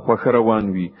الله په خوښه روان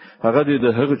وي، هغه د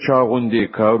هغه چا غوندې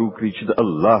کار وکړي چې د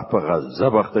الله په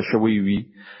غضب اخته شوی وي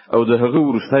او د هغه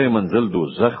ورستای منزل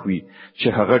دوزخ وي چې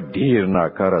هغه ډیر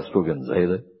ناکاره استوګنځای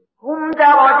ده. هم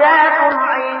درجات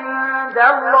عند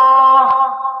الله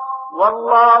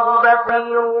والله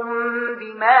بصير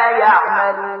بما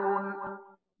يعملون.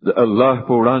 د الله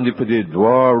په وړاندې په دې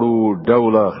دواړو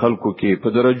ډوله خلکو کې په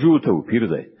درجو توپیر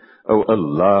دی او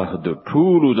الله د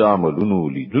ټولو د عملونو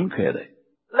لیدونکی دی.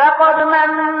 لقد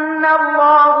من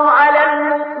الله على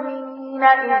المؤمنين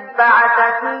إذ بعث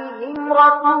فيهم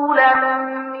رسولا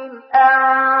من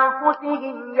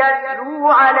أنفسهم يتلو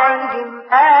عليهم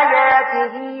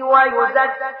آياته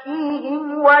ويزكيهم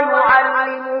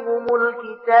ويعلمهم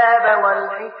الكتاب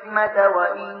والحكمة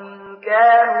وإن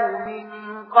كانوا من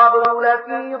قبل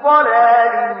لفي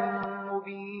ضلال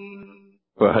مبين.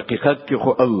 په حقیقت کې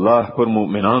خو الله پر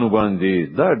مؤمنانو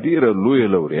باندې دا ډیره لوی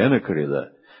لورینه کړې ده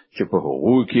چې په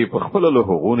هغو کې په خپل له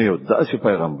هغو نه یو داسې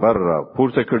پیغمبر را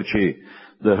پورته کړ چې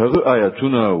د هغه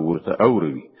آیاتونه ورته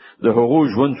اوروي، د هغو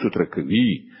ژوند ستر کوي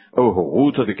او هغو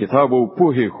ته د کتاب او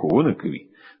پوهې ښوونه کوي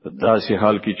داسې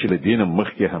حال کې چې له دین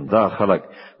مخکې همدا خلک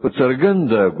په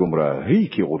څرګند گمراهۍ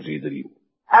کې غورځېدلي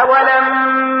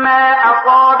أولما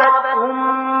أصابتهم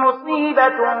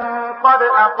مصيبة قد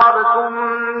أصبتم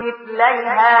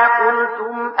مثليها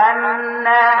قلتم أن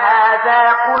هذا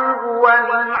قل هو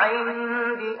من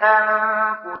عند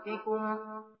أنفسكم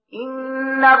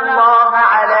إن الله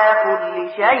على كل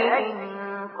شيء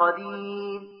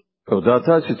قدير او دا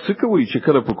تاسو څه کوئ چې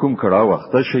کله په کوم کړه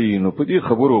وخت شي نو په دې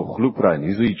خبرو خلو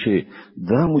پرانیزي چې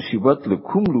دا مصیبت له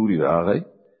کوم لوري راغی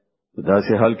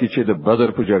داسې حال کې چې د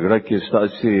بدر په جګړه کې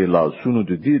ستاسو لاسونو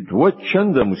د دې دوه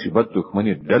چنده مصیبت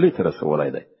دښمنی ډلې تر رسولای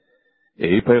دی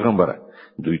ای پیغمبره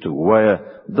دوی ته وایه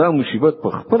دا مصیبت په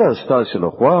خپل ستاسو له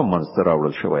خوا منځته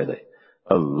راوړل شوی دی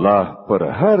الله پر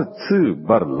هر څه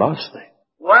برلاس دی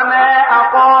وما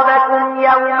أصابكم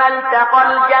يوم التقى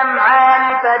الجمعان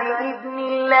فبإذن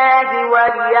الله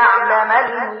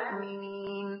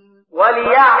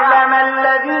وليعلم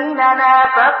الذين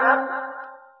نافقوا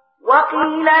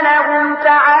وقيل لهم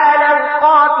تعالوا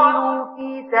قاتلوا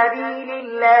في سبيل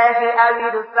الله أو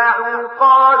ادفعوا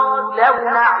قالوا لو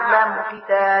نعلم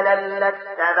قتالا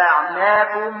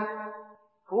لاتبعناكم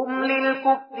هم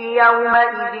للكفر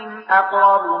يومئذ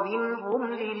أقرب منهم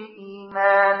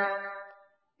للإيمان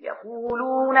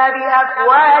يقولون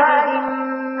بأفواههم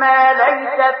ما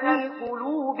ليس في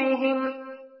قلوبهم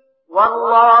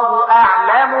والله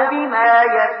أعلم بما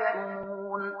يكتمون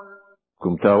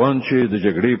کوم تاوان چې د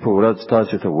جګړې په ورځ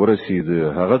تاسو ته ورسید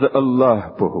هغه د الله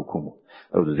په حکم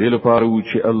او د دې لپاره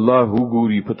چې الله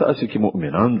وګوري په تاسو کې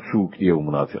مؤمنان څوک دي او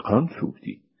منافقان څوک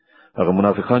دي هغه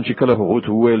منافقان چې کله هغه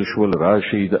ته ویل شول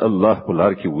راشي د الله په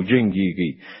لار کې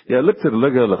وجنګيږي یا لکتر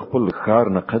لګه خپل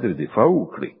خار نه قدر دفاع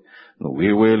وکړي نو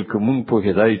ویل کوم په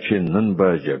هدايه چې نن به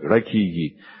جګړه کیږي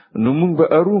نو موږ به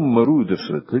اروم مرو د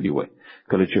سره تللی وای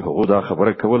کله چې هغه دا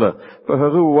خبره کوله په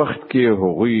هغه وخت کې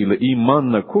هغه له ایمان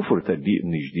نه کفر ته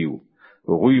نږدې وو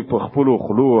هغه په خپل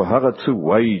خلو هغه څه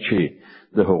وایي چې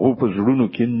د هغه په زړونو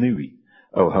کې نه وي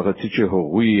او هغه چې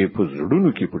هغه په زړونو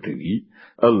کې پټوي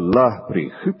الله پرې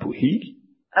خپوهیږي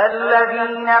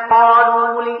الذين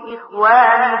قالوا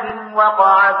لإخوانهم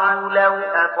وقعدوا لو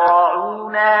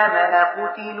أطاعونا ما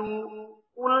قتلوا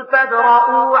قل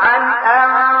فادرءوا عن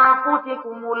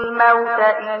أنفسكم الموت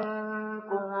إن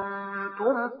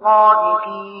كنتم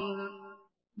صادقين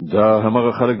دا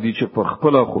همغه خلک دي چې په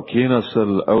خپل خو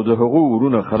کېناسل او د هغو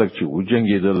ورونه خلک چې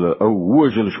وجنګیدل او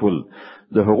وژل شول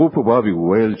د هغو په باب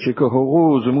ویل چې که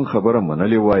هغو زمون خبره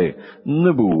منلې وای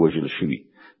نه به وژل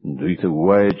شي دوی ته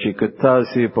وای چې که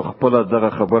تاسو په خپل دغه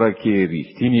خبره کې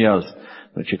ریښتینی یاست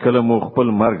نو چې کله مو خپل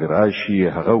مرګ راشي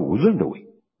هغه وزندوي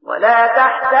ولا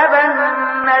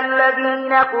تحسبن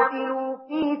الذين قتلوا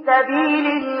في سبيل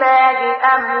الله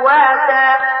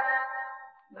أمواتا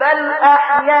بل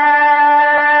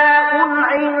أحياء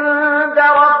عند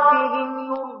ربهم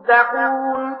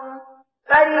يرزقون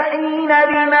فرحين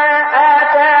بما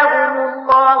آتاهم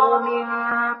الله من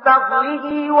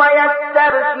فضله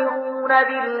ويستبشرون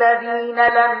بالذين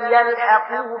لم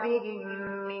يلحقوا بهم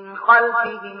من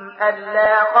خلفهم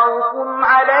ألا خوف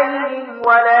عليهم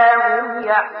ولا هم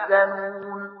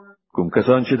يحزنون کوم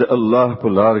کسان چې د الله په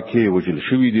لار کې وجل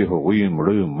شوی دي هغوی مړ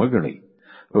مګنی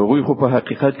هغوی خو په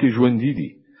حقیقت کې ژوند دي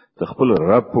د خپل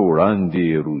رب په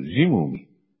وړاندې روزي مومي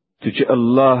چې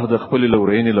الله د خپل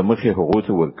لورین لمخې هغه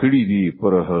ته ورکړي دي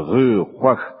پر هغه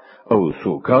خوښ او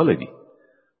سوکاله دي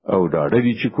او دا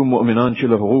دي چې کوم مؤمنان چې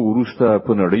له هغه ورسته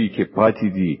په نړۍ کې پاتې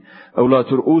دي او لا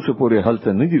تر اوسه پورې هلته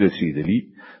نه دي رسیدلي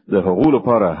د هغه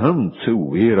لپاره هم څه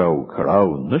ویره او کړهو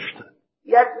نشته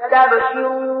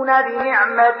يستبشرون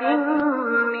بنعمة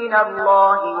من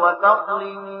الله وفضل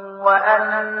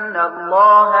وأن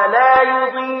الله لا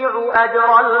يضيع أجر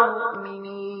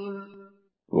المؤمنين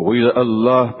وغوی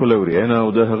الله په لورینه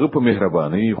او د هغه په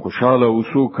مهرباني خوشاله او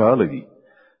سوکاله دي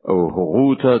او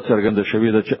هغه ته څرګند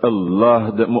شوی ده چې الله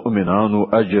د مؤمنانو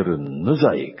اجر نه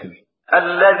ضایع کوي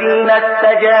الذين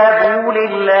استجابوا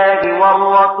لله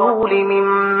والرسول من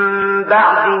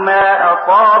بعد ما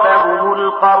أصابهم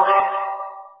القرح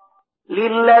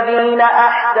للذين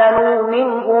أحسنوا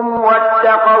منهم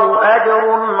واتقوا أجر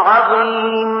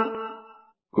عظيم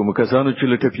کوم کسانو چې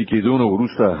لټفي کېدون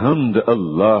ورسته هم د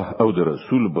الله او د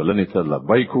رسول بلنې ته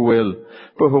لبیک ویل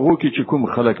په هغه کې چې کوم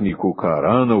خلک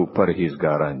نیکوکاران او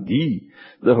پرهیزګاران دي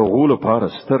د هغو لپاره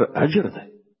ستر اجر دی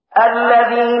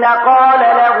الذين قال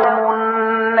لهم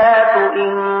الناس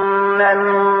إن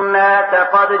الناس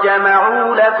قد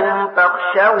جمعوا لكم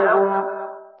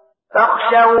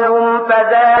فاخشوهم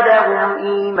فزادهم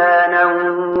إيمانا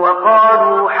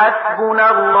وقالوا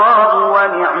حسبنا الله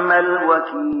ونعم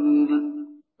الوكيل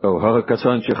او هغه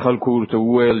کسان چې خلکو ورته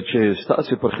وویل چې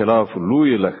ستاسو پر خلاف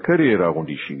لوی لخرې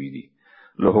راغونډي شوې دي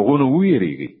له هغه نو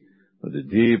ویریږي د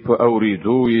دې په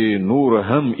اوریدو یې نور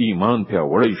هم ایمان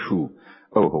پیاوړی شو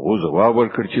او هغه جواب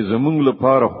ورکړ چې زمونږ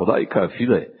لپاره خدای کافی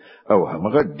دی او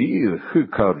هغه ډیر ښه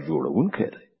کار جوړونکی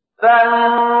دی.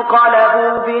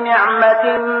 فانقلبوا بنعمة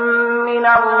من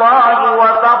الله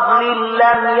وفضل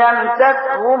لم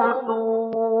يمسسهم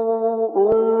سوء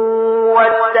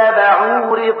واتبعوا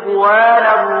رضوان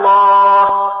الله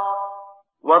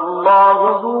والله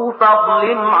ذو فضل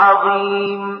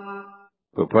عظيم.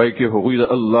 په پای کې هغوی د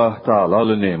الله تعالی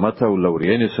له نعمت او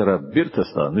لورینې سره بیرته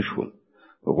ستانه شول.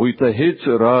 هغوی ته هیڅ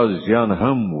راز زیان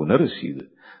هم ونه رسید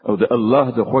او د الله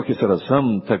د خوښۍ سره سم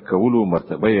تکولو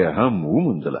مرتبه هم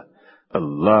وموندله.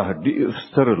 الله ډیر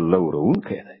ستر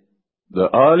لورونکی دی. د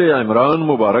آل عمران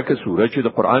مبارکه سوره چې د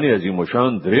قران عظیم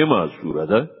شان دریمه سوره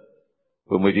ده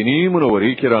په مدینه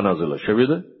منوره کې را نازله شوې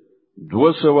ده.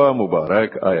 200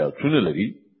 مبارک آیاتونه لري.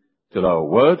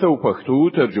 تلاوت او پښتو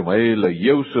ترجمه یې له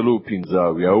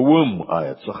 115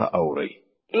 آیت څخه اوري.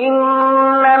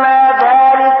 انما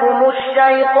ذلكم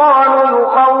الشيطان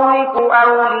يخوف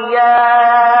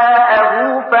اولياءه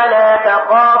فلا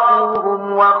تخافوهم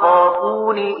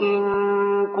وخافون ان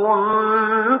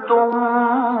كنتم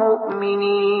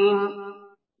مؤمنين.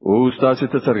 او تاسو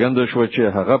ته څرګنده شو چې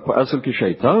هغه په اصل کې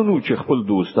شیطان او چې خپل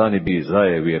دوستان بي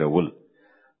ځای ویرول.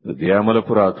 د دې عمل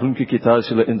پر راتلونکي کې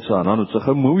تاسو له انسانانو څخه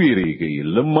مو ویریږئ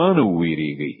لمانه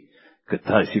ویریږئ که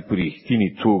تاسو په رښتینی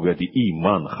توګه د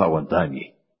ایمان خاوندان یې.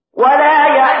 ولا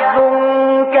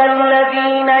يحزنك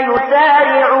الذين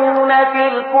يسارعون في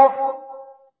الكفر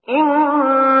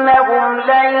إنهم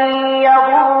لن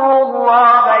يضروا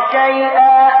الله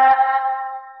شيئا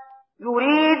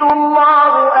يريد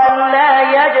الله أن لا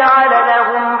يجعل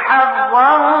لهم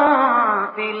حظا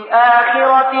في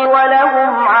الآخرة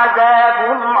ولهم عذاب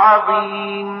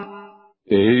عظيم.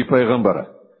 ای پیغمبره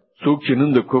څوک چې نن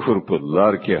د کفر په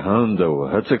لار کې هاند او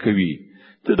هڅه کوي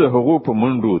ته د هغو په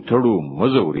منډو تړو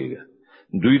مزوريږي.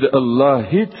 دوی د الله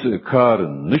هیڅ کار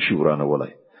نشي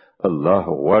ورانولای. الله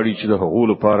غواړي چې د هغو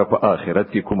لپاره په آخرت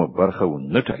کې کومه برخه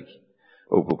ونه ټاکي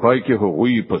او په پای کې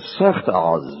هغوی په سخت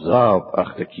عذاب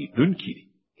اخته کیدونکي دي.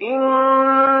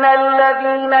 إن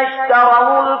الذين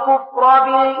اشتروا الكفر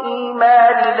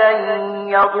بالإيمان لن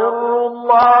يضروا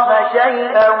الله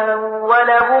شيئا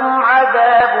ولهم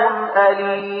عذاب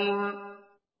أليم.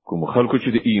 کوم خلکو چې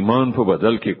د ایمان په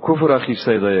بدل کې کفر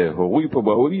اخیستی دی هغوی په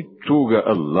باوري توګه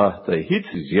الله ته هیڅ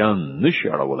زیان نشي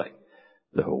اړولای.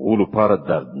 د هغو لپاره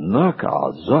دردناک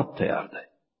عذاب تیار دی.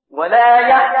 ولا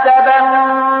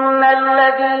يحسبن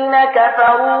الذين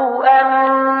كفروا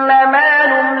أنما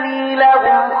نملي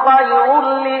لهم خير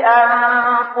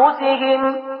لأنفسهم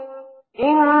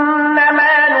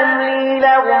إنما نملي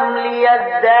لهم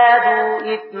ليزدادوا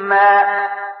إثما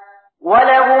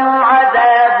ولهم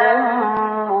عذاب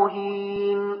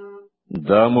مهين.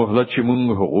 دا مهلت چې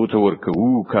موږ هغو ته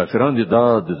ورکوو کافران دي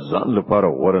دا د ځان لپاره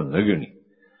غوړه نه ګڼي.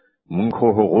 موږ خو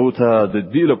هغو ته د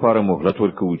دې لپاره مهلت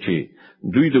ورکوو چې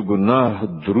دوی د ګناه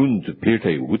دروند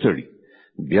پیټي وتړي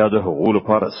بیا د هغو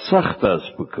لپاره سخت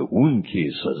سپکونکي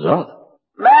سزا.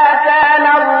 ما كان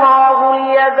الله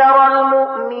ليذر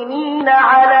المؤمنين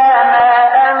على ما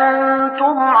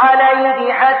أنتم عليه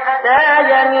حتى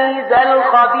يميز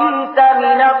الخبيث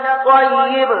من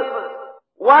الطيب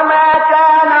وما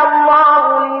كان الله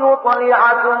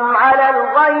ليطلعكم على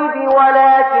الغيب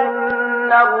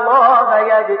ولكن الله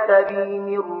يجتبي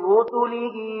من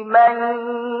رسله من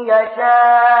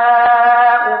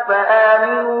يشاء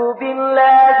فآمنوا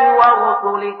بالله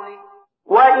ورسله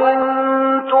وإن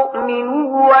تؤمنوا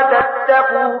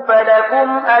وتتقوا فلكم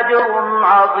أجر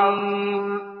عظيم.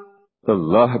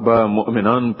 الله با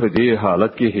مؤمنان په دې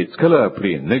حالت کې هیڅ کله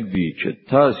پرې نګدي چې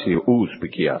تاسو اوس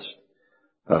پکیاس.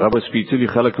 هغه به سپیڅلي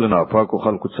خلک له ناپاکو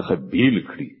خلکو څخه بیل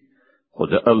کړي. خو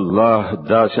د الله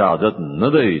داسې عادت نه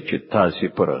دی چې تاسو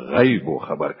پر غیب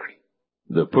خبر کړي.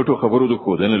 د پټو خبرو د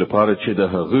خودنې لپاره چې د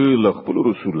هغه له خپل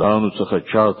رسولانو څخه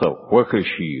چاته خوښ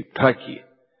شي ټاکي.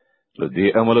 له دې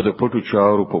عمله د پټو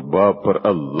چارو په باب پر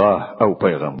الله او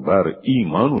پیغمبر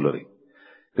ایمان ولري.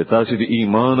 که تاسو د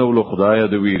ایمان او له خدای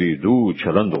د ویریدو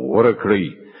چلند غوړه کړئ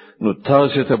نو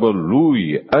تاسو ته به لوی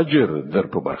اجر در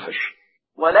په برخه شي.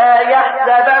 ولا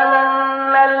يحسبن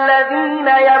الذين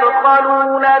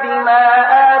يبخلون بما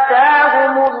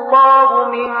آتاهم الله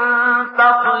من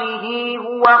فضله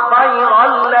هو خيرا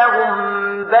لهم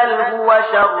بل هو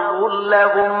شر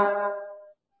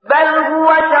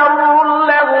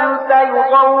لهم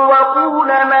سيطوقون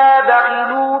ما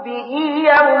بخلوا به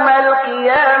يوم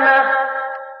القيامة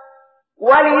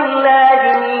ولله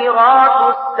ميراث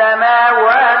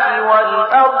السماوات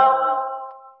والأرض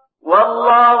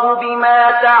والله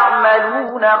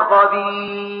تعملون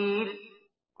خبير.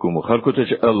 کوم خلکو ته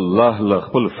چې الله له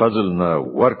خپل فضل نه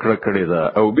ورکړه کړی دا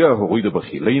او بیا هغوی د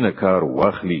بخیلۍ نه کار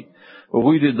واخلي،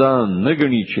 هغوی د دا نه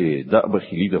غني چې دا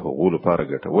بخیلی د هغو لپاره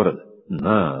ګټوره ده،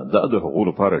 نه دا د هغو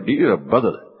لپاره ډیره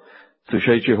بده ده. څه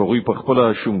شي چې هغوی په خپل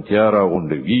شومتیا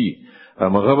راغونډوي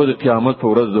هغه به د قیامت په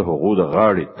ورځ د هغو د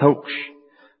غاړې توق شي.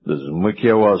 د زمکې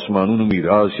او اسمانونو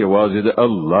میراث یوازې د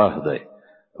الله دی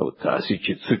او تاسو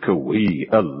چې څه کوئ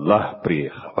الله پرې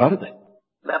خبر دی.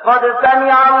 لقد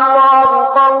سمع الله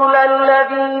قول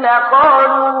الذين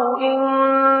قالوا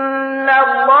إن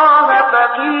الله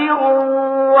فقير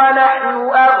ونحن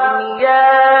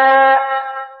أغنياء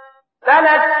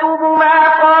فنكتب ما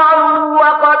قالوا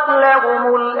وقتلهم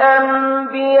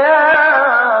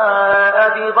الأنبياء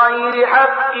بغير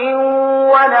حق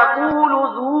ونقول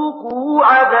ذوقوا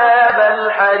عذاب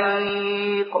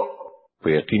الحريق. په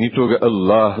یقیني توګه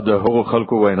الله د هغو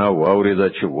خلکو وینا واوریده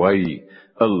چې وایي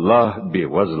الله بے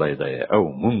وزله دی او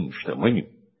مونږ شتمن یو.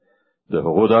 د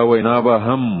هغو دا وینا به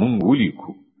هم مونږ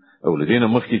ولیکو او لدينا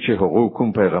مخکې چې هغو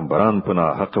کوم پیغمبران په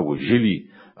ناحقه وژلي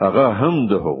هغه هم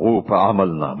د هغو په عمل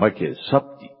نامه کې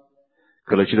ثبت دي.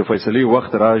 کله چې د فیصلې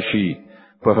وخت راشي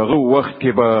په هغه وخت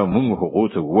کې به مونږ هغو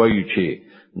ته وایو چې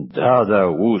دا د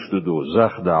اوس د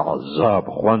دوزخ د عذاب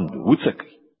خوند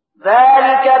وڅکي.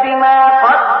 ذلك بما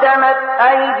قدمت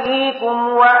أيديكم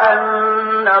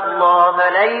وأن الله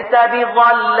ليس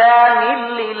بظلام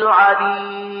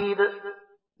للعبيد.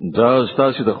 دا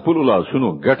ستاسو د خپل لاسونو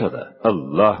ګټه ده،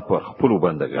 الله پر خپل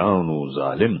بندگانو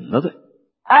ظالم نه ده.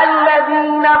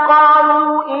 الذين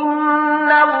قالوا إن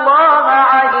الله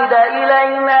عهد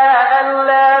إلينا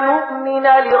ألا نؤمن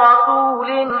لرسول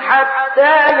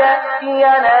حتى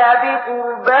يأتينا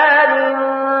بقربان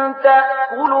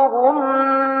تأكله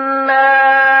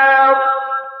النار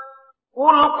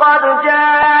قل قد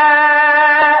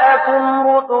جاءكم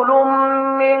رسل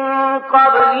من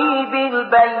قبلي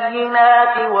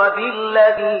بالبينات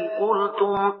وبالذي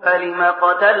قلتم فلم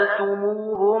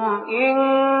قتلتموهم إن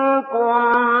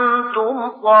كنتم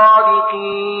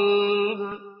صادقين.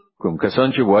 کوم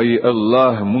کسان چې وایي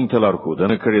الله مونږ ته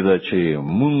لارښودنه کړې ده چې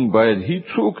مونږ باید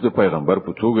هیڅوک د پیغمبر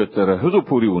په توګه تر هغه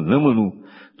پورې ونه منو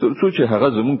تر څو چې هغه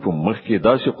زموږ په مخ کې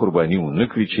داسې قرباني ونه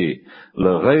کړي چې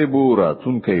له غیب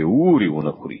راتونکي ووري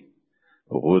ونه خوري.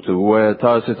 هغه ته وایي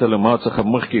تاسو ته له ما څخه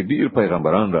مخکې ډیر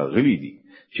پیغمبران راغلي دي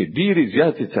چې ډیرې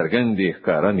زیاتې څرګندې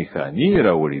ښکارا نښانې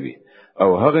راوړي وي او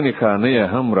هغه نښانې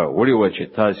هم راوړي و چې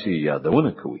تاسو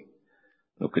یادونه کوي.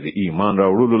 نو که د ایمان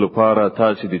راوړلو لپاره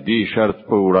تاسو د دې شرط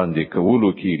په وړاندې کولو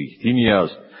کې رښتینی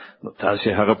یاست نو تاسو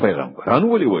هغه پیغمبران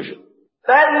ولې وژل؟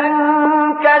 فإن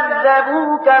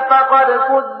كذبوك فقد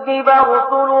كذب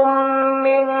رسل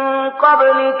من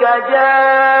قبلك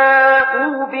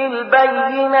جاءوا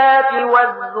بالبينات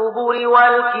والزبر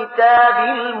والكتاب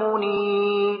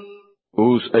المنير.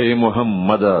 اوس ای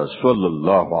محمد صلی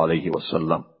الله علیه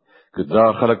وسلم که دا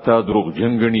خلک ته دروغ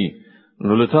جنګنی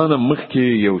نو لتانه مخکې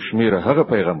یو شمیر هغه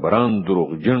پیغمبران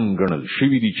دروغجن ګڼل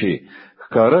شوی دي چې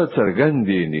ښکارا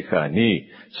څرګندې نښانې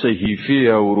صحیفه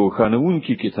او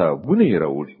روښانونکي کتابونه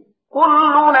راوړي.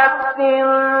 كل نفس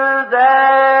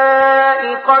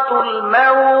ذائقة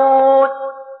الموت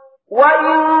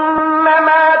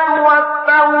وإنما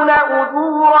توفون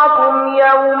أجوركم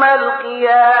يوم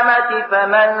القيامة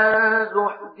فمن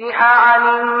زحزح عن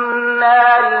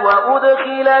النار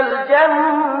وأدخل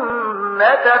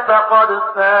الجنة فقد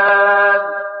فاز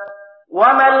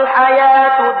وما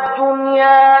الحياة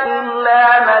الدنيا إلا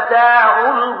متاع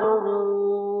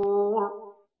الغرور.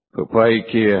 په پای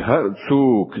کې هر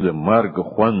څوک د مرګ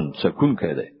خوند سکون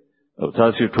کوي او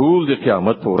تاسو ټول د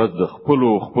قیامت په ورځ د خپل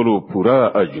پورا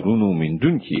اجرونو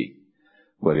مندونکي.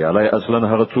 بریالي اصلا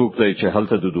هغه څوک دی چې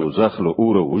هلته د دوزخ له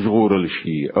اوره وژغورل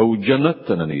شي او جنت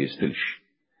ته نه ایستل شي.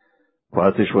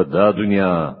 پاتې شو دا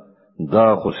دنیا دا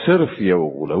خو صرف یو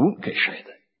غولونکی شی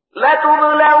دی.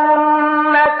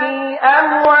 لتبلون في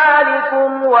أموالكم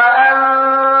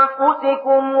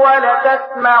وأنفسكم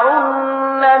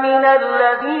ولتسمعن من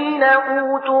الذين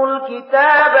أوتوا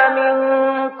الكتاب من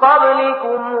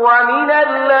قبلكم ومن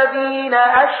الذين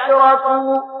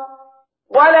أشركوا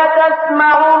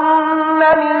ولتسمعن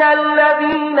من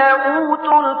الذين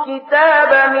أوتوا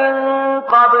الكتاب من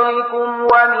قبلكم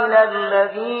ومن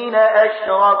الذين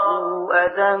أشركوا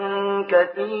أذى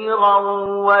كثيرا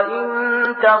وإن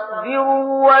تصبروا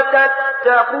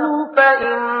وتتقوا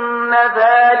فإن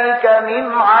ذلك من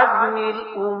عزم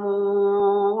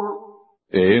الأمور.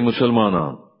 اے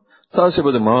مسلمانان، تاسو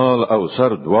به مال او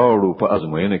سر دواړو په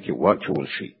ازموینه کې واچول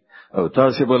شي او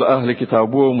تاسو به اهل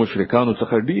کتابو او مشرکانو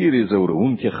څخه ډیرې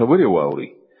زورونکې خبرې واوري.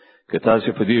 که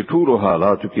تاسو په دې ټولو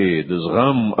حالاتو کې د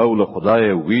زغم او له خدای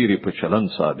ویری په چلن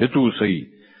ثابت اوسئ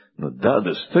نو دا د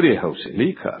سترې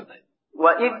حوصلې کار دی.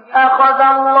 وَإِذْ أَخَذَ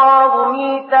اللَّهُ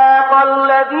مِيثَاقَ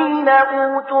الَّذِينَ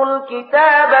أُوتُوا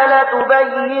الْكِتَابَ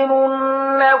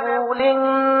لَتُبَيِّنُنَّهُ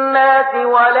لِلنَّاسِ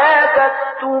وَلَا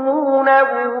تَكْتُمُونَهُ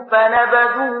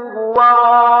فَنَبَذُوهُ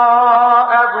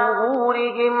وَرَاءَ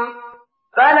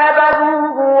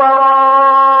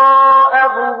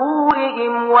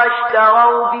ظُهُورِهِمْ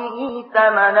وَاشْتَرَوْا بِهِ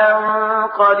ثَمَنًا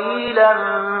قَلِيلًا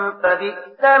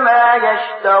فَبِئْسَ مَا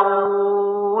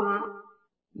يَشْتَرُونَ.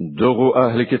 دغه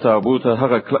اهل کتابو ته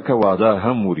هغه کلکه وعده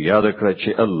هم ورياده کړه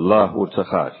چې الله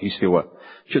ورڅخه اخیستی و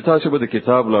چې تاسو به د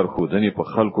کتاب لارښودنې په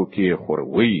خلکو کې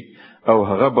خوروي او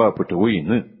هغه به پټوي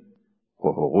نه، خو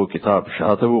هغه کتاب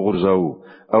شاته وغورځاو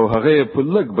او هغه په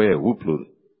لګ به وپلور.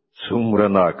 څومره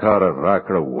ناکاره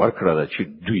راکړه ورکړه چې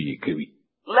دوی کوي.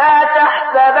 لا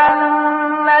تحسبن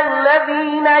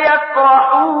الذين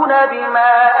يفرحون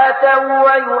بما أتوا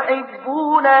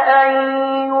ويحبون أن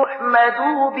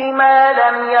يحمدوا بما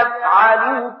لم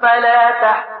يفعلوا فلا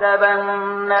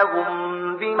تحسبنهم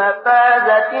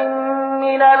بمفازة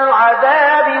من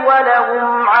العذاب ولهم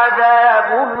عذاب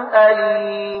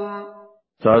أليم.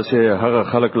 تاسو هغه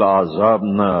خلق له عذاب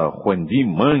نه خوندي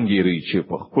مانګيري چې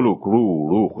په خپل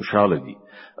کړو خوشاله دي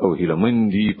او هیلمن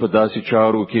دي په داسې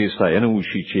چارو کې ستاینه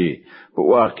وشي چې په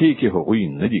واقع کې هغوی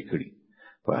نه دي کړی.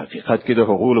 په حقیقت کې د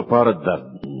هغو لپاره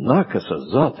دردناکه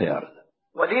سزا تیار ده.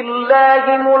 ولله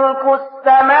ملك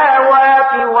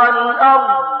السماوات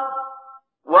والأرض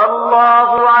والله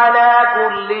على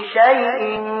كل شيء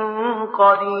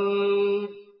قدير.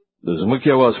 د زمکه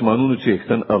او اسمانونو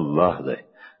څښتن الله دی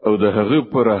او د هغه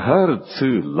پر هر څه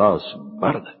لاس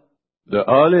برد. د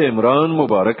آل عمران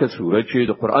مبارکه سوره چې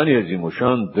د قران عظیم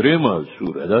شان دریمه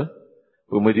سوره ده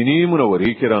په مدینه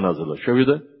منوره کې را نازله شوې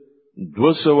ده.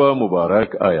 200 مبارک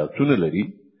آیاتونه لري.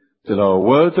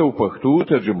 تلاوت او پښتو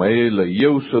ترجمه یې له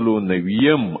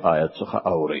 190 آیت څخه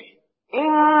اوري.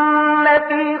 إن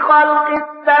في خلق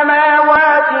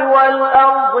السماوات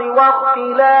والأرض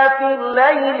واختلاف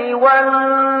الليل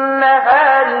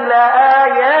والنهار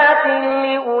لآيات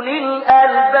لأولي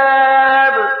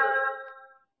الألباب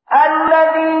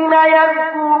الذين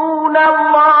يذكرون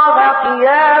الله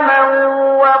قياما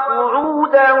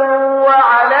وقعودا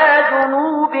وعلى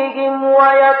جنوبهم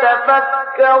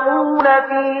ويتفكرون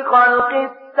في خلق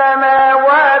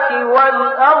السماوات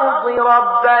والأرض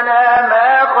ربنا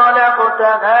ما خلقت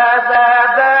هذا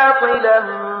باطلا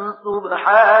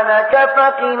سبحانك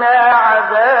فقنا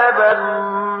عذاب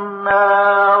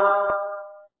النار.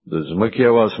 د زمکه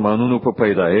او اسمانونو په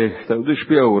پیدایښت او د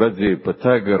شپې او ورځې په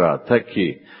تګ را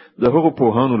تکي د هغو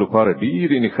پوهانو لپاره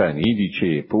ډېرې نښانې دي چې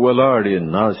په ولاړې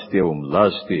ناستې او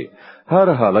ملاستې هر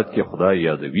حالت کې خدای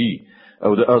یادوي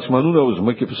او د اسمانونو او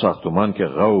زمکه په ساختمان کې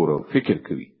غور او فکر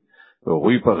کوي.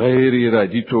 هغوی په غیر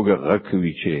ارادي توګه غږ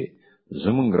کوي چې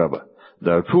زمونږ رب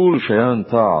دا ټول شیان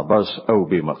ته عبث او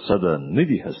بې مقصده نه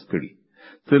دي هست کړي.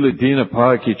 تل دین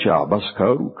پاکي چې عبث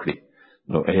کار وکړي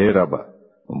نو اے رب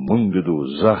مونږ د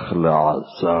دوزخ له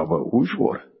عذاب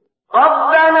وژغور.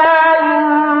 ربنا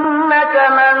إنك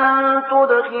من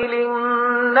تدخل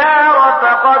النار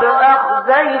فقد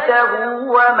أخزيته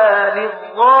وما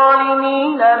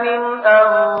للظالمين من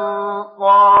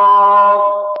أنصار.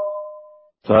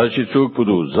 تا چې څوک په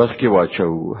دوزخ کې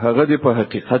واچو هغه د په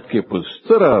حقیقت کې په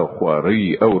ستره خواري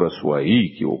او رسوایی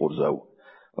کې وغورځاو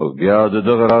او بیا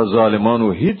دغه ظالمانو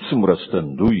هیڅ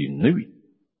مرستندوی نه وي.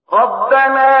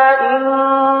 ربنا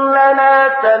إننا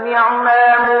سمعنا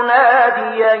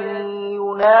مناديا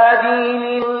ينادي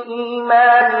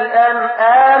للإيمان أن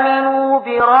آمنوا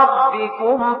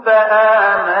بربكم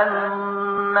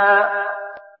فآمنا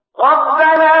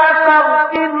ربنا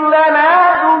فاغفر لنا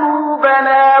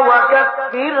ذنوبنا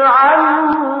وكفر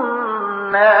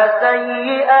عنا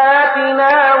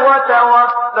سيئاتنا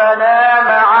وتوفنا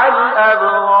مع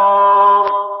الأبرار.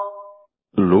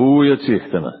 لو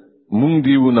یڅښتنه مونږ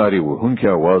دیو ناری وهونکي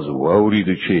आवाज واورید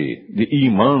چې د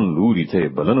ایمان لوري ته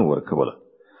بلنه ورکوله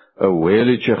او ویل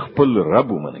چې خپل رب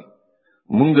ومني.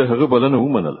 مونږ هغه بلنه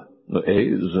ومنله نو ای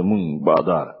زمون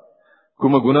بادار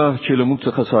کومه ګناه چې له موږ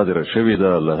څخه صادره شوې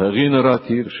ده له هغې نه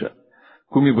راتیر شه.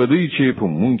 کومې بدۍ چې په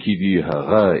مونږ کې دي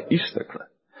هغه ایسته کړه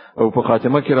او په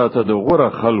خاتمه کې راته د غوره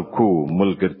خلکو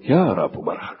ملګرتیا را په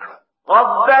برخه کړه.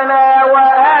 ربنا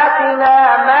وآتنا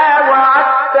ما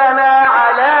وعدتنا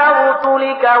على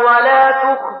رسلك ولا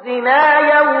تخزنا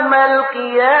يوم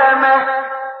القيامة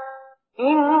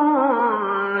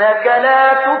إنك لا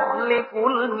تخلف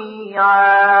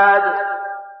الميعاد.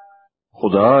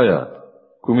 خدایا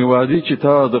کومې وعده چې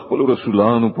تا د خپل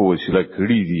رسولانو په وسیله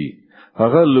کړې دي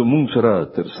هغه له مونږ سره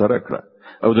تر سره کړه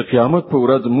او د قیامت په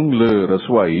ورځ موږ له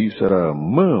رسوایی سره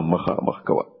مخامخ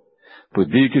کوو په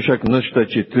دې کې شک نشته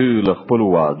چې ته له خپل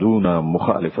وعدونو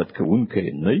مخالفت کوونکی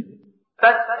نه.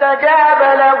 فاستجاب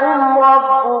لهم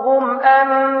ربهم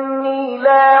أني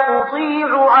لا أضيع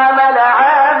عمل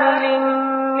عامل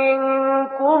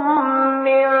منكم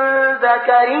من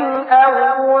ذكر أو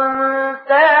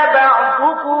أنثى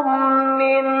بعضكم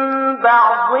من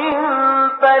بعض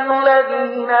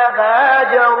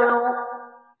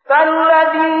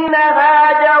فالذين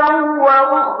هاجروا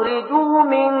وأخرجوا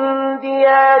من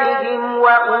ديارهم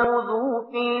وأوذوا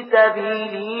في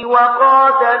سبيلي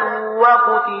وقاتلوا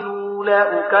وقتلوا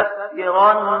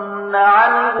لأكفرن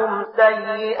عنهم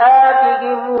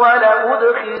سيئاتهم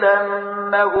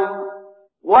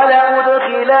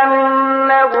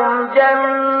ولأدخلنهم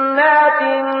جنات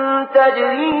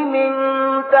تجري من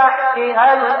تحتها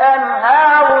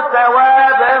الأنهار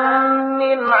ثوابا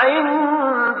من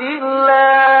عند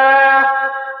الله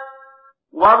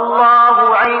والله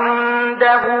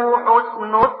عنده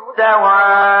حسن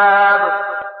الثواب.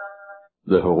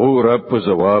 د هغو رب په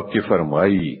جواب کې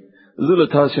فرمایي زه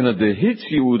تاسو نه د هیڅ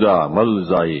یو د عمل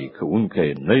ځای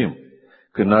کوونکی نه یم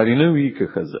که نارینه وي که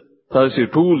ښځه تاسو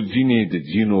ټول ځینې د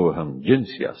جینو هم جنس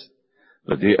یاست.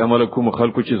 لدې عمل کوم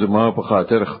خلکو چې زما په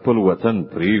خاطر خپل وطن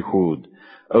پریښود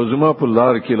او زما په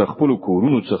لار کې له خپل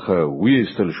کورونو څخه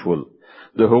وېستل شول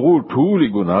د هغو ټولې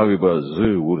ګناوې به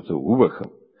زه ورته وبخم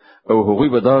او هغوی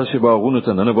به داسې باغونو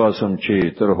ته نه باسم چې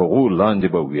تر هغو لاندې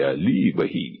به ویالي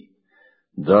بهیږي.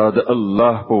 دا د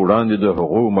الله په وړاندې د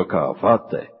هغو مکافات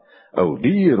ده او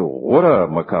ډیر غوره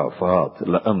مکافات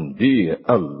لامدی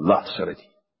الله سره دي.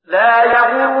 لا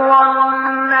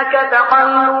يغرنك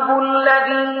تقلب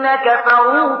الذين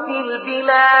كفروا في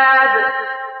البلاد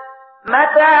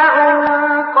متاع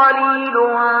قليل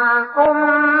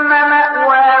ثم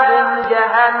مأواهم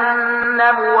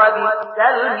جهنم وبئس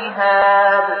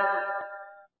المهاد.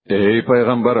 ای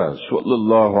پیغمبر صلی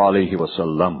الله علیه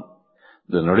وسلم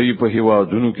د نړۍ په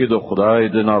هیوادونو کې د خدای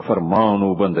د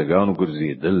نافرمانو بندگانو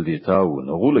ګرځېدل دي تاو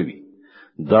نه غولوي.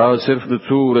 دا صرف د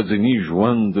څو ورځې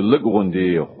ژوند لږ غوندې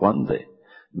خوند دی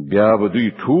بیا به دوی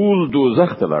ټول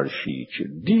دوزخ ته لاړ شي چې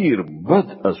ډیر بد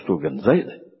استوګنځای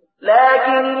دی.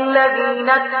 لكن الذين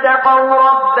اتقوا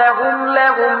ربهم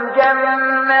لهم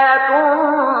جنات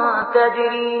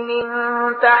تجري من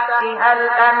تحتها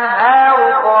الأنهار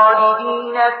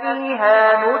خالدين فيها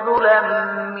نزلا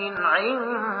من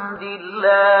عند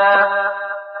الله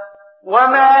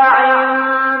وما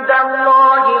عند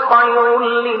الله خير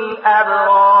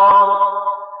للأبرار.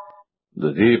 د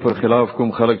دې پر خلاف کوم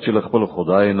خلک چې خپل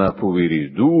خدای نه پوهیږي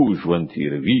ژوند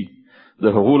تیروي د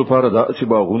هغو لپاره داسې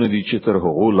باغونه دي چې تر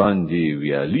هغو لاندې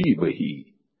ویالي بهي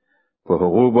په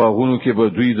هغو باغونو کې به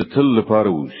دوی د تل لپاره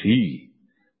اوسي.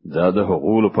 دا د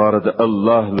هغو لپاره د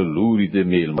الله له لوري د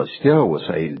میلمستیا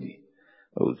وسایل دي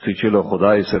او چې له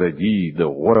خدای سره دي د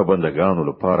غوره بندگانو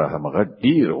لپاره همغه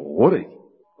ډیر غوره.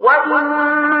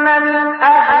 وَإِنَّ مِنْ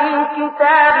أَهْلِ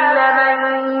الْكِتَابِ لَمَنْ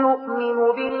يُؤْمِنُ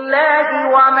بِاللَّهِ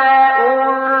وَمَا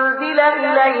أُنْزِلَ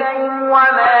إِلَيْكُمْ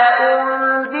وَمَا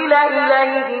أُنْزِلَ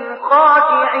إِلَيْهِمْ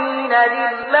خَاشِعِينَ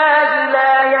لِلَّهِ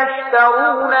لَا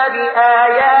يَشْتَرُونَ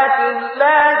بِآيَاتِ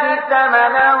اللَّهِ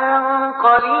ثَمَنًا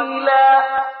قَلِيلًا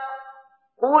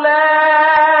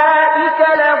أُولَئِكَ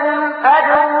لَهُمْ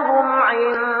أَجْرُهُمْ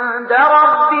عِندَ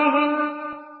رَبِّهِمْ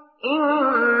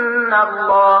إِنَّ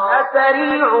اللَّهَ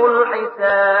سَرِيعُ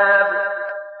الْحِسَابِ.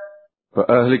 په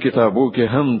اهل کتابو کې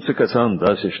هم څه کسان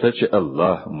داسې شته چې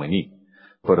الله مني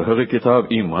پر هغه کتاب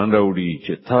ایمان راوړي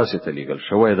چې تاسو ته لیږل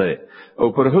شوی دی او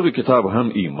پر هغه کتاب هم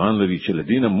ایمان لري چې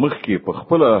لدینه مخکې په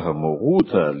خپل همغه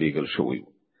ته لیږل شوی.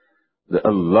 د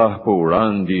الله په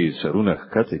وړاندې سرونه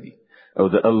ښکته دي او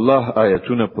د الله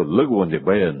آیتونه په لګوندې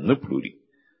بیان نه پلوري.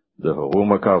 د هغو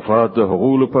مکافات د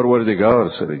هغو پروردگار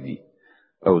سره دي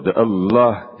او د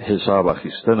الله حساب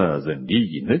اخیستنه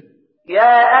زندگی نه.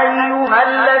 يا أيها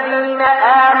الذين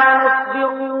آمنوا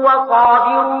اصبروا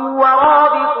وصابروا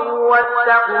ورابطوا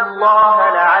واتقوا الله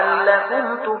لعلكم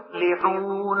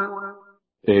تفلحون.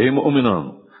 اے مؤمنان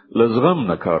لزغم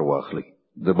نکار واخلي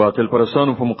د باطل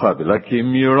پرستانو په مقابله کې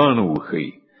میړانه وکړي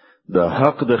د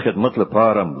حق د خدمت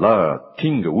لپاره ملا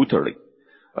ټینګ وتړي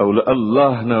او له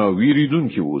الله نه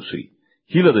ویریدونکي اوسئ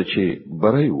هیله ده چې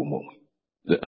بري ومومئ.